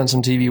 he's done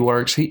some TV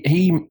works.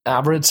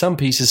 I've read some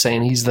pieces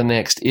saying he's the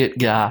next it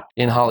guy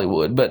in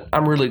Hollywood, but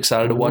I'm really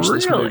excited to watch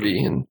this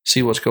movie and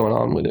see what's going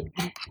on with it.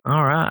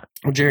 All right.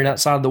 Well, Jared,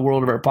 outside the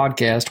world of our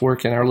podcast, where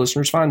can our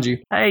listeners find you?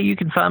 Hey, you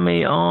can find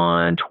me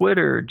on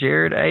Twitter,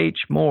 Jared H.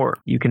 Moore.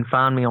 You can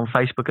find me on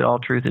Facebook at All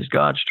Truth is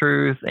God's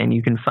Truth, and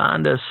you can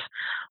find us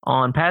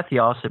on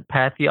Patheos at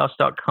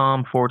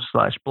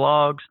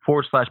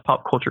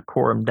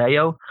patheos.com/blogs/pop-culture-quorum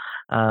deo.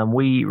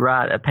 We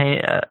write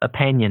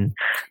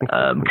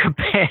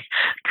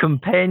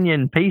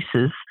companion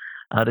pieces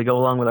to go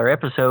along with our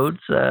episodes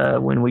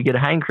when we get a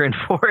hankering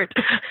for it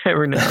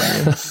every now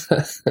and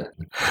then.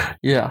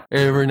 Yeah,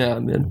 every now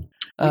and then.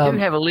 We do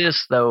have a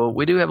list, though.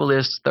 We do have a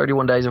list,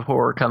 31 Days of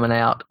Horror, coming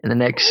out in the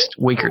next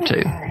week or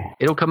two.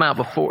 It'll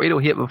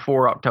hit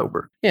before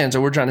October. Yeah, and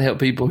so we're trying to help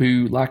people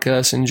who, like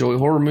us, enjoy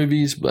horror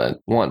movies, but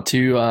want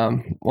to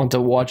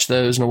watch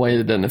those in a way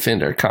that doesn't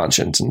offend our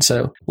conscience. And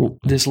so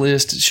this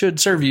list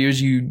should serve you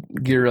as you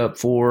gear up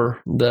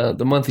for the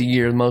month of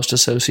year most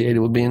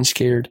associated with being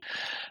scared.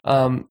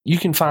 You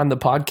can find the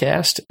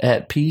podcast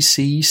at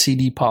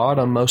PCCD Pod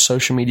on most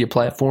social media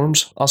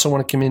platforms. Also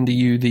want to commend to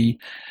you the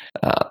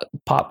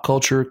Pop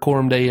Culture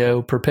Quorum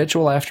Deo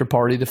Perpetual After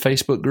Party, the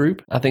Facebook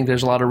group. I think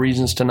there's a lot of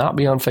reasons to not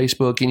be on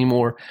Facebook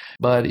anymore,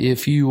 but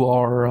if you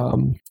are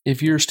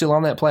if you're still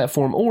on that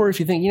platform, or if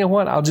you think,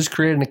 I'll just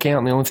create an account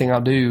and the only thing I'll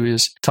do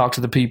is talk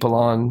to the people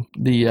on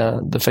the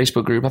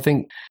Facebook group, I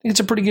think it's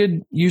a pretty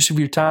good use of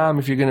your time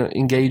if you're going to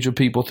engage with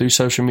people through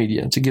social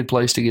media. It's a good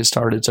place to get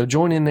started. So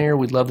join in there.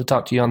 We'd love to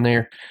talk to you on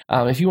there.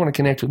 If you want to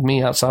connect with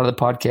me outside of the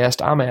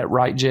podcast, I'm at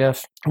Right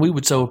Jeff. We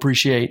would so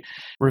appreciate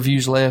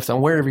reviews left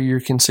on wherever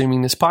you're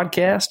consuming this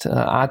podcast.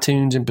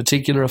 iTunes in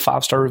particular, a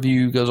 5-star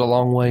review goes a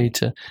long way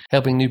to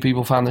helping new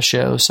people find the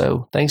show.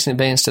 So thanks in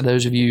advance to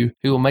those of you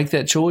who will make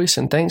that choice,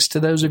 and thanks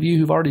to those of you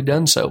who've already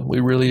done so. We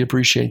really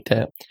appreciate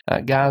that.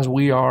 Guys,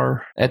 we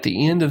are at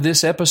the end of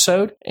this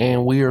episode,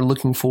 and we are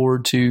looking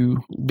forward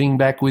to being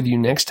back with you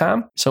next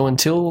time. So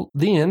until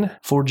then,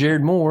 for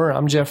Jared Moore,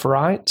 I'm Jeff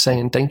Wright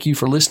saying thank you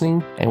for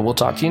listening, and we'll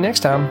talk to you next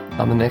time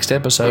on the next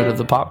episode of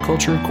the Pop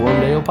Culture Quorum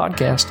Deo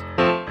podcast.